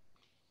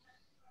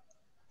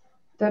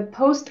 The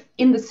post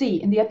in the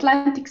sea, in the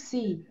Atlantic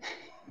Sea.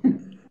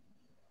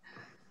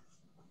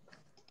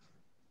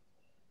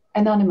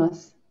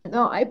 Anonymous.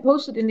 No, I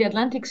posted in the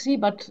Atlantic Sea,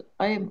 but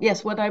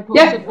what I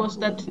posted was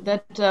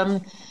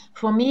that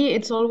for me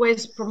it's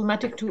always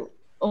problematic to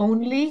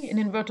only, in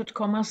inverted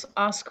commas,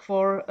 ask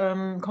for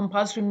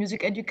compulsory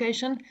music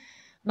education.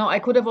 Now, I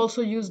could have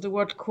also used the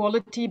word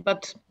quality,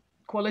 but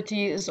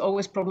quality is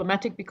always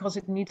problematic because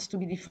it needs to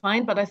be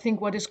defined. But I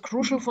think what is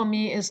crucial for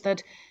me is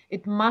that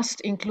it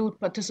must include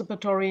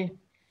participatory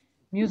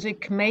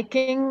music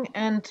making,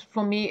 and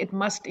for me it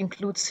must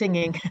include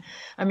singing.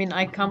 I mean,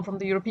 I come from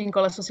the European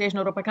Choral Association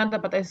Europa Canta,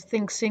 but I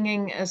think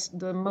singing as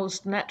the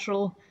most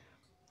natural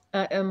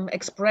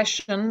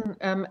expression,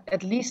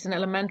 at least in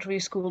elementary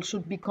school,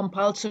 should be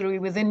compulsory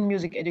within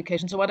music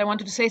education. So what I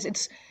wanted to say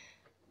is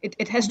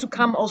it has to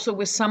come also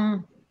with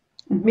some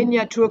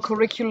miniature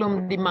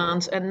curriculum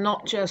demands and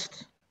not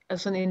just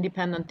as an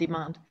independent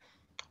demand.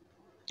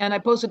 And I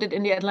posted it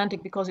in the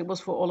Atlantic because it was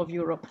for all of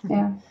Europe.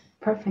 Yeah,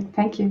 perfect.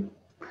 Thank you.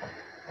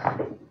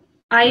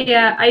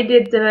 I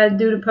did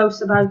do the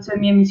post about more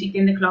music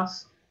in the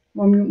class,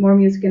 more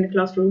music in the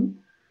classroom,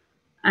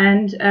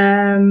 and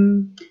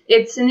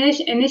it's an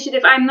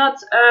initiative. I'm not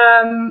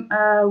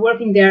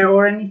working there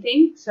or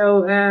anything,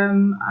 so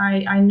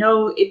I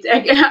know it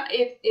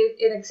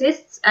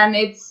exists, and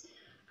it's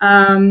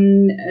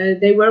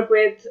they work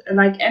with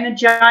like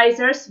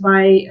energizers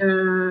by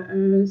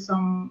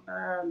some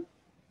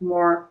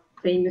more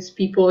famous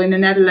people in the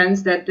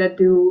Netherlands that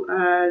do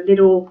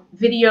little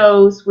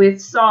videos with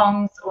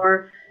songs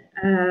or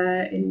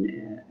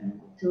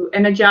to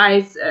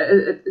energize.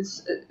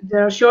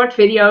 There are short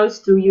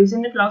videos to use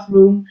in the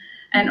classroom,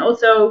 and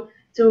also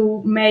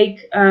to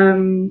make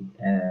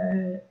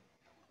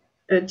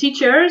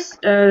teachers,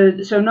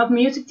 so not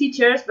music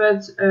teachers,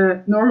 but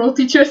normal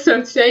teachers,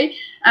 so to say,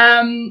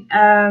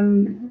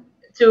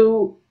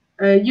 to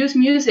use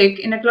music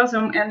in the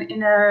classroom and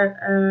in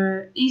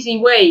a easy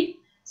way.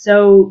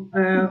 So,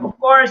 of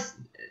course,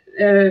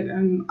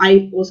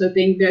 I also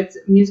think that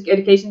music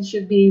education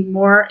should be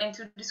more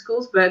into the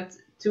schools, but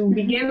to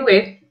begin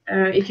with,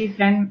 if you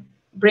can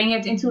bring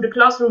it into the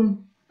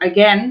classroom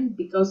again,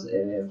 because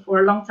for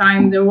a long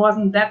time there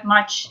wasn't that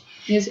much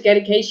music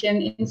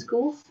education in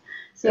schools.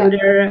 So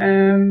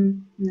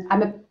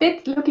I'm a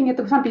bit looking at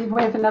the time because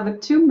we have another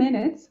 2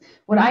 minutes.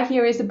 What I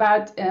hear is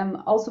about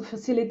also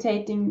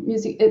facilitating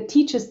music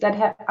teachers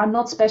that are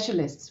not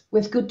specialists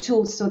with good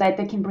tools so that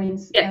they can bring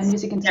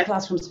music into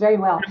classrooms very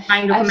well.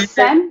 I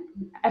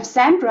have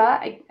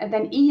Sandra, and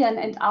then Ian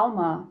and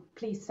Alma.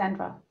 Please,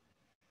 Sandra.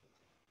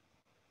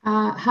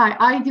 Hi,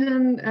 I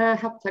didn't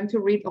have time to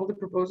read all the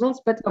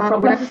proposals, but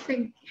what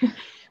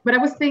I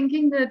was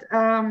thinking that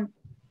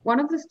one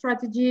of the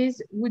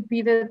strategies would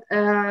be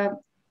that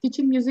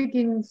teaching music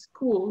in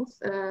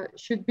schools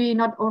should be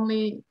not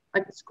only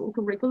like a school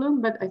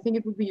curriculum, but I think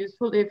it would be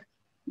useful if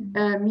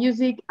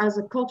music as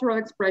a cultural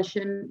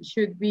expression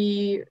should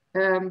be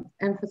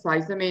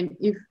emphasized. I mean,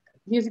 if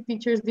music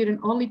teachers didn't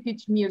only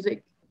teach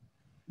music,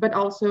 but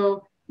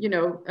also, you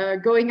know,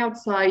 going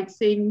outside,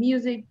 saying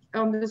music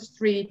on the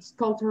streets,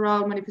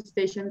 cultural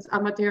manifestations,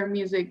 amateur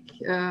music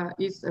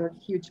is a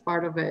huge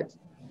part of it.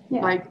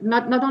 Yeah. Like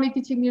not only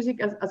teaching music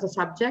as a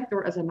subject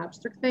or as an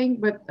abstract thing,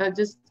 but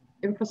just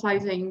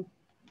emphasizing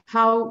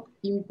how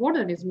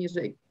important is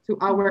music to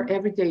our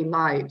everyday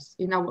lives,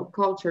 in our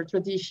culture,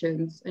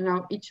 traditions. You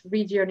know, each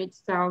region,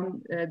 each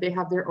town, they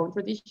have their own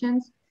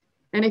traditions.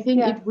 And I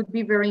think it would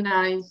be very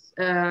nice,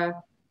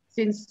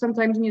 since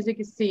sometimes music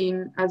is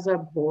seen as a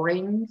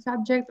boring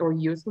subject or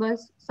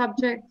useless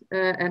subject.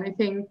 And I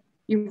think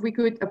if we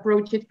could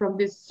approach it from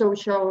this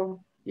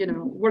social, you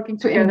know, working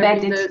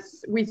together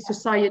with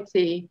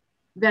society,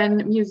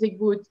 then music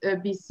would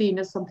be seen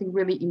as something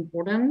really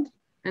important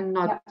and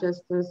not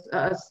just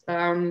as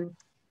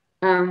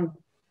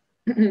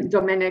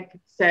Dominic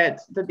said,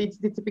 that it's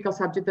the typical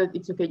subject that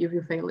it's okay if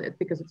you fail it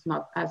because it's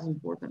not as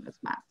important as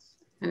maths.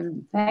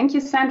 And thank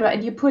you, Sandra.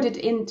 And you put it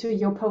into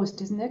your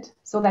post, isn't it?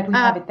 So that we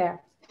have it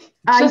there.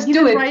 I Just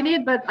didn't do it. write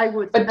it, but I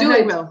would. But do I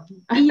it. will.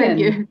 Ian, Thank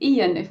you.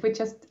 Ian, if we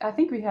just, I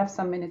think we have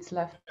some minutes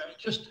left.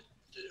 Just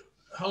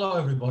hello,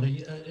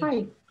 everybody. Hi.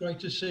 It's great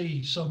to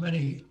see so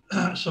many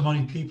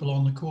people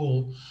on the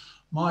call.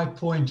 My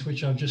point,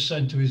 which I've just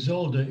sent to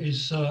Isolde,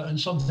 is and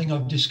something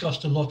I've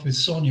discussed a lot with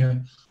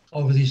Sonia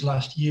over these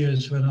last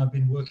years when I've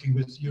been working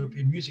with the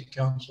European Music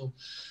Council,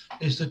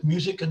 is that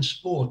music and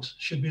sport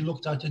should be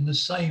looked at in the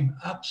same,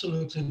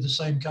 absolutely the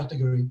same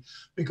category,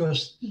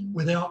 because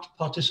without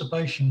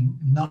participation,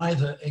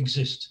 neither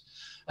exist.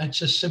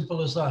 It's as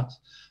simple as that.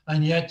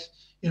 And yet,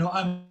 you know,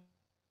 I'm a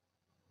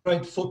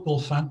great football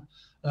fan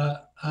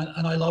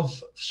and I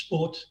love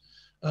sport.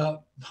 I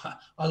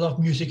love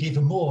music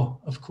even more,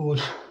 of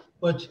course.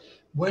 But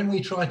when we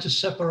try to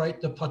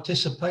separate the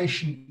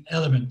participation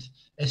element,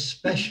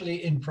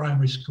 especially in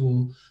primary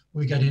school,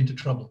 we get into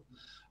trouble.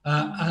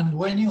 And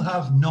when you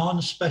have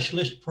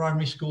non-specialist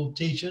primary school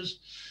teachers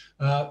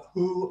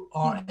who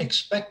are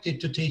expected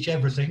to teach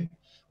everything,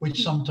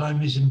 which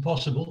sometimes is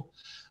impossible,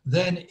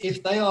 then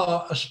if they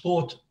are a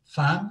sport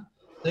fan,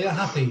 they are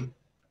happy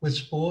with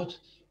sport.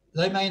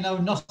 They may know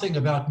nothing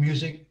about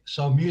music,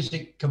 so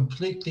music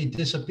completely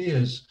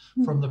disappears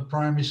from the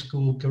primary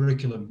school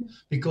curriculum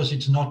because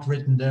it's not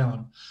written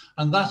down.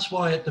 And that's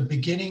why at the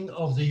beginning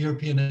of the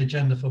European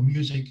Agenda for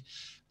Music,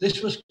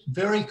 this was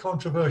very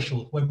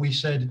controversial when we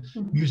said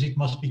music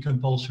must be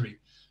compulsory,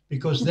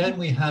 because then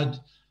we had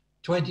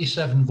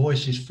 27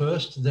 voices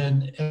first,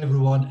 then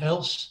everyone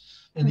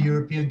else in the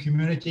European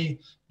community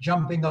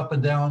jumping up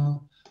and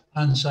down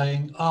and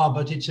saying,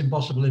 but it's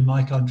impossible in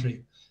my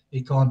country.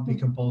 It can't be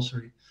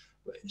compulsory.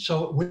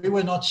 So we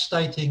were not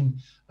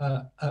stating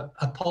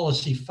a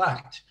policy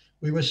fact.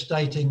 We were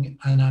stating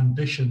an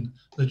ambition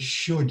that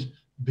should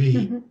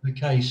be the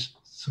case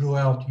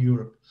throughout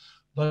Europe.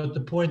 But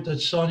the point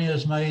that Sonia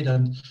has made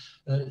and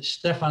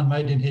Stefan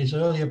made in his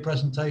earlier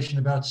presentation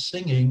about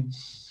singing,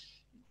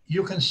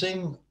 you can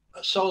sing,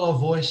 a solo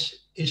voice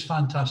is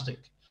fantastic.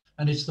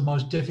 And it's the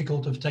most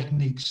difficult of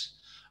techniques.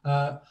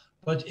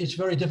 But it's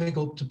very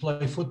difficult to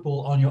play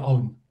football on your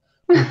own,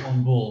 with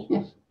one ball.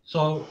 Yeah.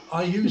 So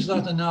I use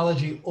that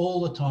analogy all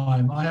the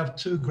time. I have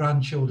 2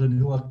 grandchildren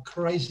who are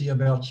crazy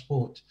about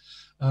sport,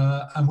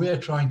 and we're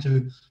trying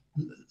to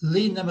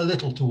lean them a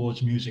little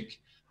towards music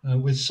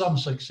with some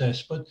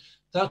success. But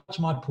that's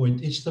my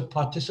point. It's the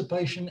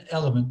participation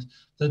element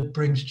that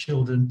brings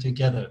children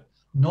together,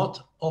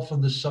 not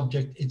often the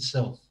subject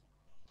itself.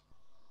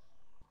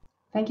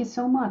 Thank you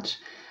so much.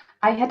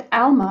 I had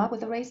Alma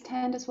with a raised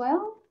hand as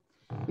well.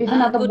 We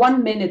have another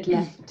 1 minute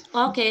left.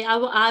 Okay,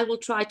 I will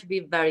try to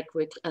be very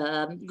quick.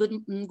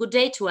 Good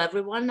day to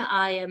everyone.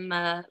 I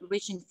am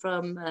reaching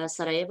from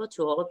Sarajevo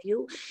to all of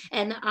you.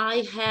 And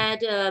I had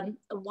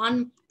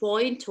one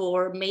point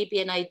or maybe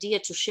an idea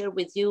to share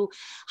with you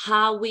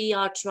how we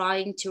are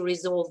trying to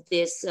resolve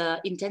this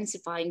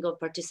intensifying of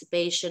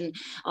participation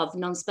of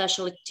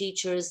non-specialist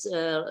teachers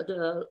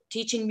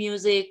teaching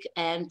music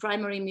and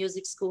primary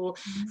music school.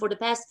 For the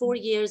past 4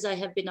 years, I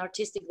have been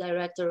artistic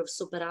director of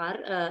Superar,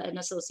 an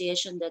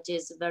association that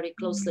is very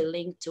closely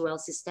linked to El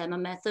Sistema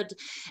method,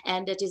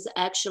 and that is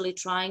actually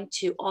trying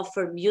to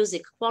offer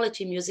music,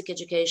 quality music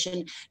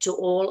education to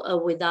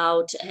all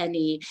without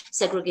any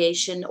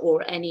segregation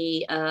or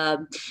any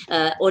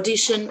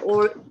audition,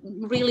 or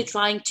really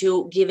trying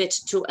to give it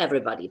to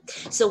everybody.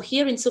 So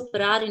here in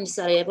Superar in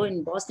Sarajevo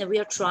in Bosnia, we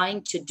are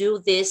trying to do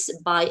this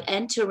by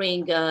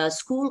entering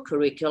school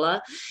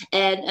curricula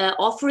and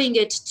offering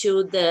it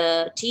to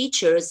the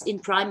teachers in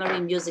primary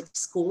music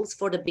schools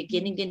for the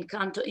beginning in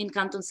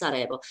Canton Sarajevo.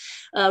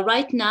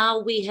 Right now,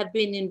 we have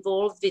been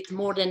involved with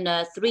more than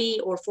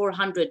 300 or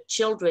 400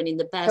 children in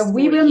the past 4 years. So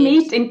we will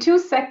meet in 2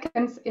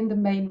 seconds in the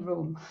main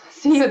room.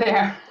 See you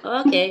there.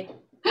 Okay.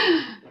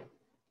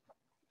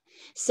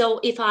 So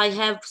if I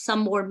have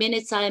some more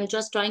minutes, I am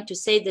just trying to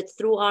say that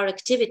through our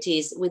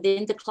activities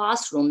within the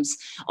classrooms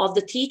of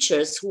the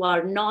teachers who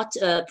are not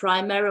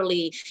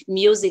primarily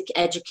music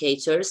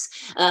educators,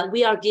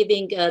 we are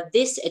giving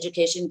this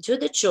education to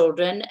the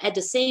children at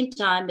the same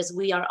time as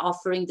we are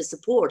offering the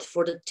support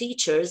for the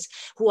teachers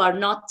who are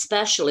not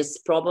specialists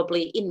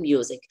probably in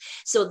music.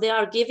 So they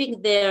are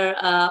giving their,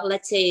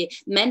 let's say,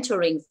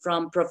 mentoring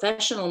from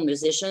professional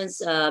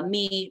musicians,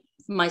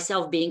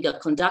 myself being a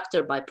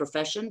conductor by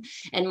profession,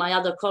 and my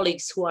other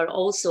colleagues who are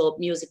also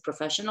music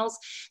professionals.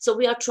 So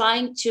we are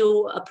trying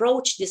to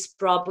approach this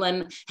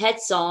problem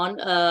heads on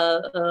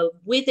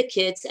with the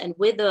kids and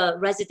with the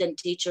resident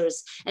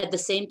teachers at the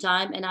same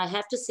time. And I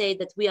have to say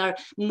that we are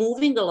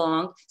moving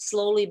along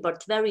slowly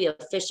but very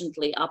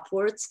efficiently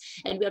upwards.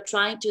 And we are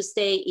trying to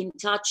stay in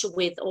touch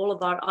with all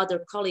of our other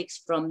colleagues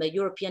from the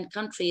European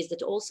countries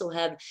that also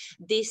have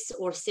this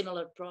or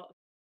similar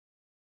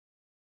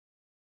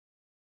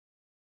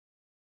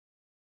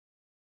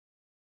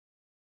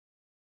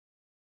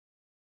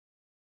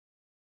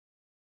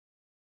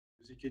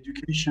Music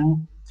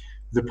education,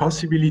 the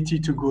possibility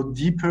to go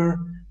deeper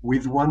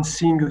with one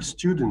single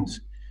student,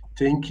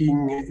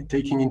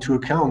 taking into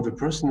account the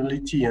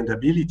personality and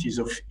abilities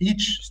of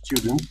each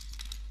student,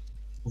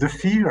 the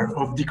fear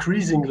of a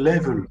decreasing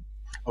level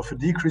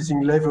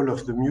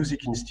of the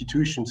music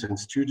institutions and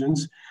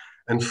students,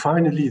 and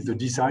finally the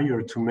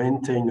desire to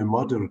maintain a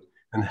model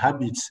and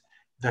habits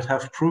that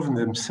have proven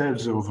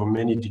themselves over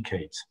many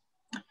decades.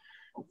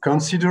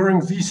 Considering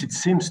this, it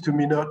seems to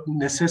me not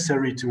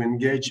necessary to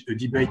engage a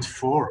debate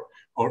for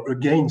or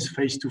against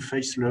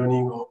face-to-face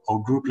learning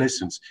or group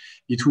lessons.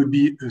 It would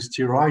be a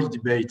sterile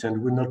debate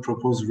and would not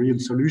propose real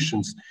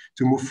solutions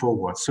to move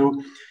forward.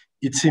 So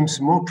it seems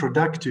more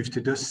productive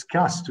to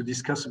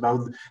discuss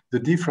about the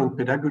different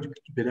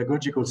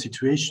pedagogical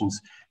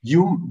situations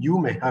you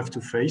may have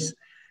to face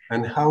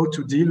and how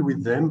to deal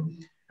with them,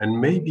 and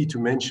maybe to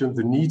mention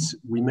the needs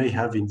we may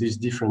have in these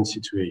different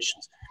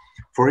situations.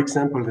 For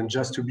example, and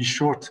just to be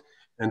short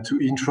and to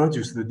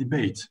introduce the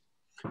debate,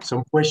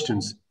 some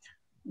questions.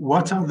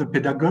 What are the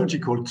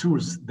pedagogical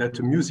tools that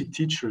a music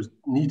teacher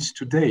needs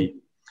today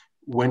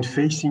when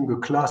facing a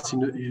class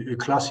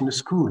in a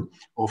school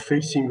or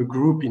facing a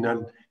group in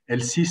an El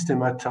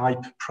Sistema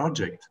type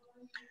project?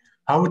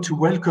 How to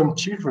welcome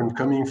children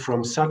coming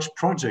from such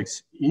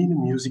projects in a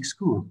music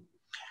school?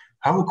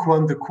 How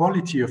can the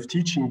quality of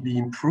teaching be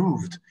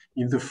improved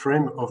in the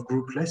frame of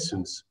group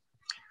lessons?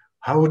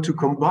 How to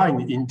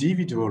combine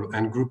individual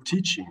and group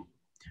teaching?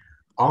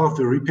 Are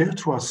the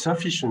repertoires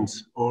sufficient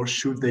or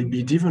should they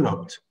be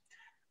developed?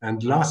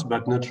 And last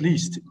but not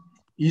least,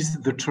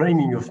 is the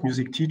training of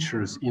music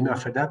teachers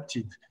enough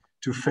adapted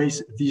to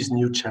face these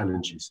new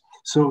challenges?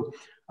 So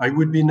I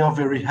would be now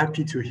very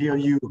happy to hear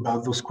you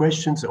about those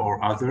questions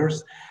or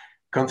others,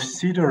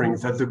 considering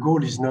that the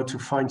goal is not to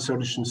find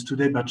solutions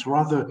today, but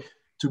rather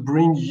to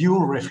bring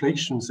your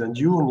reflections and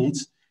your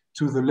needs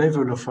to the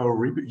level of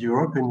our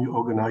European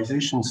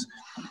organizations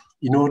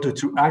in order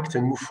to act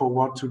and move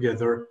forward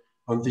together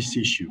on this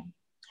issue.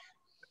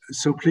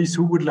 So please,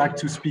 who would like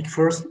to speak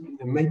first?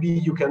 Maybe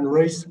you can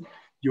raise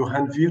your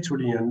hand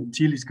virtually and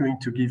Till is going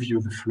to give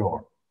you the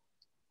floor.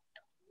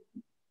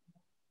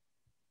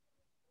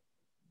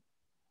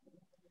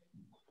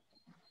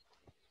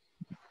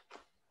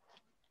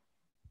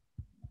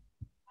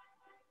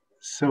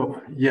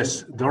 So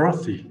yes,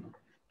 Dorothy,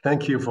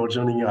 thank you for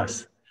joining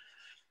us.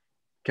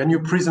 Can you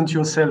present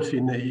yourself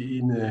in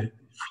a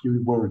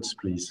few words,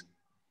 please?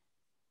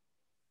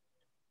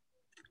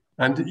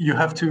 And you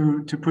have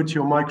to put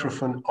your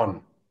microphone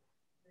on.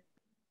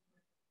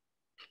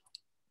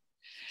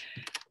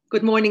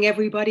 Good morning,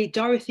 everybody.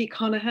 Dorothy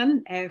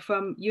Conahan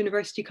from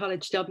University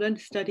College Dublin,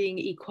 studying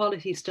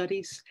equality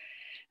studies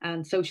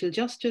and social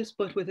justice,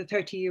 but with a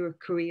 30-year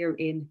career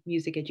in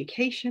music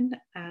education.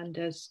 And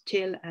as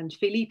Till and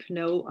Philippe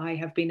know, I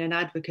have been an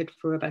advocate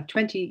for about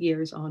 20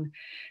 years on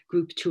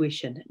group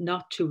tuition,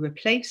 not to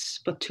replace,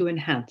 but to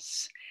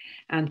enhance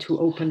and to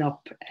open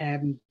up,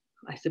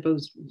 I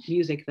suppose,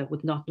 music that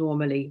would not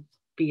normally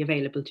be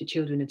available to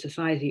children in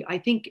society. I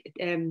think,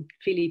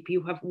 Philippe,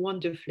 you have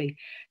wonderfully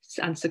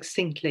and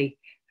succinctly,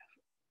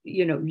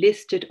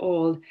 listed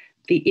all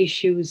the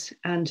issues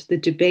and the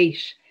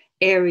debate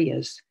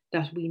areas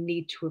that we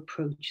need to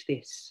approach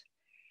this.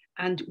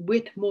 And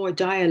with more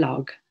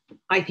dialogue,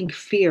 I think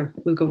fear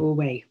will go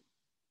away,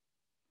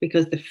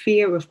 because the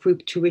fear of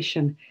group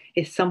tuition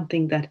is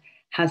something that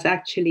has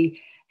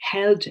actually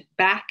held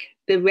back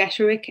the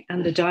rhetoric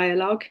and the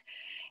dialogue.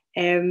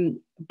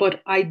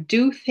 But I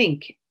do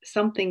think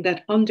something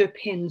that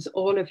underpins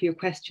all of your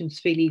questions,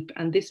 Philippe,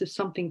 and this is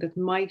something that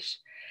might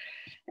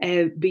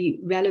be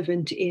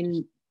relevant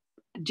in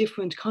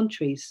different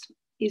countries,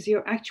 is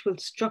your actual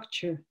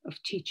structure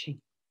of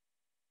teaching.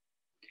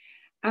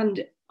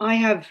 And I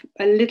have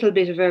a little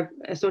bit of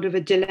a sort of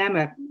a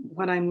dilemma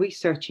when I'm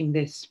researching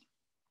this,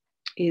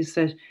 is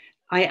that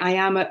I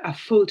am a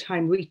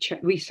full-time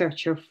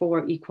researcher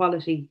for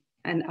equality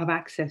and of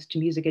access to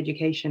music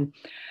education.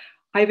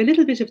 I have a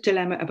little bit of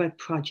dilemma about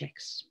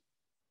projects.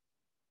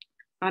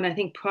 And I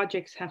think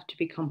projects have to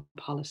become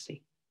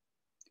policy.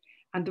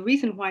 And the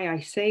reason why I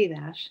say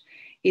that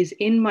is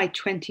in my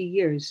 20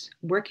 years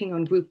working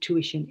on group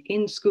tuition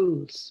in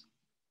schools,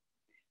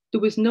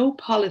 there was no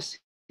policy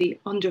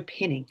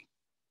underpinning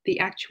the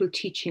actual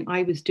teaching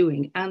I was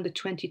doing and the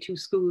 22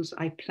 schools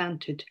I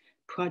planted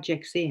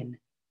projects in.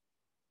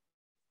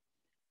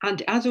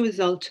 And as a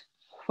result,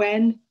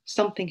 when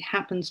something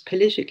happens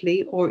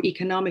politically or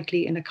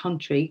economically in a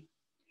country,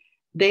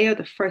 they are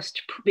the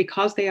first,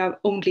 because they are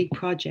only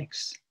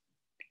projects,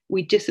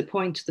 we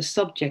disappoint the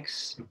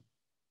subjects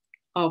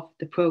of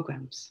the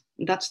programs.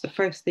 And that's the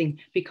first thing,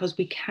 because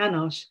we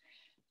cannot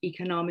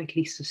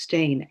economically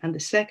sustain. And the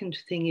second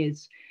thing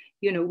is,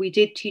 we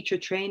did teacher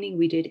training,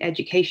 we did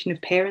education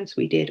of parents,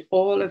 we did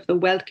all of the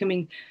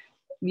welcoming,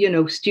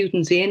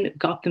 students in,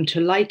 got them to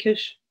like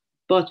it.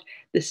 But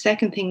the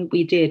second thing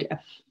we did,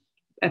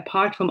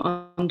 apart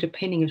from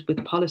underpinning it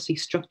with policy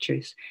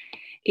structures,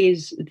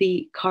 is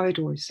the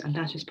corridors, and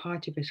that is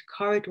part of it,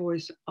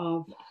 corridors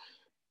of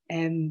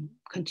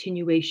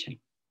continuation.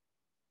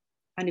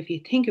 And if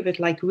you think of it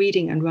like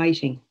reading and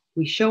writing,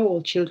 we show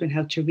all children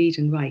how to read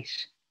and write.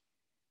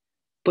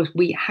 but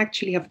we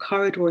actually have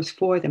corridors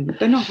for them.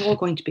 They're not all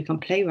going to become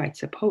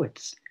playwrights or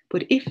poets,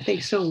 but if they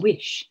so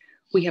wish,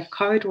 we have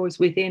corridors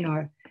within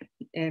our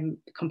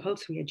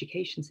compulsory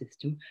education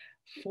system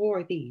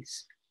for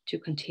these to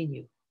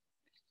continue.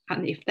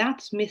 And if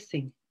that's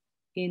missing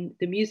in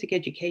the music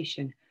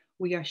education,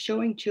 we are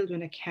showing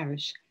children a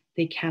carrot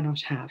they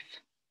cannot have.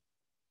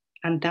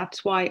 And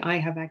that's why I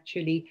have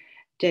actually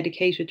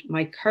dedicated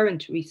my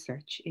current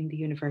research in the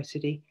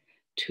university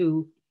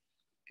to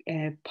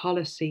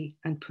policy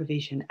and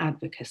provision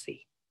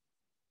advocacy.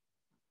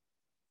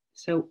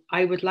 So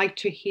I would like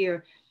to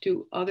hear,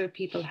 do other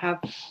people have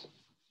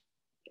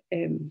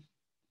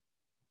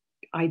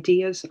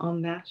ideas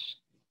on that?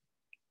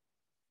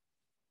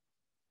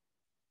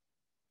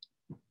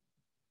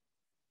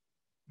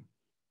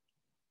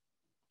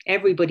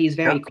 Everybody's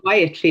very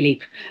quiet,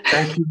 Philippe.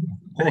 Thank you.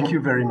 Thank you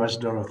very much,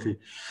 Dorothy.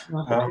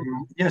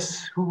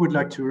 Yes, who would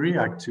like to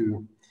react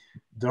to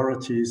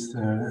Dorothy's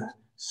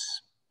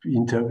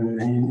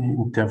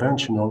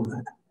intervention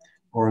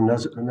or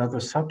another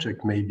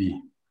subject,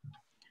 maybe?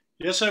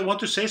 Yes, I want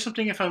to say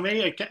something, if I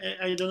may.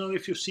 I don't know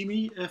if you see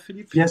me,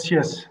 Philippe. Yes,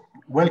 yes.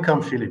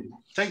 Welcome, Philippe.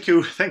 Thank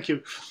you, thank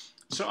you.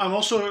 So I'm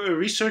also a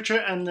researcher,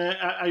 and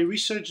I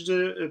research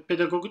the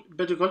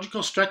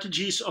pedagogical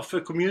strategies of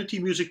community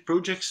music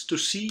projects to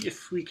see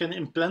if we can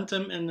implement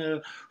them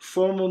in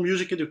formal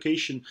music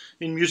education.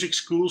 In music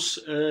schools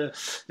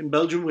in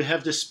Belgium, we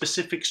have this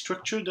specific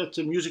structure that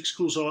the music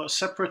schools are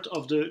separate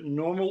of the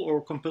normal or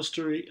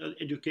compulsory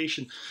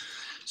education.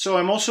 So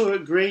I'm also a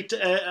great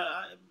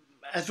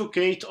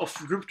advocate of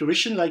group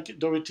tuition, like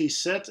Dorothy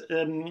said.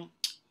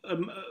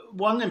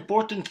 One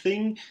important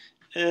thing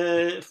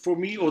for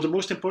me, or the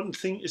most important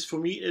thing is for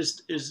me,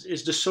 is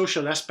the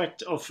social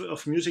aspect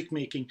of music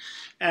making,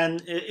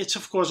 and it's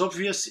of course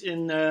obvious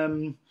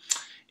in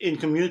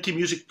community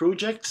music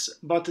projects,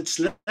 but it's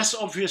less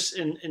obvious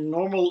in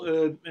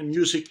normal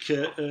music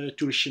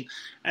tuition.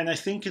 And I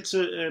think it's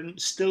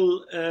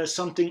still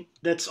something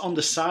that's on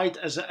the side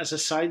as a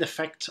side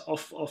effect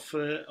of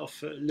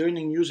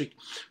learning music.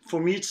 For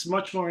me, it's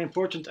much more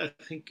important. I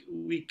think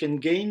we can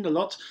gain a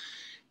lot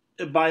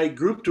by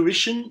group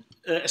tuition,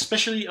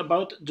 especially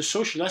about the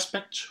social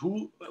aspects,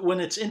 when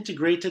it's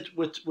integrated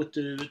with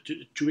the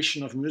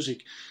tuition of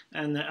music.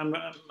 And I'm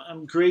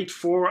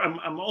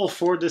all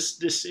for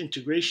this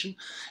integration.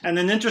 And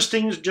an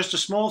interesting, just a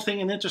small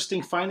thing, an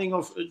interesting finding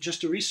of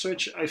just the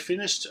research I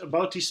finished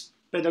about these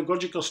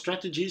pedagogical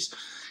strategies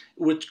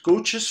with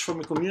coaches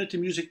from a community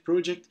music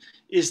project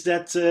is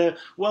that,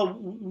 well,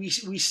 we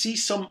see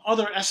some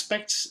other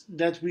aspects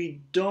that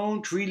we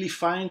don't really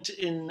find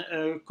in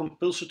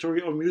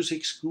compulsory or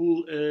music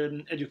school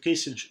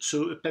education.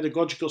 So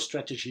pedagogical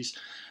strategies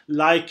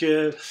like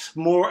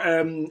more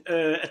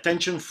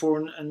attention for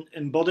an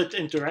embodied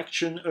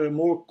interaction,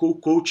 more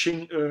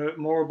co-coaching,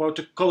 more about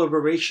the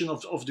collaboration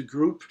of the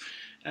group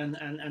and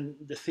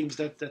the things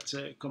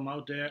that come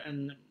out there.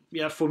 And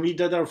yeah, for me,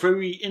 that are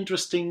very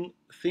interesting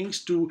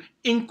things to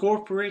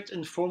incorporate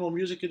in formal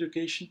music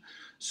education.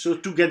 So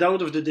to get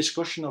out of the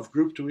discussion of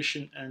group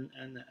tuition and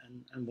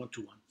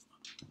one-to-one.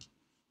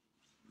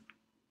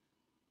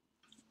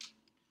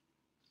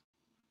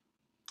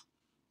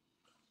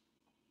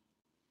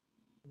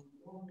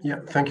 Yeah,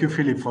 thank you,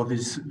 Philip, for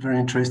this very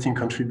interesting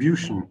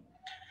contribution.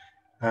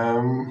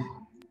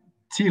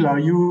 Till, are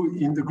you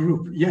in the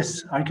group?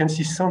 Yes, I can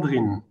see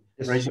Sandrine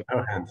raising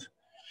her hand.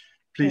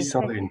 Please,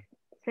 Sandrine.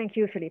 Thank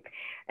you, Philippe.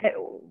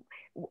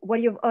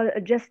 What you've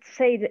just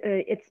said,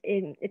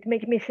 it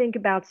makes me think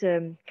about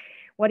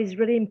what is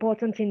really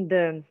important in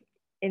the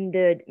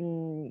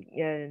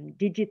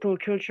digital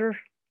culture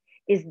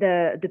is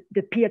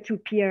the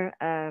peer-to-peer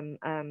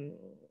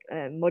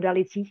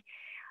modality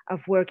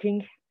of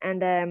working.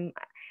 And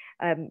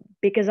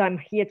because I'm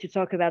here to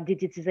talk about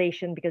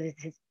digitization, because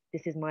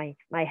this is my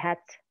hat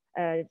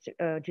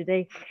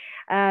today,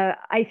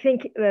 I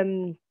think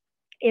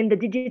in the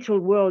digital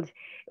world,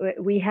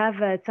 we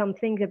have some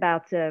things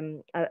about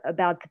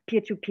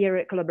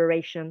peer-to-peer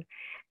collaboration,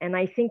 and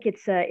I think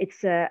it's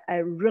a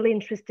really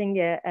interesting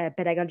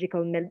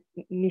pedagogical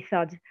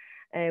method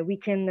we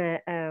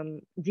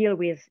can deal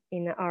with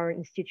in our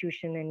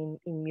institution and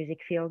in music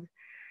field.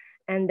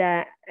 And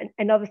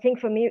another thing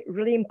for me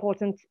really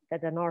important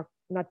that are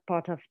not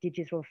part of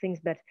digital things,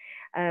 but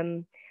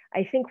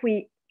I think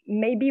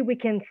maybe we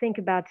can think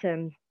about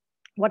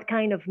what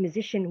kind of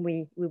musician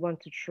we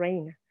want to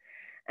train.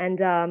 And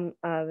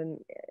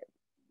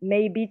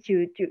maybe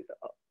to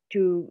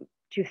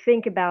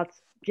think about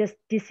just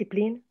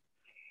discipline.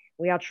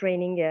 We are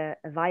training a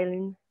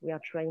violin, we are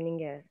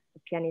training a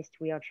pianist,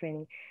 we are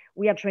training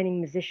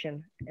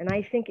musician. And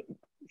I think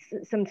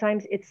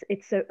sometimes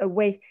it's a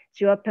way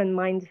to open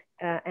mind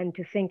and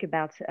to think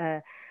about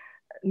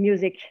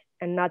music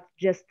and not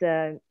just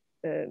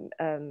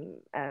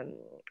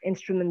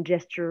instrument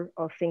gesture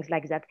or things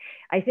like that.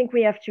 I think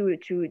we have to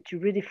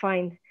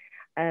redefine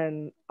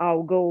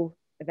our goal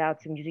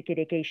about music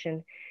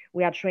education.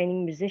 We are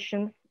training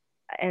musicians,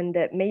 and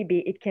maybe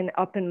it can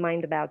open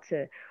mind about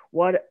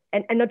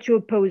and not to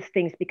oppose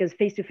things, because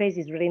face-to-face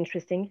is really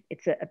interesting.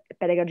 It's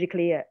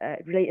pedagogically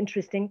really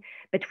interesting,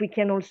 but we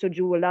can also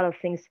do a lot of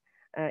things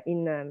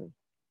in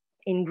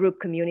group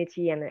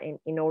community and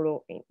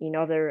in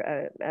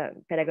other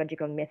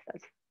pedagogical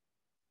methods.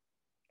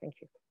 Thank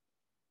you.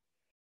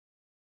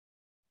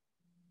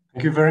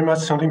 Thank you very much,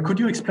 Sandrine. Could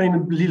you explain a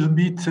little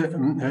bit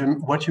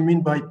what you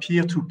mean by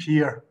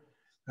peer-to-peer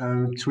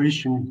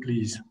tuition,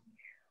 please?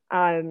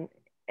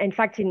 In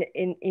fact, in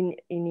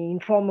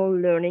informal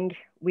learning,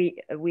 we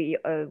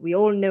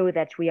all know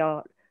that we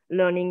are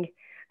learning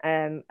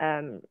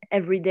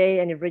every day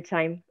and every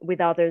time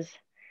with others,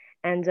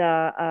 and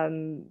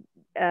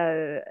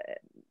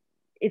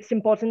it's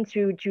important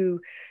to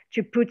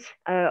put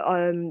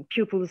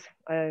pupils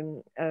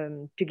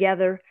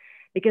together,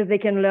 because they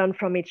can learn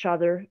from each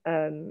other,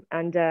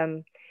 and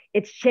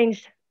it's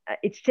changed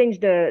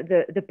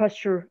the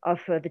posture of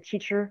the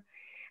teacher.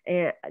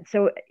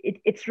 So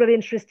it's really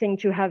interesting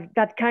to have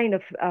that kind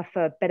of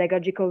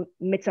pedagogical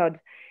method,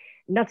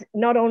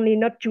 not only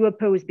not to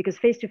oppose, because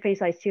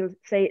face-to-face, I still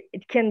say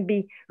it can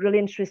be really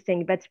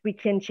interesting, but we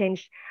can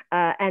change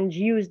and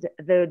use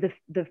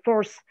the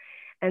force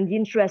and the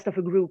interest of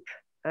a group,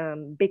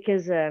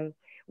 because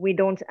we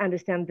don't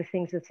understand the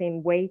things the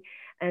same way,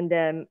 and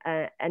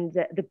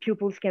the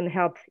pupils can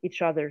help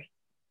each other.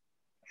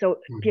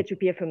 So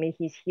peer-to-peer for me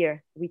is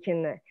here.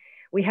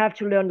 We have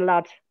to learn a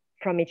lot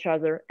from each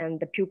other, and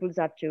the pupils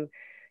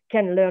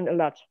can learn a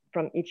lot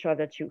from each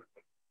other too.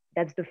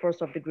 That's the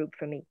force of the group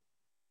for me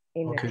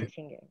in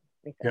teaching.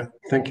 Yeah,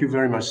 thank you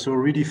very much. So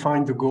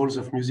redefine the goals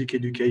of music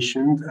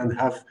education and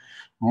have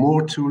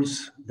more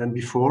tools than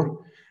before,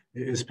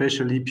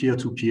 especially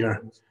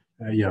peer-to-peer.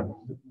 Yeah,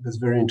 that's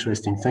very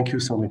interesting. Thank you,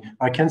 Sandrine.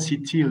 I can see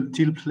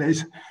Till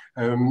plays.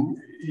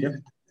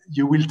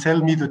 You will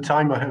tell me the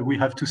time we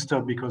have to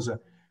stop, because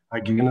I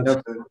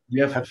cannot. We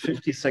have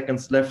 50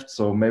 seconds left,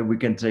 so maybe we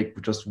can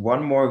take just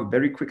one more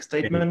very quick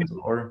statement,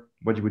 or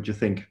what would you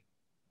think?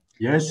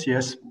 Yes,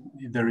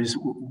 there is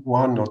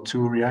one or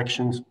two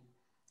reactions.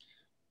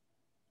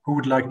 Who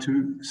would like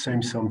to say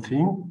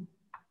something?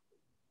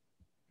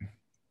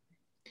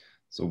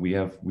 So we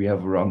have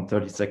around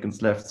 30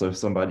 seconds left. So if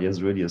somebody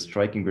has really a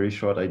striking, very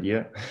short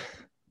idea.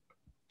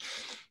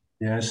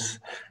 Yes.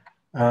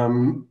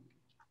 Are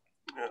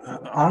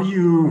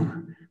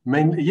you?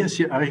 Yes,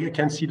 I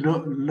can see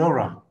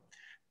Laura.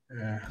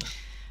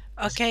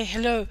 Okay,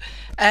 hello.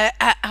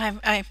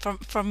 I'm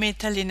from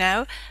Italy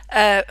now.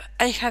 I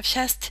have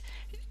just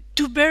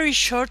two very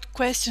short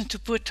questions to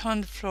put on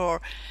the floor.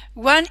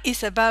 One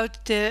is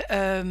about the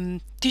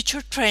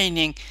teacher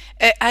training.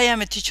 I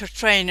am a teacher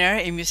trainer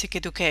in music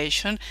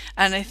education,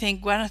 and I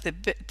think one of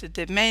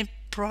the main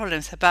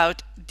problems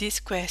about this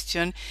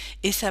question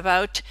is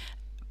about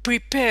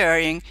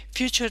preparing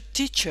future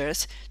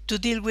teachers to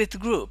deal with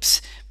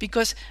groups,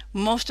 because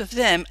most of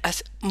them,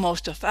 as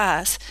most of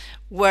us,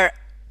 were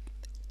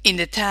in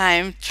the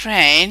time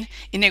trained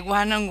in a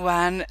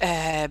one-on-one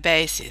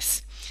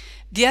basis.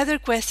 The other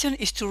question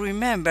is to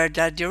remember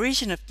that the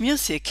origin of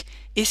music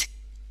is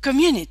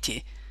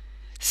community.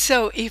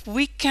 So if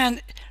we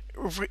can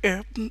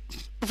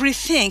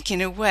rethink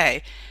in a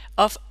way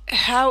of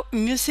how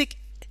music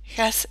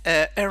has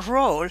a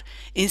role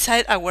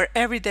inside our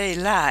everyday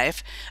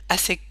life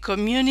as a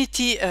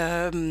community,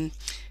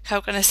 how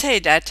can I say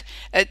that,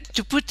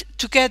 to put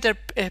together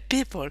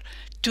people,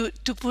 to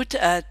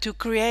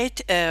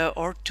create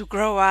or to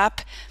grow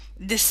up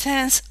the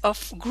sense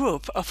of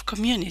group, of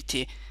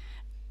community.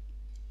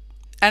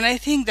 And I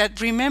think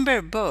that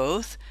remember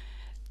both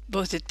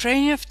the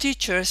training of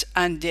teachers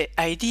and the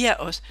idea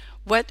of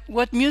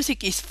what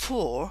music is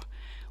for,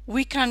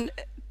 we can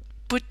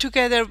put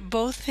together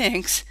both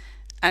things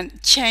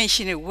and change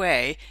in a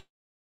way.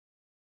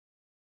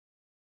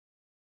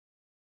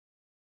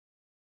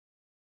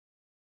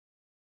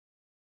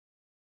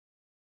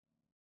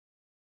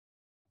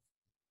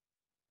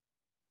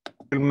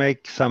 We'll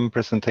make some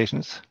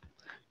presentations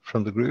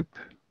from the group.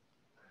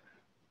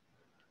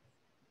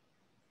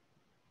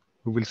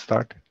 Who will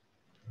start?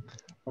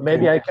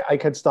 Maybe I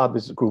can start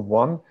with group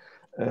one,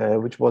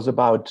 which was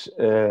about,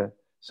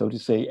 so to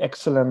say,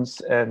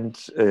 excellence and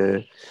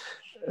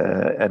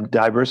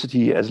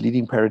diversity as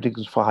leading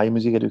paradigms for higher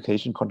music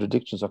education,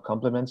 contradictions or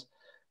complements.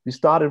 We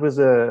started with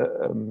a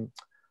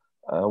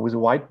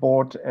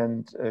whiteboard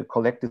and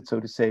collected, so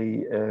to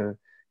say,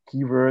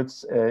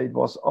 keywords. It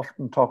was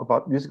often talk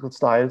about musical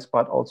styles,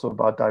 but also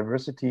about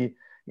diversity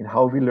in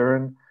how we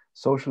learn,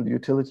 social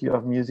utility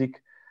of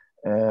music,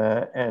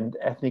 and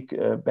ethnic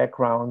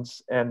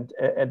backgrounds. And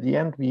at the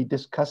end, we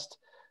discussed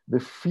the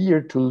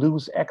fear to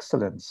lose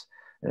excellence.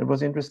 And it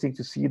was interesting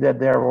to see that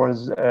there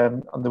was,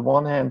 on the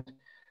one hand,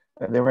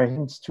 there were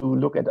hints to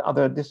look at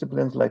other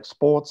disciplines like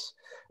sports,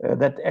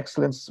 that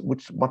excellence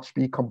which must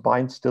be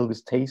combined still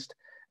with taste.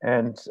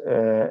 And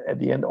at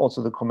the end,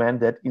 also the comment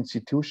that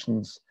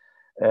institutions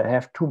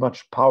have too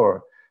much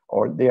power,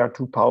 or they are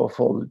too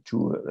powerful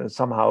to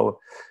somehow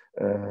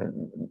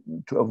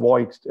to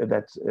avoid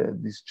that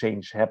this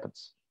change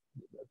happens.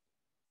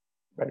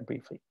 Very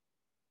briefly.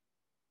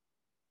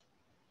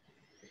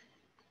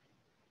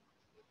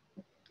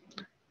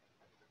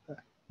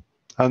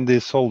 And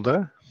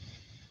Isolde?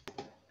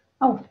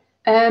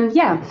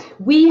 Yeah,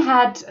 we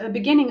had a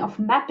beginning of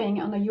mapping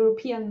on a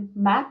European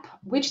map,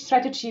 which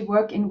strategy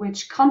work in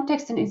which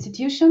context and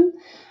institution.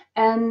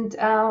 And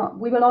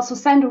we will also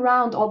send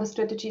around all the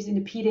strategies in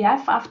the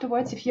PDF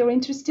afterwards if you're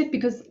interested,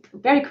 because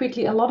very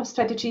quickly a lot of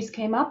strategies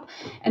came up.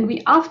 And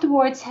we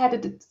afterwards had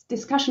a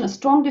discussion, a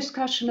strong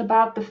discussion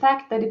about the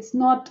fact that it's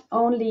not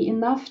only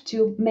enough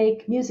to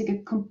make music a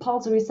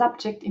compulsory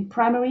subject in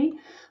primary,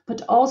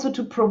 but also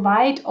to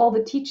provide all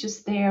the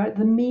teachers there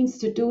the means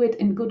to do it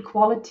in good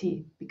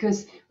quality,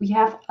 because we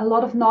have a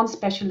lot of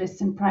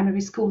non-specialists in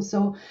primary school.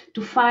 So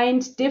to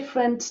find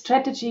different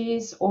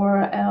strategies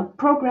or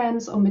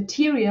programs or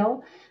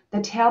material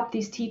that help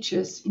these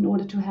teachers in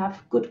order to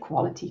have good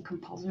quality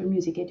compulsory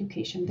music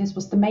education. This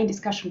was the main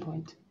discussion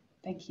point.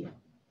 Thank you.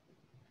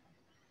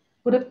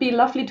 Would it be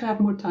lovely to have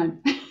more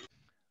time?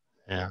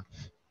 Yeah.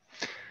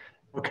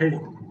 Okay,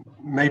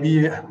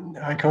 maybe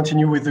I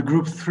continue with the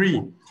group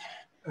 3.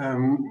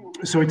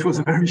 So it was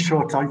a very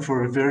short time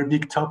for a very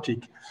big topic,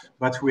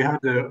 but we had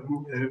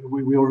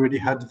we already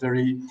had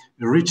very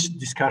rich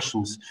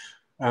discussions.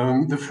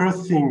 The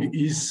first thing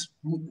is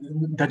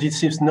that it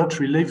seems not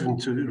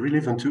relevant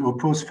to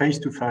oppose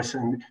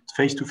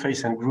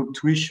face-to-face and group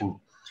tuition.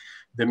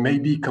 They may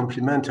be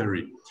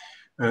complementary.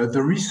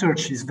 The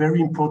research is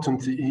very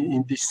important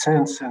in this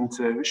sense and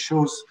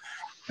shows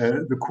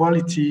the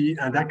quality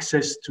and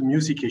access to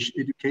music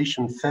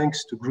education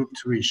thanks to group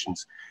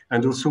tuitions.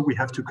 And also we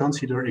have to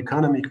consider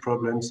economic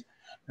problems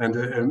and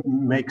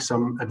make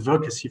some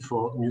advocacy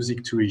for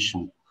music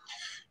tuition.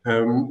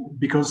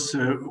 Because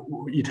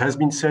it has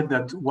been said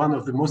that one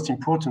of the most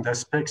important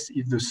aspects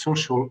is the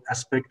social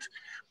aspect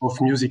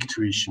of music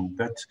tuition,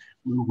 that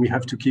we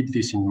have to keep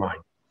this in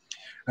mind.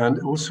 And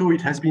also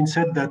it has been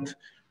said that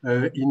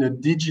in a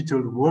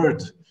digital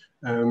world,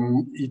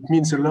 it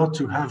means a lot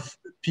to have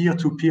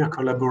peer-to-peer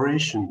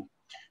collaboration,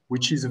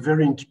 which is a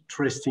very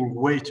interesting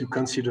way to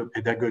consider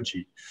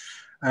pedagogy.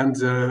 And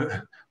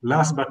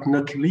last but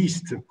not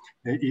least,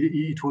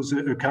 it was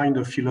a kind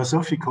of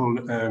philosophical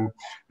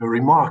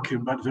remark,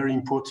 but very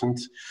important.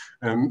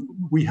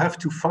 We have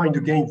to find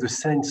again the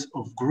sense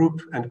of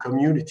group and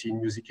community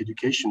in music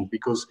education,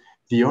 because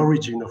the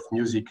origin of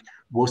music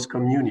was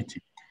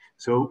community.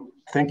 So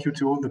thank you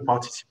to all the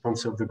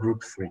participants of the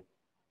group 3.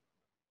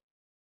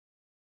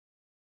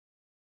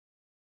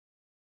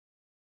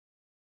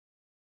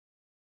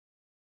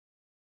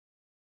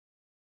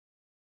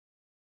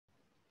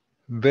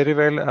 Very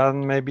well,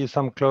 and maybe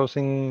some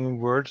closing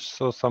words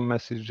or some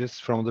messages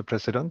from the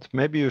president.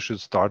 Maybe you should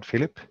start,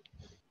 Philip.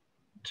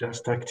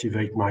 Just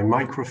activate my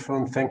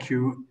microphone. Thank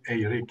you,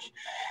 Eric.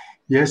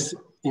 Yes,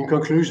 in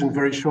conclusion,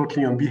 very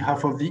shortly, on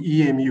behalf of the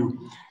EMU,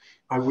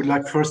 I would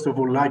like, first of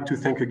all, to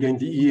thank again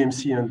the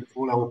EMC and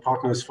all our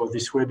partners for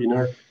this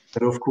webinar,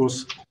 and of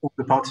course, all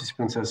the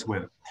participants as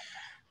well.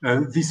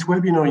 This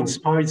webinar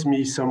inspires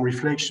me some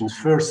reflections.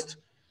 First,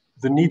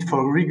 the need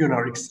for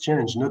regular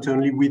exchange, not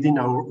only within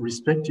our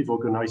respective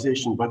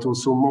organization, but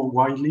also more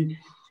widely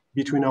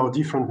between our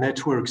different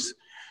networks,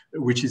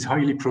 which is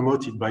highly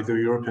promoted by the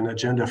European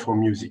Agenda for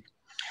Music.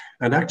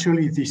 And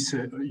actually, this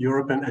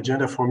European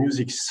Agenda for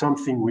Music is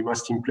something we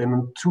must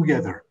implement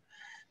together.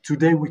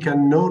 Today, we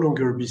can no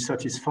longer be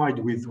satisfied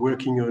with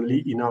working only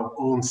in our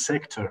own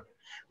sector.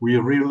 We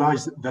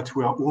realize that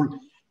we are all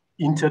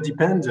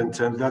interdependent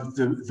and that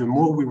the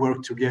more we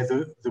work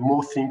together, the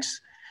more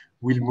things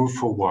will move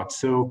forward.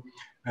 So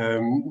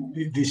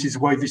this is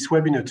why this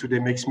webinar today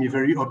makes me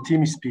very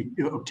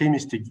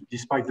optimistic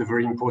despite the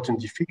very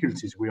important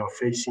difficulties we are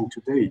facing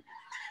today.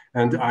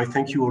 And I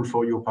thank you all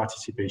for your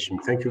participation.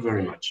 Thank you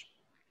very much.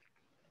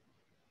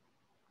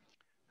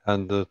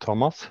 And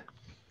Thomas?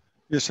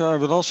 Yes, I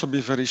will also be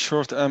very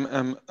short.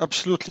 I'm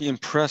absolutely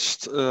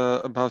impressed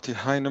about the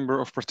high number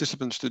of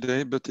participants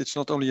today, but it's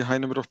not only a high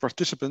number of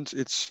participants,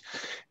 it's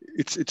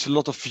a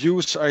lot of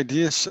views,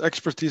 ideas,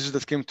 expertise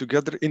that came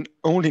together in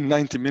only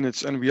 90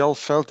 minutes, and we all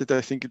felt it.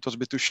 I think it was a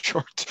bit too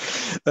short,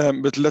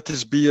 but let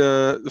this be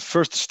the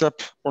first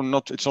step, or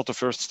not, it's not the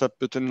first step,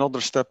 but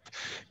another step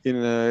in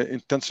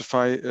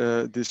intensify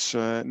this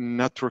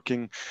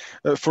networking.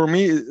 For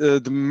me,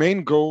 the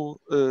main goal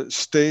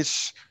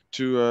stays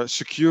to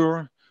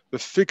secure the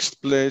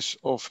fixed place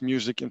of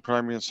music in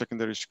primary and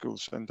secondary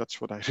schools. And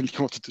that's what I really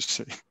wanted to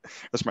say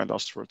as my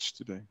last words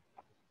today.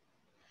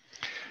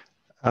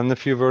 And a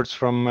few words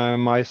from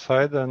my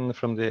side and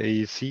from the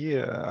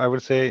AEC. I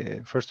would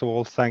say, first of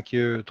all, thank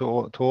you to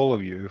all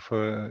of you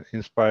for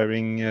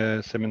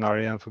inspiring seminar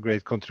and for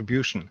great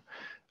contribution.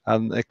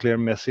 And a clear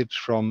message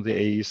from the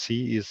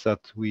AEC is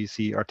that we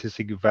see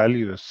artistic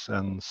values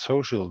and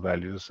social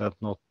values as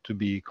not to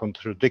be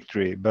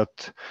contradictory,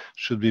 but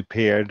should be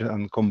paired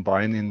and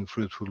combined in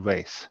fruitful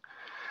ways.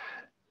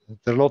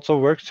 There are lots of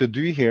work to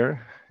do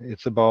here.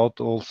 It's about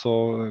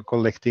also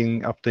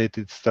collecting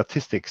updated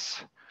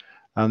statistics.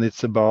 And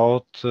it's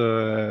about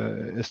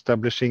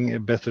establishing a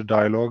better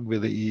dialogue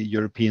with the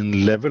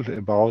European level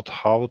about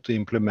how to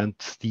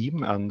implement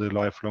STEAM and the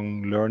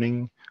lifelong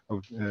learning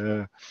of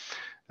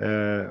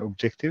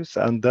objectives.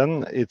 And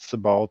then it's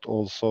about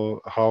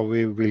also how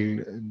we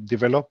will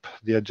develop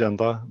the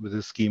agenda with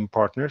the scheme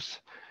partners.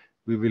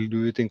 We will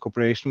do it in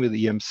cooperation with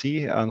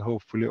EMC and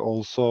hopefully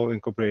also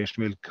in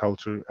cooperation with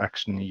Culture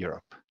Action in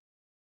Europe.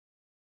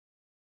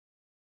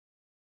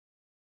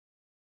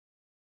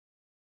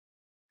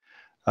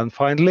 And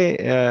finally,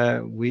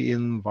 we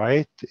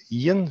invite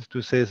Ian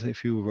to say a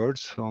few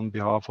words on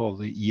behalf of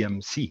the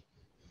EMC.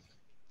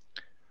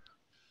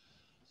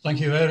 Thank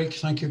you, Eric.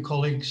 Thank you,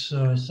 colleagues.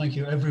 Thank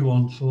you,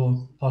 everyone,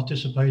 for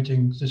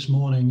participating this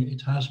morning.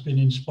 It has been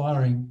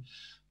inspiring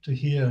to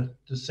hear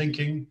the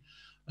thinking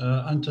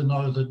and to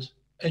know that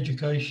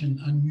education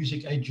and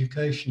music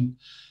education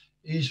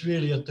is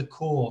really at the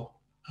core,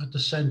 at the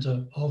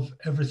center of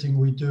everything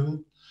we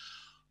do.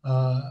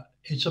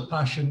 It's a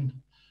passion,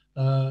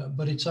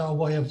 but it's our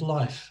way of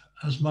life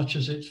as much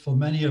as it, for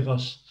many of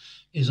us,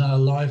 is our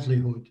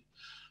livelihood.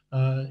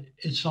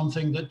 It's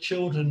something that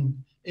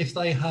children, if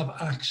they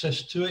have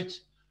access to it,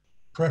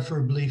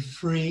 preferably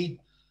free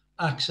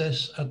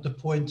access at the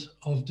point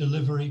of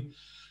delivery,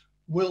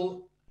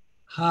 will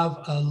have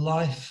a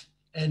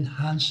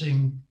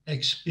life-enhancing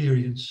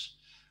experience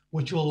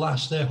which will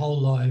last their whole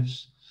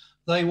lives.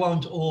 They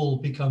won't all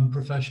become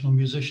professional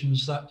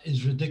musicians, that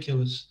is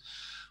ridiculous.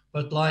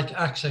 But like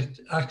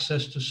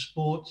access to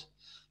sport,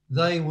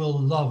 they will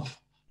love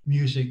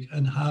music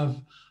and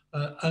have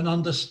an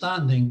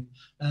understanding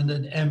and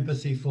an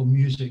empathy for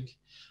music,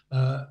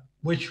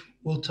 which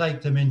will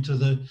take them into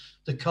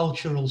the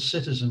cultural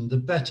citizen, the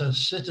better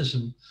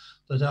citizen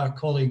that our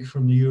colleague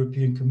from the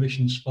European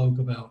Commission spoke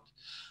about.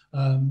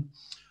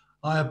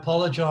 I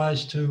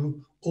apologize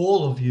to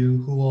all of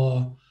you who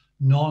are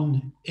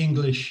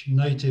non-English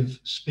native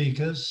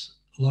speakers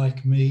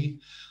like me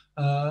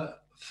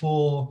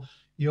for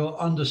your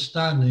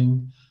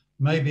understanding.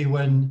 Maybe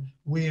when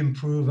we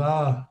improve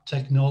our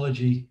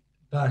technology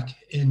back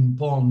in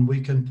Bonn,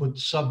 we can put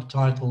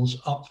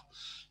subtitles up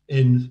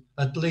in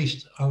at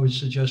least, I would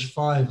suggest,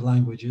 5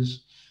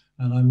 languages,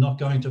 and I'm not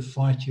going to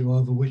fight you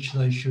over which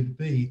they should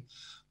be.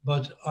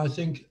 But I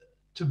think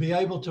to be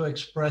able to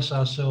express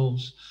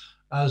ourselves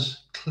as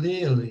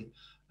clearly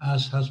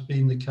as has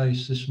been the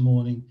case this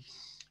morning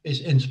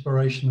is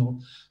inspirational.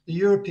 The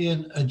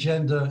European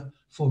Agenda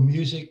for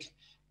Music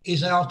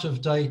is out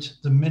of date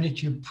the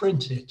minute you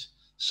print it,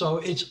 so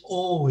it's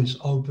always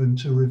open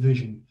to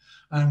revision.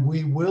 And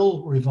we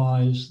will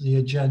revise the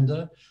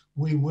agenda.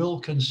 We will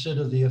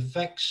consider the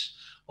effects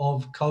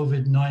of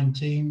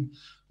COVID-19,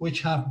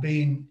 which have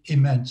been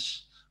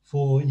immense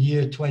for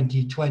year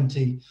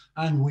 2020,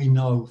 and we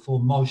know for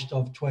most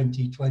of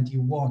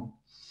 2021.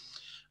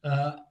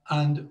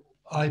 And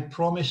I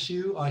promise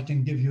you, I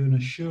can give you an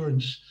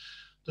assurance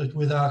that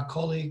with our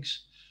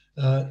colleagues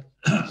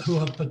who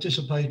have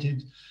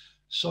participated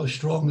so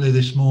strongly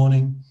this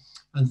morning,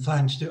 and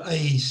thanks to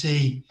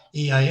AEC,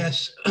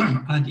 EAS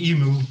and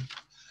EMU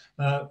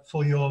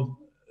for your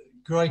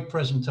great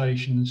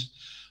presentations.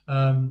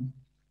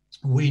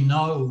 We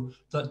know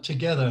that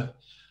together,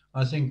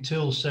 I think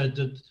Till said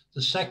that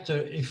the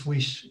sector, if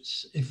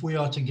we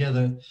are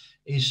together,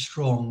 is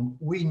strong.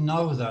 We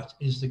know that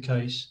is the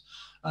case.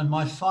 And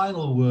my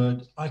final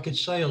word, I could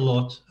say a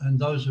lot, and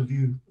those of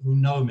you who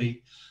know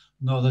me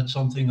know that's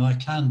something I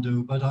can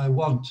do, but I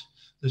won't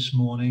this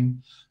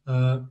morning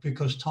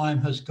because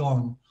time has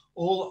gone.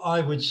 All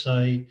I would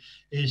say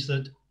is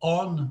that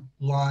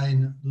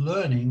online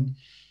learning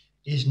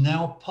is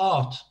now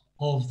part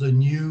of the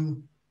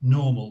new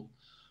normal,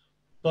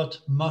 but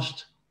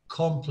must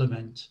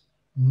complement,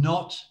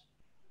 not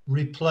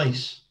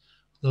replace,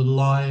 the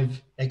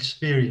live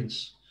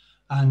experience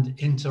and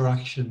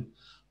interaction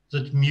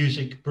that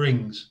music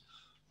brings,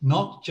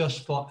 not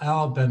just for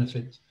our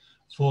benefit,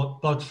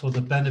 but for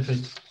the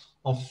benefit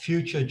of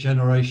future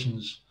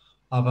generations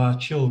of our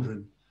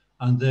children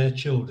and their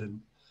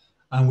children.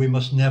 And we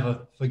must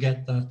never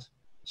forget that.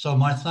 So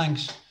my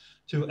thanks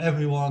to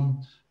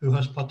everyone who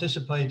has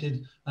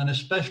participated, and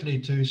especially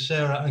to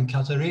Sarah and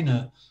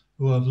Katarina,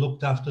 who have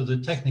looked after the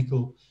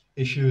technical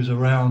issues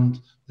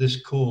around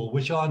this call,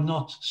 which are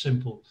not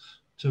simple,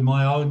 to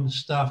my own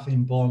staff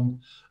in Bonn,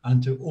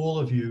 and to all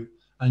of you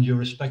and your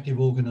respective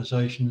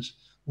organizations.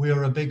 We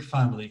are a big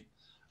family,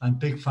 and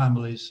big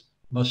families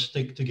must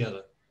stick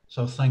together.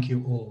 So thank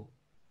you all.